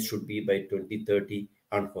NIH should be by 2030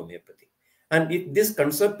 on homeopathy. And if this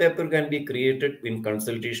concept paper can be created in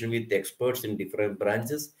consultation with experts in different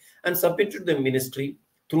branches and submitted to the ministry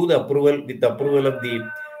through the approval of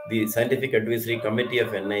the Scientific Advisory Committee of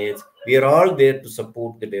NIH, we are all there to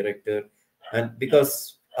support the director. And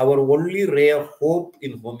because our only ray of hope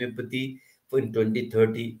in homeopathy in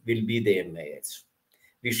 2030 will be the NIH.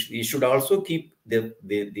 We should also keep the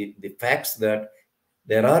facts that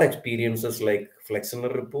there are experiences like Flexner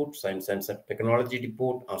report, Science and Technology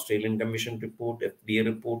report, Australian Commission report, FDA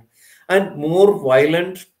report, and more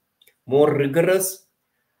violent, more rigorous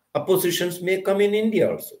oppositions may come in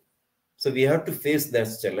India also. So we have to face that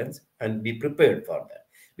challenge and be prepared for that.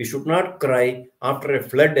 We should not cry after a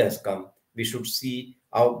flood has come. We should see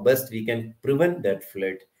how best we can prevent that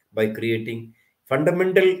flood by creating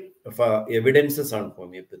fundamental evidences on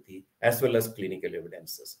homeopathy as well as clinical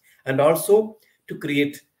evidences, and also to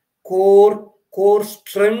create core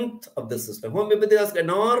strength of the system. Homeopathy has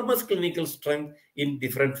enormous clinical strength in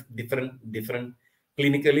different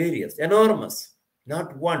clinical areas, enormous,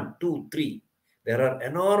 not 1, 2, 3. There are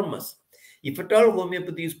enormous. If at all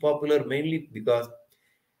homeopathy is popular, mainly because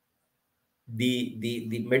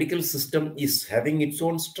the medical system is having its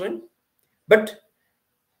own strength, but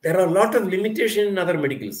there are a lot of limitations in other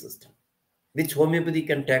medical system, which homeopathy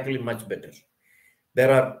can tackle much better.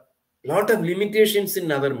 There are a lot of limitations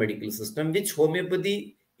in other medical system, which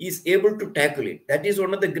homeopathy is able to tackle it. That is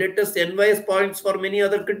one of the greatest envious points for many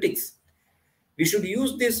other critics. We should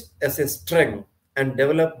use this as a strength and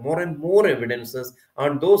develop more and more evidences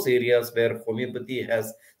on those areas where homeopathy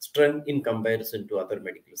has strength in comparison to other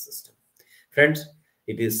medical systems. Friends,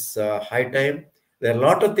 it is high time. There are a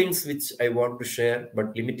lot of things which I want to share,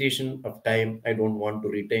 but limitation of time, I don't want to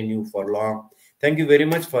retain you for long. Thank you very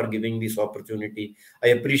much for giving this opportunity. I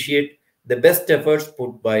appreciate the best efforts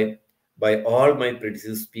put by all my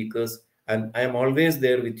predecessor speakers, and I am always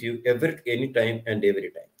there with you anytime and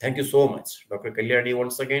every time. Thank you so much. Dr. Kalyani,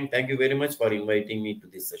 once again, thank you very much for inviting me to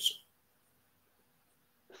this session.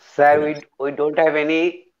 Sir, we don't have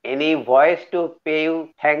any voice to pay you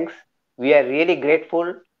thanks. We are really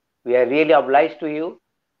grateful. We are really obliged to you.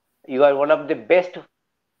 You are one of the best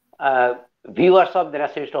viewers of the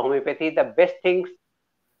National Institute of Homeopathy. The best things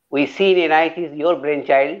we see in NIT is your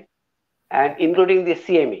brainchild, and including the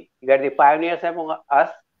CME. You are the pioneers among us.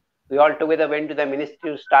 We all together went to the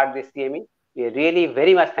ministry to start this CME. We are really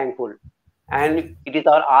very much thankful. And it is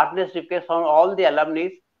our earnest request from all the alumni,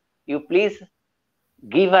 you please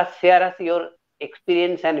share us your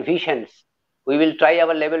experience and visions. We will try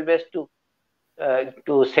our level best to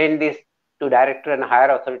send this to director and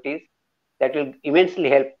higher authorities. That will immensely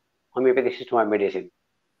help homeopathic system of medicine.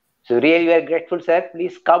 So really we are grateful, sir.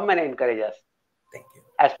 Please come and encourage us. Thank you.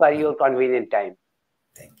 As per your convenient time.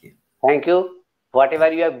 Thank you. Thank you.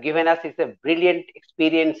 Whatever you have given us is a brilliant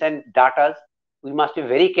experience and data. We must be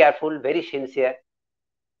very careful, very sincere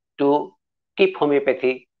to keep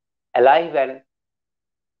homeopathy alive and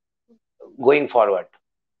going forward.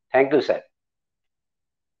 Thank you, sir.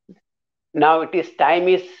 Now it is time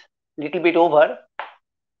is little bit over.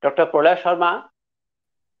 Dr. Pralay Sharma,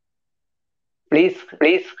 please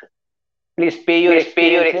pay your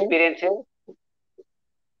experience.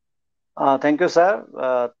 Thank you,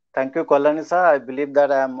 sir. Thank you, Kalyani sir. I believe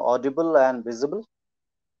that I am audible and visible.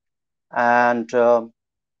 And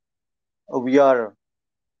we are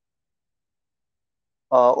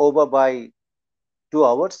over by 2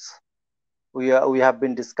 hours. We have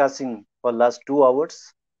been discussing for last 2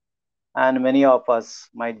 hours, and many of us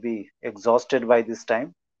might be exhausted by this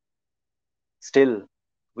time. Still,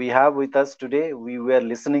 we have with us today, we were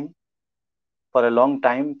listening for a long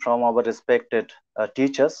time from our respected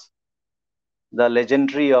teachers, the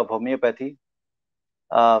legendary of homeopathy.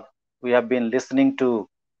 We have been listening to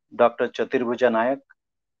Dr. Chaturbhuj Nayak.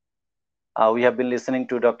 We have been listening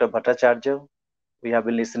to Dr. Bhattacharya. We have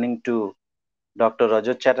been listening to Dr.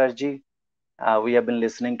 Rajat Chatterjee. We have been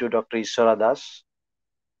listening to Dr. Eswara Das.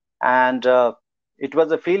 And it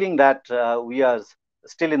was a feeling that we are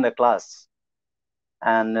still in the class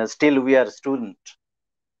and still we are student.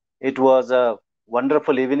 It was a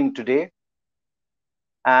wonderful evening today.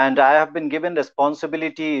 And I have been given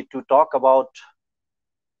responsibility to talk about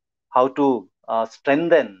how to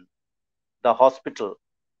strengthen the hospital,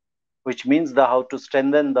 which means how to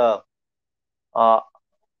strengthen the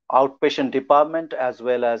outpatient department as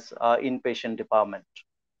well as inpatient department.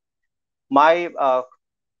 My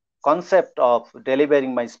concept of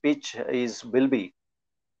delivering my speech will be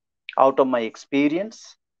out of my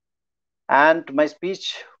experience, and my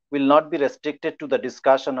speech will not be restricted to the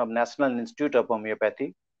discussion of National Institute of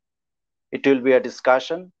Homeopathy. It will be a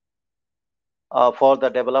discussion for the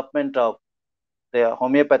development of the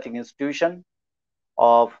homeopathic institution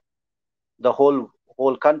of the whole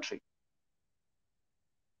country.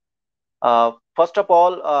 First of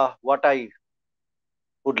all, what I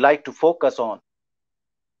would like to focus on,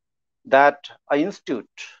 that an institute,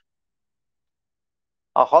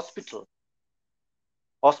 a hospital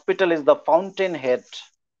is the fountainhead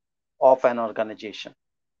of an organization.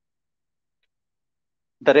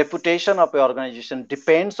 The reputation of an organization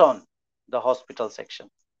depends on the hospital section.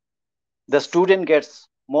 The student gets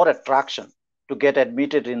more attraction to get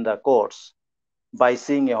admitted in the course by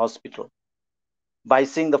seeing a hospital, by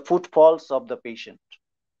seeing the footfalls of the patient.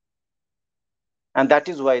 And that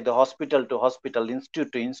is why the hospital to hospital,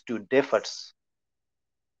 institute to institute differs.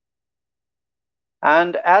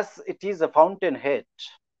 And as it is a fountainhead,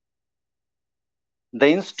 the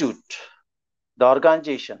institute, the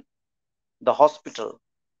organization, the hospital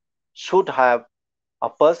should have a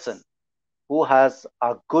person who has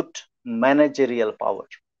a good managerial power.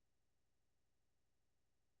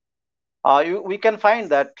 We can find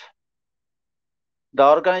that the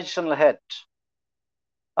organizational head,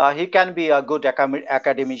 he can be a good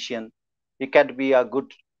academician, he can be a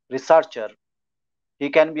good researcher, he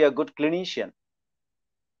can be a good clinician.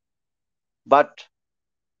 But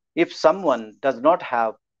if someone does not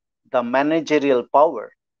have the managerial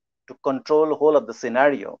power to control whole of the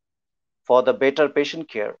scenario for the better patient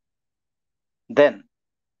care, then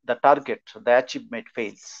the target, the achievement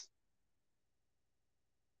fails.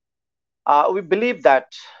 We believe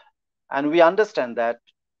that, and we understand that,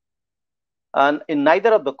 and in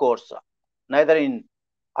neither of the course, neither in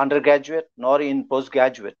undergraduate nor in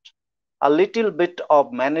postgraduate, a little bit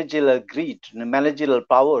of managerial grit, managerial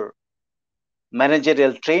power,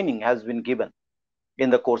 managerial training has been given in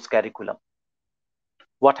the course curriculum.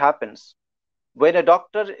 What happens when a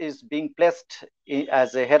doctor is being placed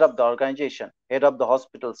as a head of the organization, head of the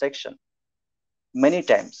hospital section? Many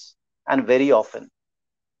times and very often,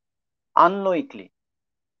 unknowingly,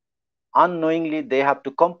 they have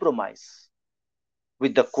to compromise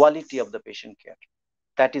with the quality of the patient care.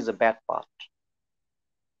 That is a bad part.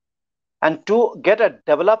 And to get a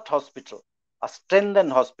developed hospital, a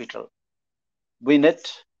strengthened hospital, we need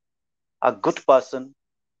a good person,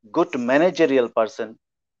 good managerial person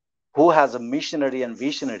who has a missionary and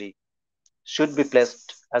visionary should be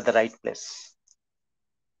placed at the right place.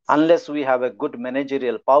 Unless we have a good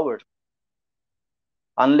managerial power,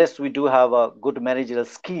 unless we do have a good managerial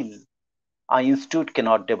skill, our institute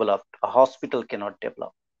cannot develop, a hospital cannot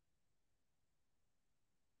develop.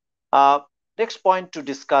 Next point to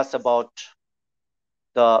discuss about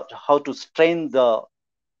how to strain the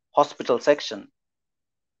hospital section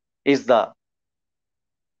is the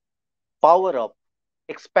power of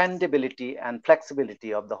expandability and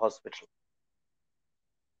flexibility of the hospital.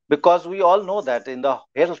 Because we all know that in the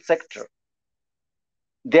health sector,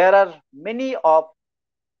 there are many of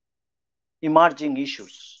emerging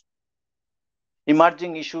issues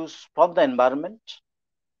from the environment,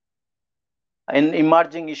 an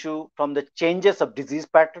emerging issue from the changes of disease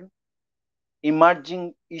pattern,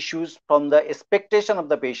 emerging issues from the expectation of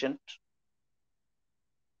the patient.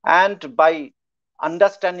 And by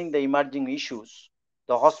understanding the emerging issues,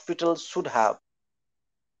 the hospital should have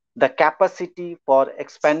the capacity for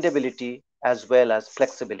expandability as well as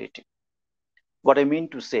flexibility. What I mean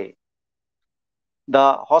to say,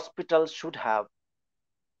 the hospital should have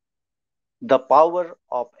the power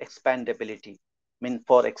of expandability,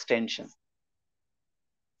 for extension.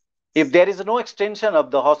 If there is no extension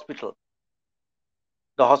of the hospital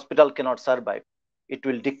cannot survive. It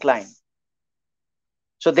will decline.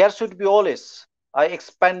 So there should be always a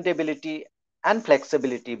expandability and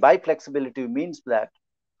flexibility. By flexibility means that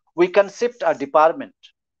we can shift a department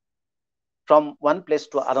from one place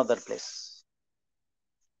to another place.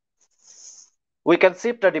 We can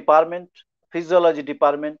shift a department, physiology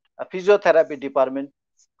department, a physiotherapy department,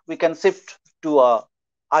 we can shift to a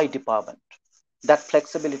eye department. That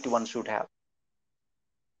flexibility one should have.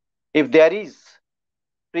 If there is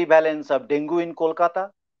prevalence of dengue in Kolkata,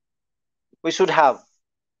 we should have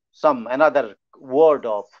another word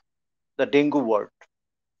of the dengue word.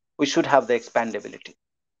 We should have the expandability.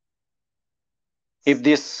 If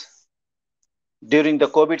during the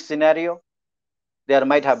COVID scenario, there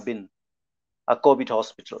might have been a COVID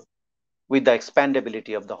hospital with the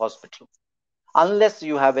expandability of the hospital. Unless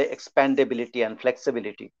you have a expandability and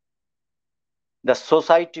flexibility, the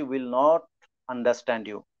society will not understand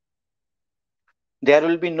you. There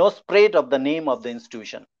will be no spread of the name of the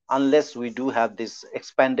institution unless we do have this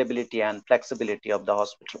expandability and flexibility of the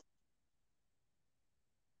hospital.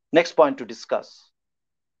 Next point to discuss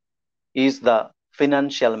is the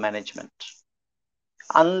financial management.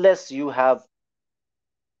 Unless you have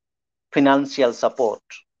financial support,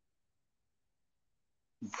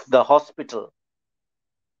 the hospital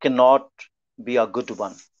cannot be a good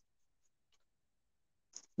one.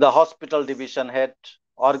 The hospital division head,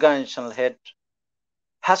 organizational head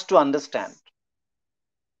has to understand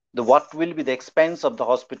what will be the expense of the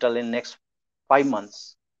hospital in next 5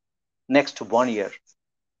 months, next 1 year.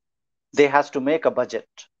 They has to make a budget,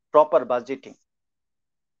 proper budgeting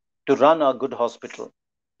to run a good hospital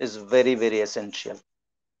is very, very essential.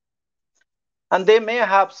 And they may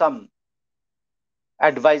have some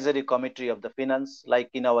advisory committee of the finance, like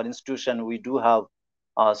in our institution, we do have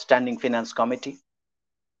a standing finance committee.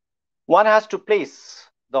 One has to place,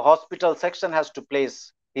 the hospital section has to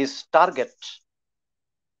place his target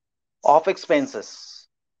of expenses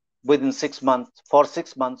within 6 months, for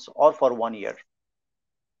 6 months or for 1 year.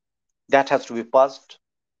 That has to be passed.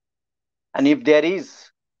 And if there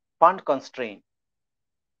is fund constraint,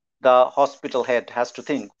 the hospital head has to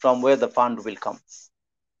think from where the fund will come.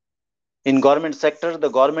 In government sector, the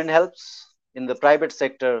government helps. In the private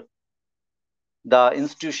sector, the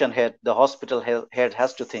institution head, the hospital head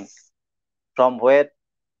has to think from where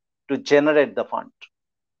to generate the fund.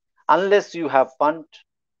 Unless you have fund,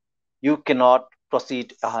 you cannot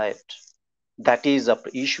proceed ahead. That is a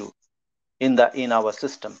issue in our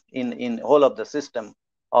system, in whole of the system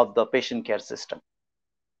of the patient care system.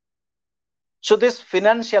 So this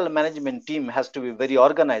financial management team has to be very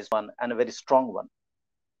organized one and a very strong one.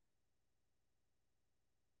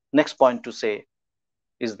 Next point to say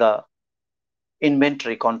is the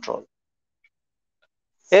inventory control.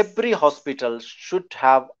 Every hospital should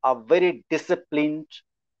have a very disciplined,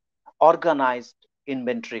 organized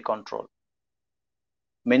inventory control.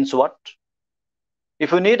 Means what?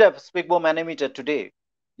 If you need a speakbone manometer today,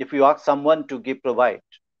 if you ask someone to provide,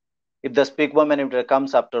 if the speakbone manometer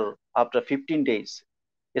comes after 15 days,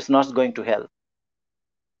 it's not going to help.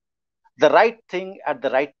 The right thing at the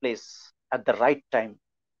right place at the right time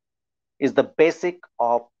is the basic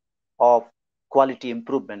of quality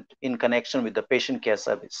improvement in connection with the patient care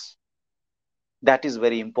service. That is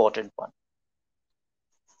very important one.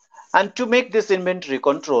 And to make this inventory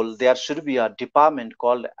control, there should be a department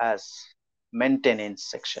called as maintenance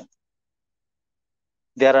section.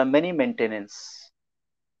 There are many maintenance,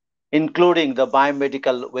 including the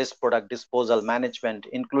biomedical waste product disposal management,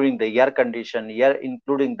 including the air condition,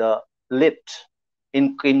 including the lift,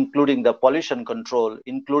 including the pollution control,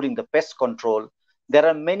 including the pest control. There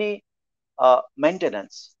are many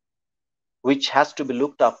maintenance which has to be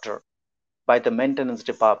looked after by the maintenance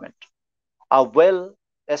department. A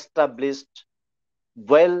well-established,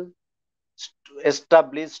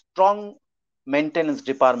 strong maintenance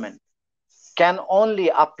department can only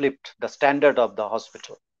uplift the standard of the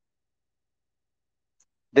hospital.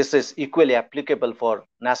 This is equally applicable for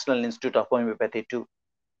National Institute of Homeopathy too.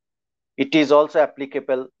 It is also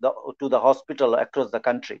applicable to the hospital across the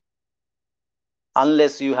country.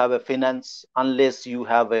 Unless you have a finance, unless you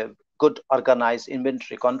have a good organized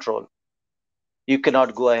inventory control, you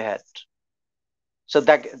cannot go ahead. So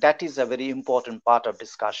that is a very important part of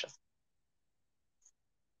discussion.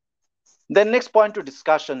 The next point to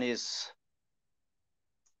discussion is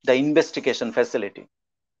the investigation facility.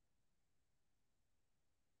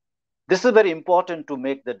 This is very important to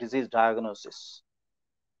make the disease diagnosis.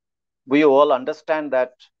 We all understand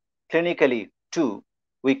that clinically too,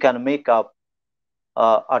 we can make up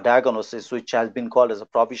a diagnosis which has been called as a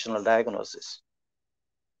provisional diagnosis.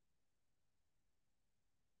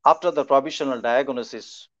 After the provisional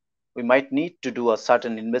diagnosis, we might need to do a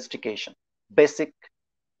certain investigation, basic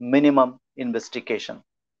minimum investigation,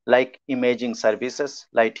 like imaging services,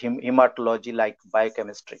 like hematology, like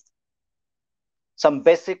biochemistry. Some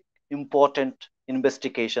basic important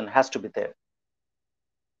investigation has to be there.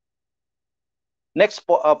 Next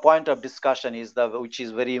point of discussion is which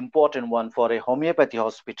is very important one for a homeopathy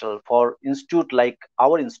hospital, for institute like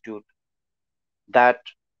our institute, that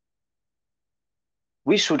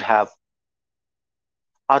we should have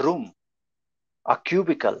a room, a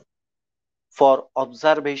cubicle for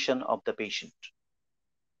observation of the patient.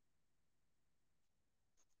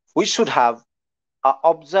 We should have an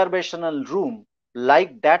observational room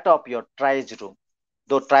like that of your triage room,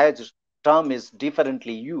 though triage term is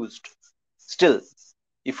differently used. Still,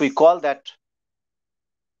 if we call that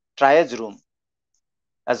triage room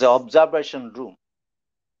as an observation room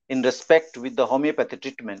in respect with the homeopathy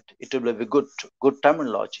treatment, it will be good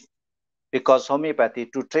terminology, because homeopathy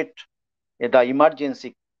to treat the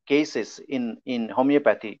emergency cases in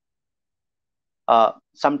homeopathy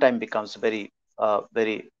sometimes becomes very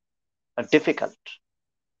difficult.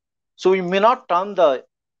 So we may not term the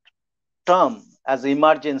term as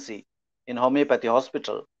emergency in homeopathy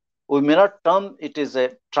hospital. We may not term it as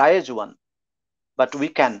a triage one, but we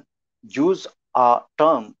can use a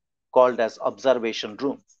term called as observation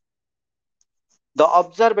room. The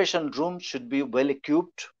observation room should be well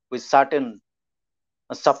equipped with certain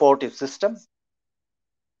supportive system,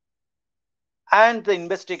 and the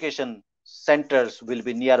investigation centers will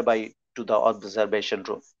be nearby to the observation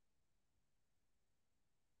room.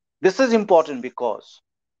 This is important because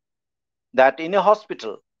that in a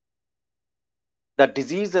hospital, the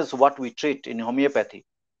diseases what we treat in homeopathy,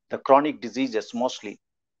 the chronic diseases mostly,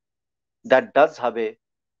 that does have a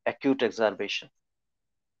acute exacerbation.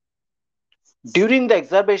 During the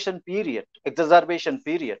exacerbation period,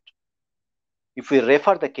 if we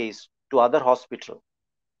refer the case to other hospital,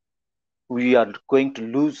 we are going to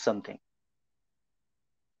lose something.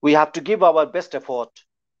 We have to give our best effort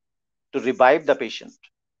to revive the patient,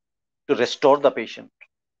 to restore the patient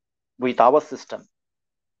with our system,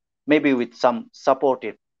 maybe with some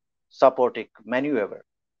supportive maneuver.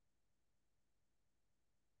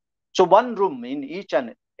 So one room in each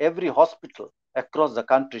and every hospital across the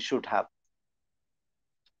country should have.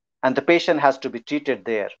 And the patient has to be treated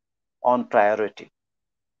there on priority.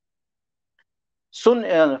 Soon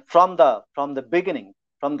from the beginning,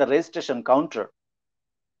 from the registration counter,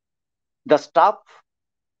 the staff,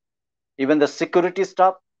 even the security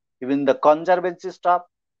staff, even the conservancy staff,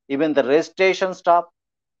 even the registration staff,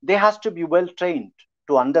 they has to be well trained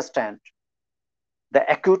to understand the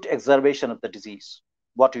acute exacerbation of the disease,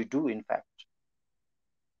 what we do in fact.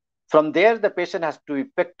 From there, the patient has to be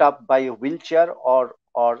picked up by a wheelchair or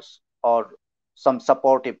some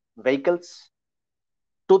supportive vehicles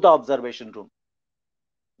to the observation room.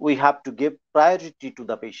 We have to give priority to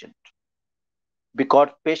the patient because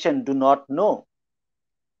patient do not know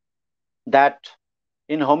that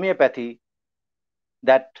in homeopathy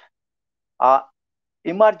that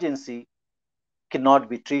emergency cannot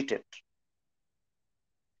be treated.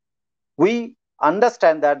 We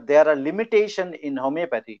understand that there are limitations in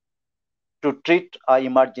homeopathy to treat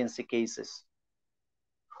emergency cases.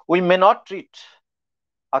 We may not treat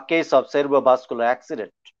a case of cerebrovascular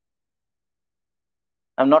accident.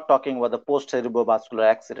 I'm not talking about the post-cerebrovascular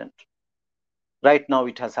accident. Right now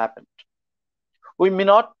it has happened. We may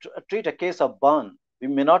not treat a case of burn. We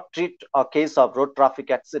may not treat a case of road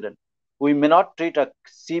traffic accident. We may not treat a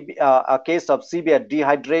case of severe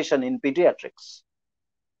dehydration in pediatrics.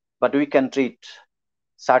 But we can treat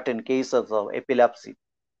certain cases of epilepsy,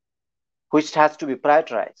 which has to be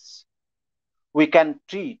prioritized. We can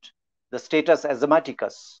treat the status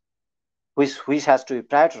asthmaticus, which has to be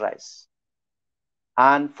prioritized.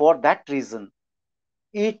 And for that reason,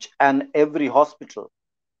 each and every hospital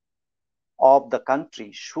of the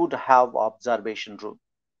country should have observation room.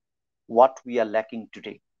 What we are lacking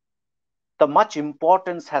today. The much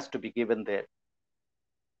importance has to be given there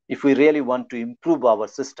if we really want to improve our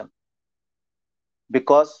system.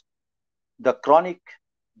 Because the chronic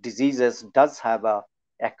diseases does have a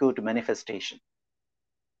acute manifestation.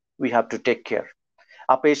 We have to take care.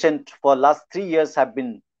 A patient for last 3 years have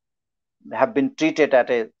been treated at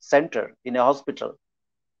a center in a hospital.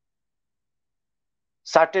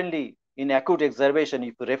 Certainly, in acute exacerbation,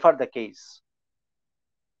 if you refer the case,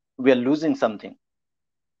 we are losing something.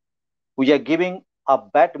 We are giving a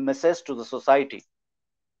bad message to the society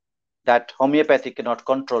that homeopathy cannot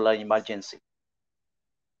control an emergency.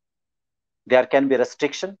 There can be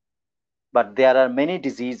restriction, but there are many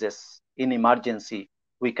diseases in emergency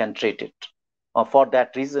we can treat it. For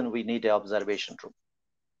that reason, we need an observation room.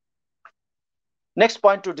 Next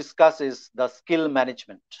point to discuss is the skill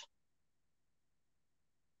management.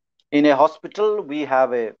 In a hospital, we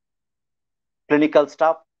have a clinical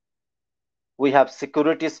staff, we have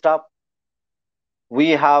security staff, we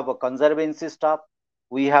have a conservancy staff,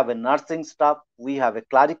 we have a nursing staff, we have a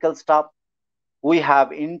clerical staff, we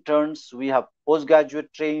have interns, we have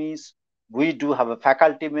postgraduate trainees, we do have a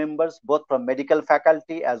faculty members, both from medical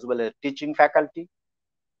faculty as well as teaching faculty.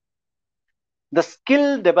 The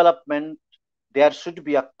skill development, there should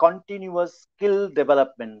be a continuous skill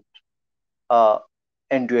development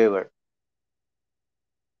endeavor.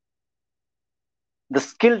 The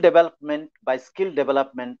skill development, by skill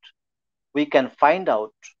development, we can find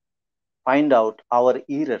out our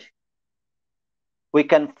error. We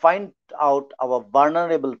can find out our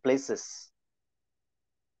vulnerable places,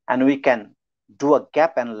 and we can do a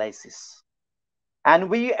gap analysis. And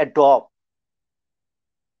we adopt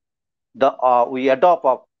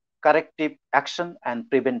a corrective action and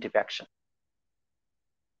preventive action.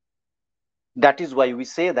 That is why we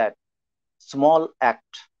say that small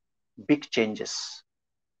act, big changes.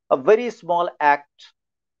 A very small act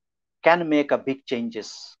can make a big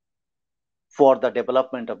changes for the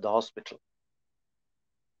development of the hospital.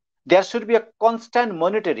 There should be a constant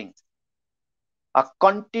monitoring, a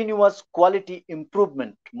continuous quality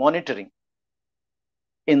improvement monitoring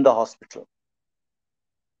in the hospital.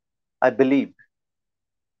 I believe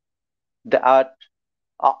that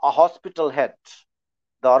a hospital head,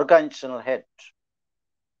 the organizational head,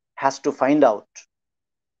 has to find out,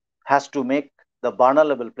 has to make the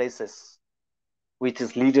vulnerable places with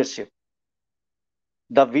his leadership.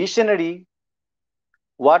 The visionary,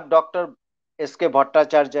 what Dr. S.K.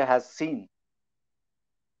 Bhattacharya has seen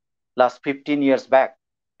last 15 years back,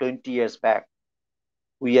 20 years back,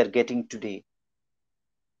 we are getting today.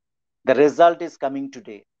 The result is coming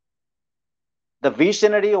today. The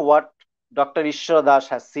visionary, what Dr. Eswara Das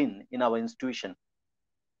has seen in our institution,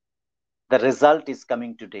 the result is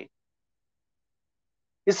coming today.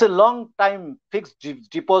 It's a long time fixed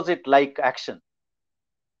deposit like action.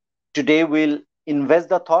 Today we'll invest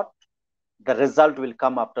the thought, the result will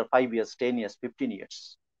come after 5 years, 10 years, 15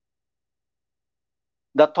 years.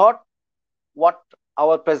 The thought what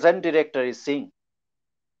our present director is seeing.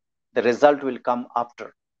 The result will come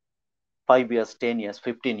after 5 years, 10 years,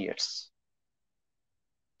 15 years.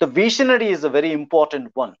 The visionary is a very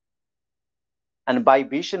important one. And by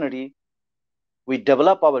visionary, we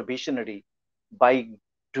develop our visionary by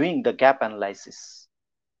doing the gap analysis.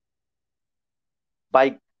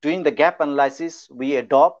 By doing the gap analysis, we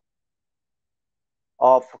adopt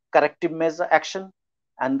of corrective measure action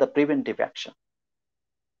and the preventive action.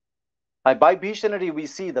 By visionary, we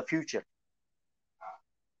see the future.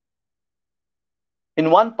 In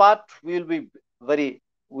one part, we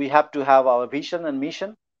have to have our vision and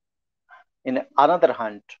mission. In another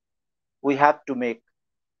hand, we have to make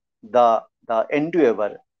the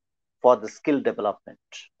endeavor for the skill development.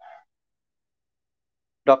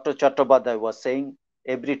 Dr. Chattopadhyay was saying,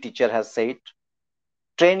 every teacher has said,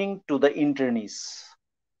 training to the internees,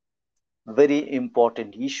 very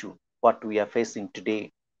important issue what we are facing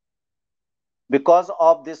today. Because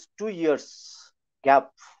of this 2 years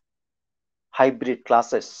gap, hybrid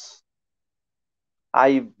classes,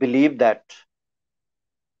 I believe that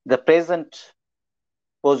the present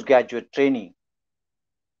postgraduate training,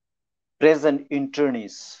 present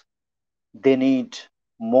internees, they need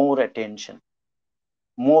more attention,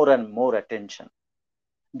 more and more attention.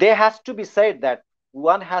 There has to be said that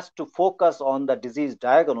one has to focus on the disease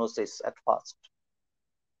diagnosis at first.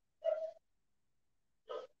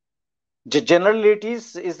 The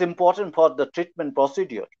generalities is important for the treatment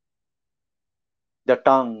procedure. The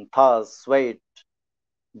tongue, thirst, sweat,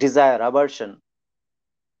 desire, aversion.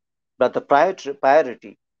 But the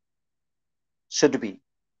priority should be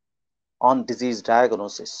on disease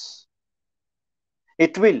diagnosis.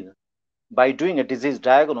 It will, by doing a disease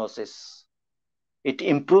diagnosis, it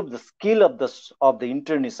improves the skill of the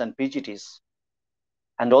internists and PGTs,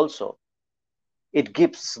 and also it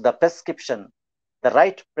gives the prescription, the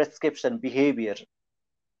right prescription behavior,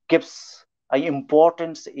 gives an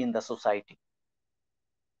importance in the society.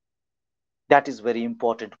 That is very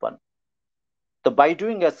important one. So by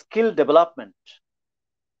doing a skill development,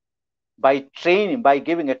 by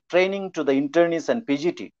giving a training to the internists and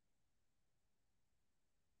PGT,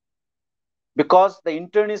 because the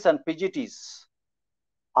internists and PGTs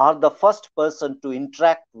are the first person to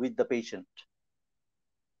interact with the patient.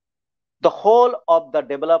 The whole of the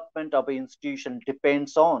development of an institution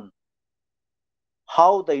depends on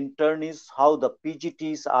how the internists, how the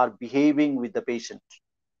PGTs are behaving with the patient.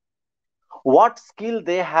 What skill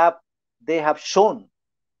they have shown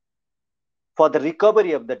for the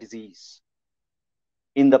recovery of the disease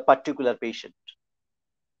in the particular patient.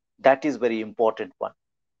 That is very important one.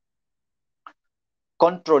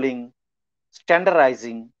 Controlling,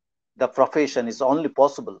 standardizing the profession is only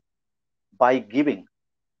possible by giving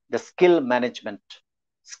the skill management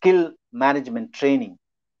training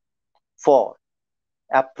for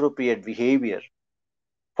appropriate behavior,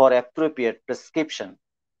 for appropriate prescription,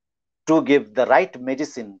 to give the right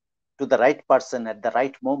medicine to the right person at the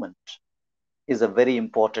right moment is a very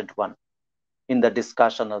important one in the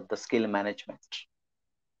discussion of the skill management.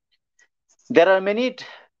 There are many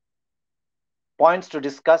points to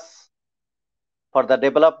discuss for the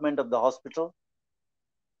development of the hospital,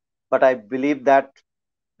 but I believe that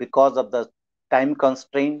because of the time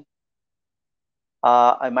constraint,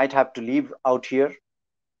 I might have to leave out here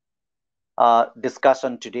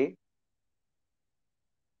discussion today.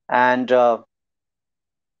 And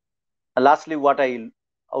lastly, what I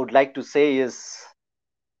would like to say is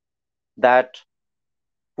that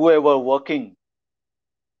whoever working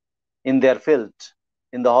in their field,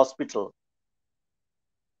 in the hospital,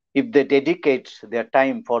 if they dedicate their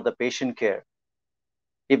time for the patient care,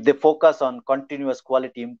 if they focus on continuous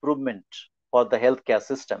quality improvement for the healthcare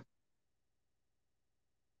system,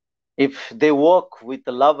 if they work with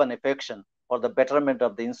the love and affection for the betterment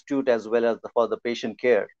of the institute as well as for the patient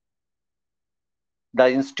care, the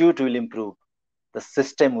institute will improve, the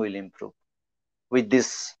system will improve. With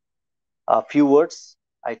this few words,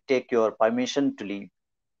 I take your permission to leave.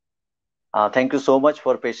 Thank you so much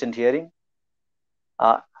for patient hearing.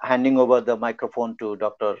 Handing over the microphone to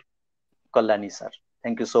Dr. Kalyani sir.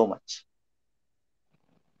 Thank you so much.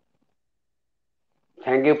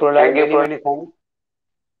 Thank you, Pralay. Many thanks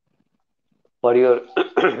for your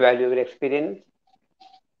valuable experience.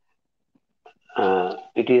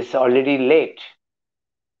 It is already late.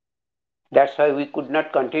 That's why we could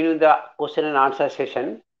not continue the question and answer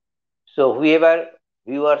session. So whoever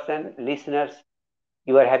viewers and listeners,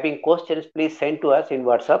 you are having questions, please send to us in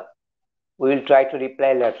WhatsApp. We will try to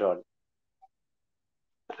reply later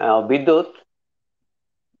on. Bidyut,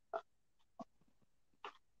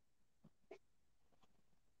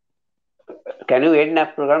 can you end the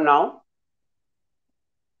program now?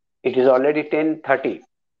 It is already 10:30.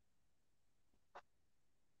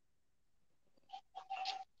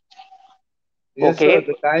 Yes, Okay. sir.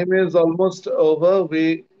 The time is almost over.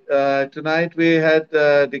 We tonight we had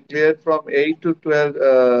declared from 8 to 12,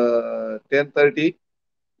 10:30.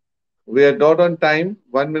 We are not on time.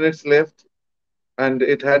 1 minute left, and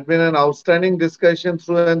it had been an outstanding discussion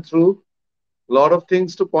through and through. Lot of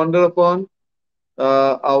things to ponder upon.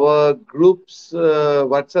 Our groups,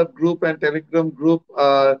 WhatsApp group and Telegram group,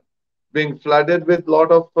 are being flooded with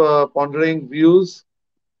lot of pondering views,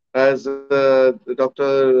 as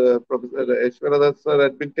Dr. Professor Eswara sir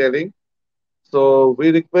had been telling. So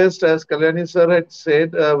we request, as Kalyani sir had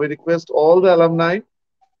said, we request all the alumni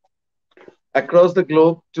across the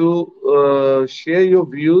globe to share your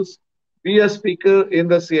views. Be a speaker in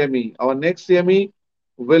the CME. Our next CME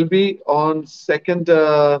will be on 2nd.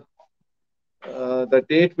 The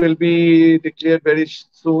date will be declared very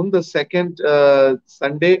soon, the 2nd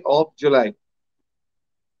Sunday of July.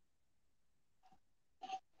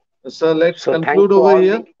 So let's So thank conclude you over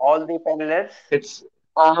here. all the panelists. It's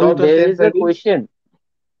not on There is a 10:30. question.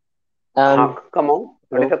 Come on.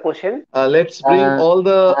 What is Hello. the question? Let's bring all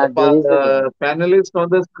the There is a panelists on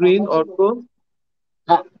the screen also.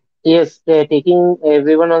 yes, they're taking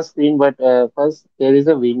everyone on screen, but first there is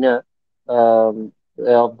a winner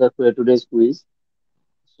of the today's quiz.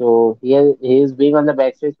 So he is being on the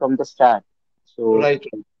backstage from the start. So Right.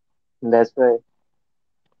 that's why.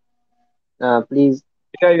 Please.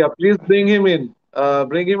 Yeah. Please bring him in.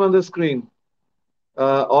 Bring him on the screen.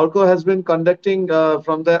 Orko has been conducting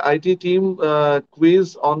from the IT team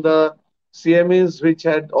quiz on the CMEs which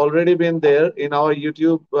had already been there in our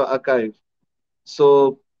YouTube archive.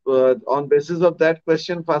 So on basis of that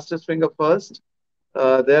question, fastest finger first,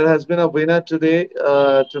 there has been a winner today.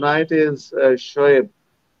 Tonight is Shoaib.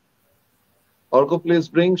 Orko, please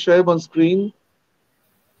bring Shoaib on screen.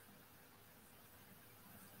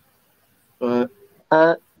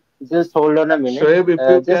 Uh, Just hold on a minute. Shoaib, if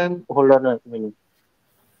you Just can hold on a minute.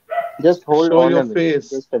 Just hold show on your a minute. face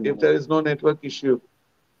Just a if minute. there is no network issue.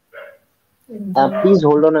 Please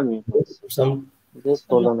hold on a minute. Some Just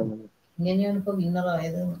hold on a minute.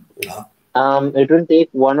 It will take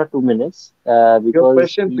 1 or 2 minutes. Your Because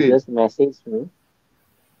question, he please. just messaged me.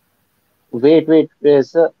 Wait,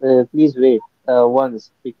 sir. Please wait.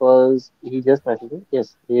 Once, because he just messaged me.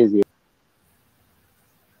 Yes, he is here.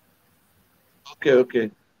 Okay.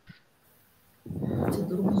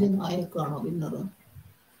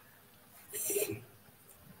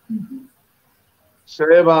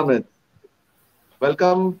 Shoaib Ahmed.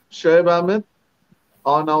 Welcome, Shoaib Ahmed,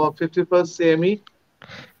 on our 51st CME.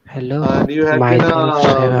 Hello, And you had been myself a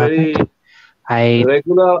Shoaib very Ahmed. I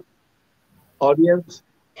regular audience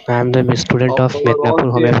am the student of of our all Mednapur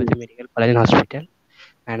CMEs. Homeopathy Medical College and Hospital,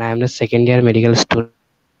 and I am the second year medical student.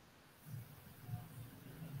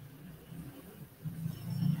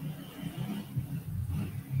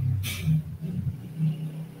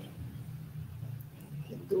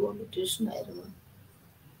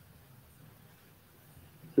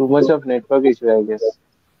 Too much of network issue, I guess.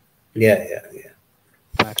 yeah.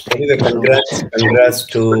 But thank Anyway, you so much. congrats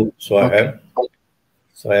to Okay.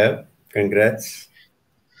 Sohaib, congrats.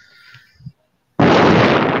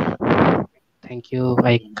 Thank you.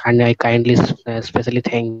 I kindly, especially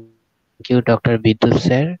thank you, Dr. Bidyut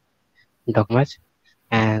sir, Dr. much,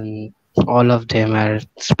 and all of them are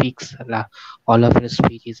speaks. All of your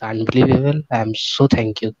speech is unbelievable. I am so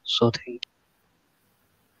thank you. So thank you.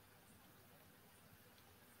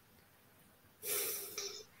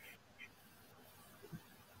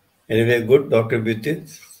 Anyway, good, Dr.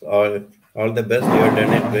 Bidyut. All the best. You have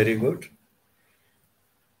done it very good.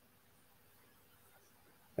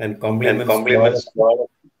 And compliments to all of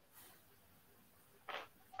you.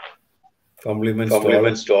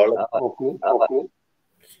 Compliments to all of you. Okay.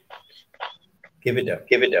 Keep it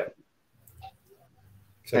up.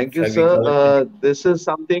 So, Thank you, shall we go sir. ahead? This is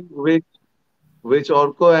something which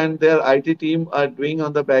Orko and their IT team are doing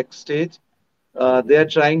on the backstage. They are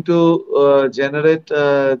trying to generate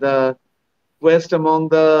the quest among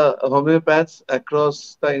the homeopaths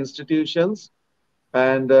across the institutions,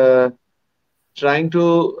 and trying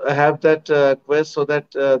to have that quest so that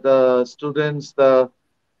the students, the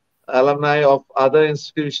alumni of other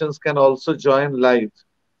institutions can also join live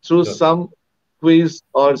through Good. some quiz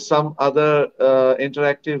or some other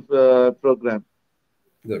interactive program.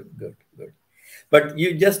 Good. But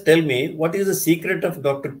you just tell me, what is the secret of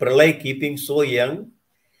Dr. Pralay keeping so young?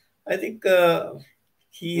 I think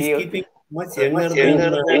he is keeping much younger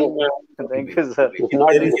than. Thank you, sir. It's If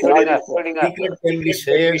not there is including any us. secret can be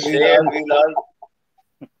shared, we'll all.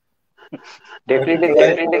 Dr. Definitely,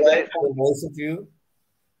 Pralay, from both of you.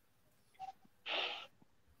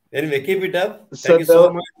 Anyway, keep it up. So Thank you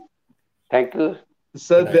so much. Thank you.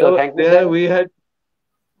 so Good night. So there, thank you, there sir. we had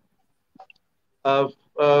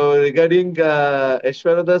regarding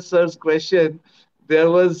Eswara sir's question, there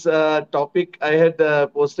was a topic I had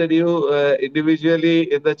posted you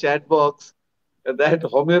individually in the chat box, that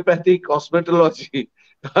homeopathic cosmetology.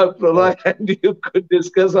 Oh, Pralay and you could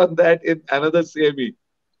discuss on that in another CME.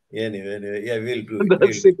 anyway, yeah, we'll do it. The We'll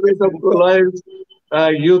do secret of it. Pralay is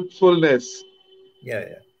youthfulness. Yeah,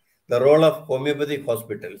 yeah. The role of homeopathic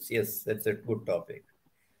hospitals. Yes, that's a good topic.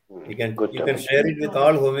 Good You can topic. share it with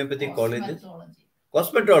all homeopathic colleges.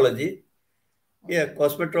 Cosmetology. Yeah,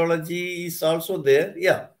 cosmetology is also there.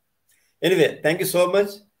 Yeah. Anyway, thank you so much.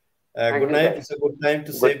 Thank Good you, night. guys. It's a good time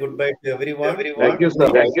to Good. say goodbye to everyone. Thank you, sir.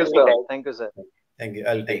 Thank you, sir. Thank you, sir. Thank you.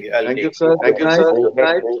 I'll take it. Thank you, sir. Thank Good you, night. sir.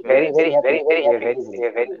 Very, Good night. very, very happy. Very We are happy. very We are grateful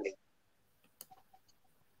very for this.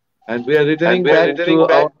 And we are And returning we are back returning to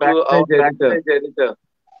back our to our backstage editor, backstage editor,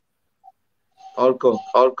 Orko.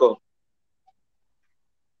 Orko.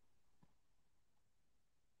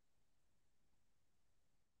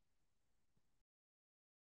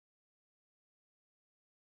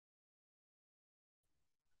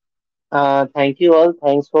 Thank you all.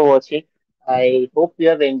 Thanks for watching. I hope you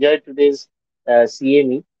have enjoyed today's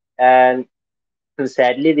CME. And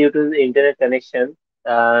sadly, due to the internet connection,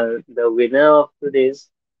 the winner of today's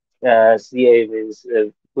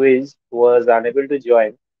quiz was unable to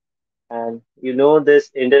join. And you know,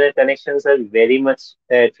 this internet connections are very much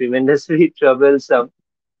tremendously troublesome.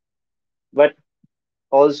 But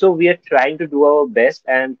also, we are trying to do our best.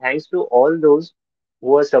 And thanks to all those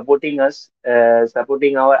who are supporting us,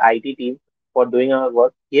 supporting our IT team for doing our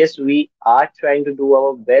work. Yes, we are trying to do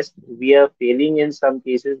our best. We are failing in some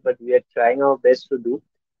cases, but we are trying our best to do.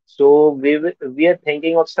 So we are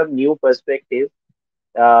thinking of some new perspective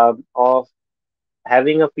of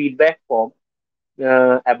having a feedback form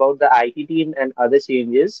about the IT team and other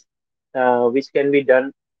changes which can be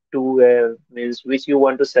done to means which you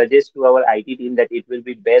want to suggest to our IT team that it will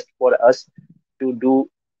be best for us to do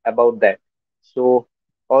about that. So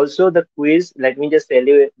also the quiz, let me just tell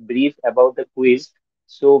you a brief about the quiz.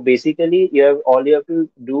 So basically you have to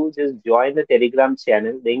do just join the Telegram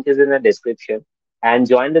channel. Link is in the description and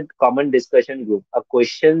join the common discussion group. A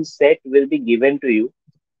question set will be given to you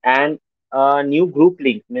and a new group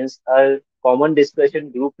link means a common discussion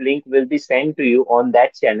group link will be sent to you on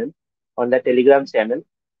that channel, on the Telegram channel.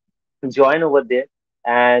 Join over there,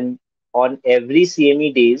 and on every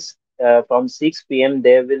CME days from 6 p.m.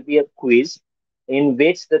 there will be a quiz in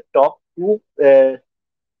which the top two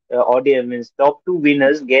audience means top two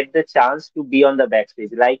winners get the chance to be on the backstage.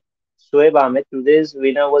 Like Shoaib Ahmed, today's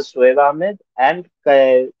winner was Shoaib Ahmed and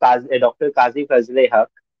Dr. Kazi Fazle Haq.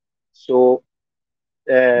 So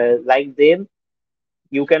like them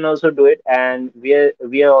you can also do it, and we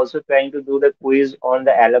are also trying to do the quiz on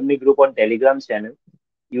the alumni group on Telegram channel.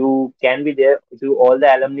 You can be there to all the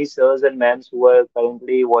alumni sirs and ma'ams who are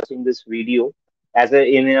currently watching this video as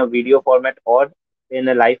in a video format or in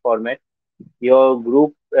a live format. Your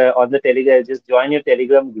group on the Telegram, just join your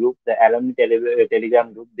Telegram group, the alumni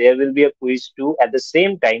Telegram group. There will be a quiz too at the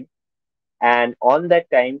same time, and on that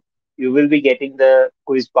time you will be getting the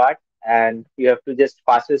quiz part, and you have to just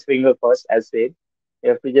fastest finger first, as said. You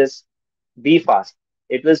have to just be fast.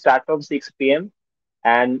 It will start from 6 p.m.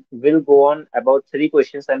 and will go on about three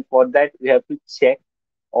questions, and for that we have to check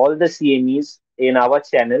all the CMEs in our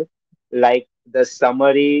channel, like the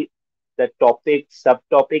summary, the topic,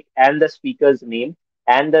 subtopic, and the speaker's name,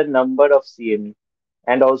 and the number of CME,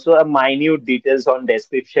 and also a minute details on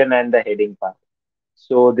description and the heading part.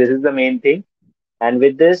 So this is the main thing. And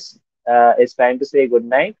with this, it's time to say good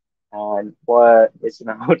night. And for it's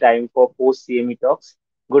now time for post CME talks.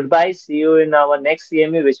 Goodbye. See you in our next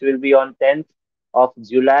CME, which will be on 10th of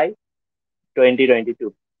July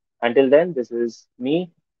 2022. Until then, this is me,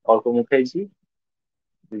 Orko Mukherjee,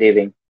 leaving.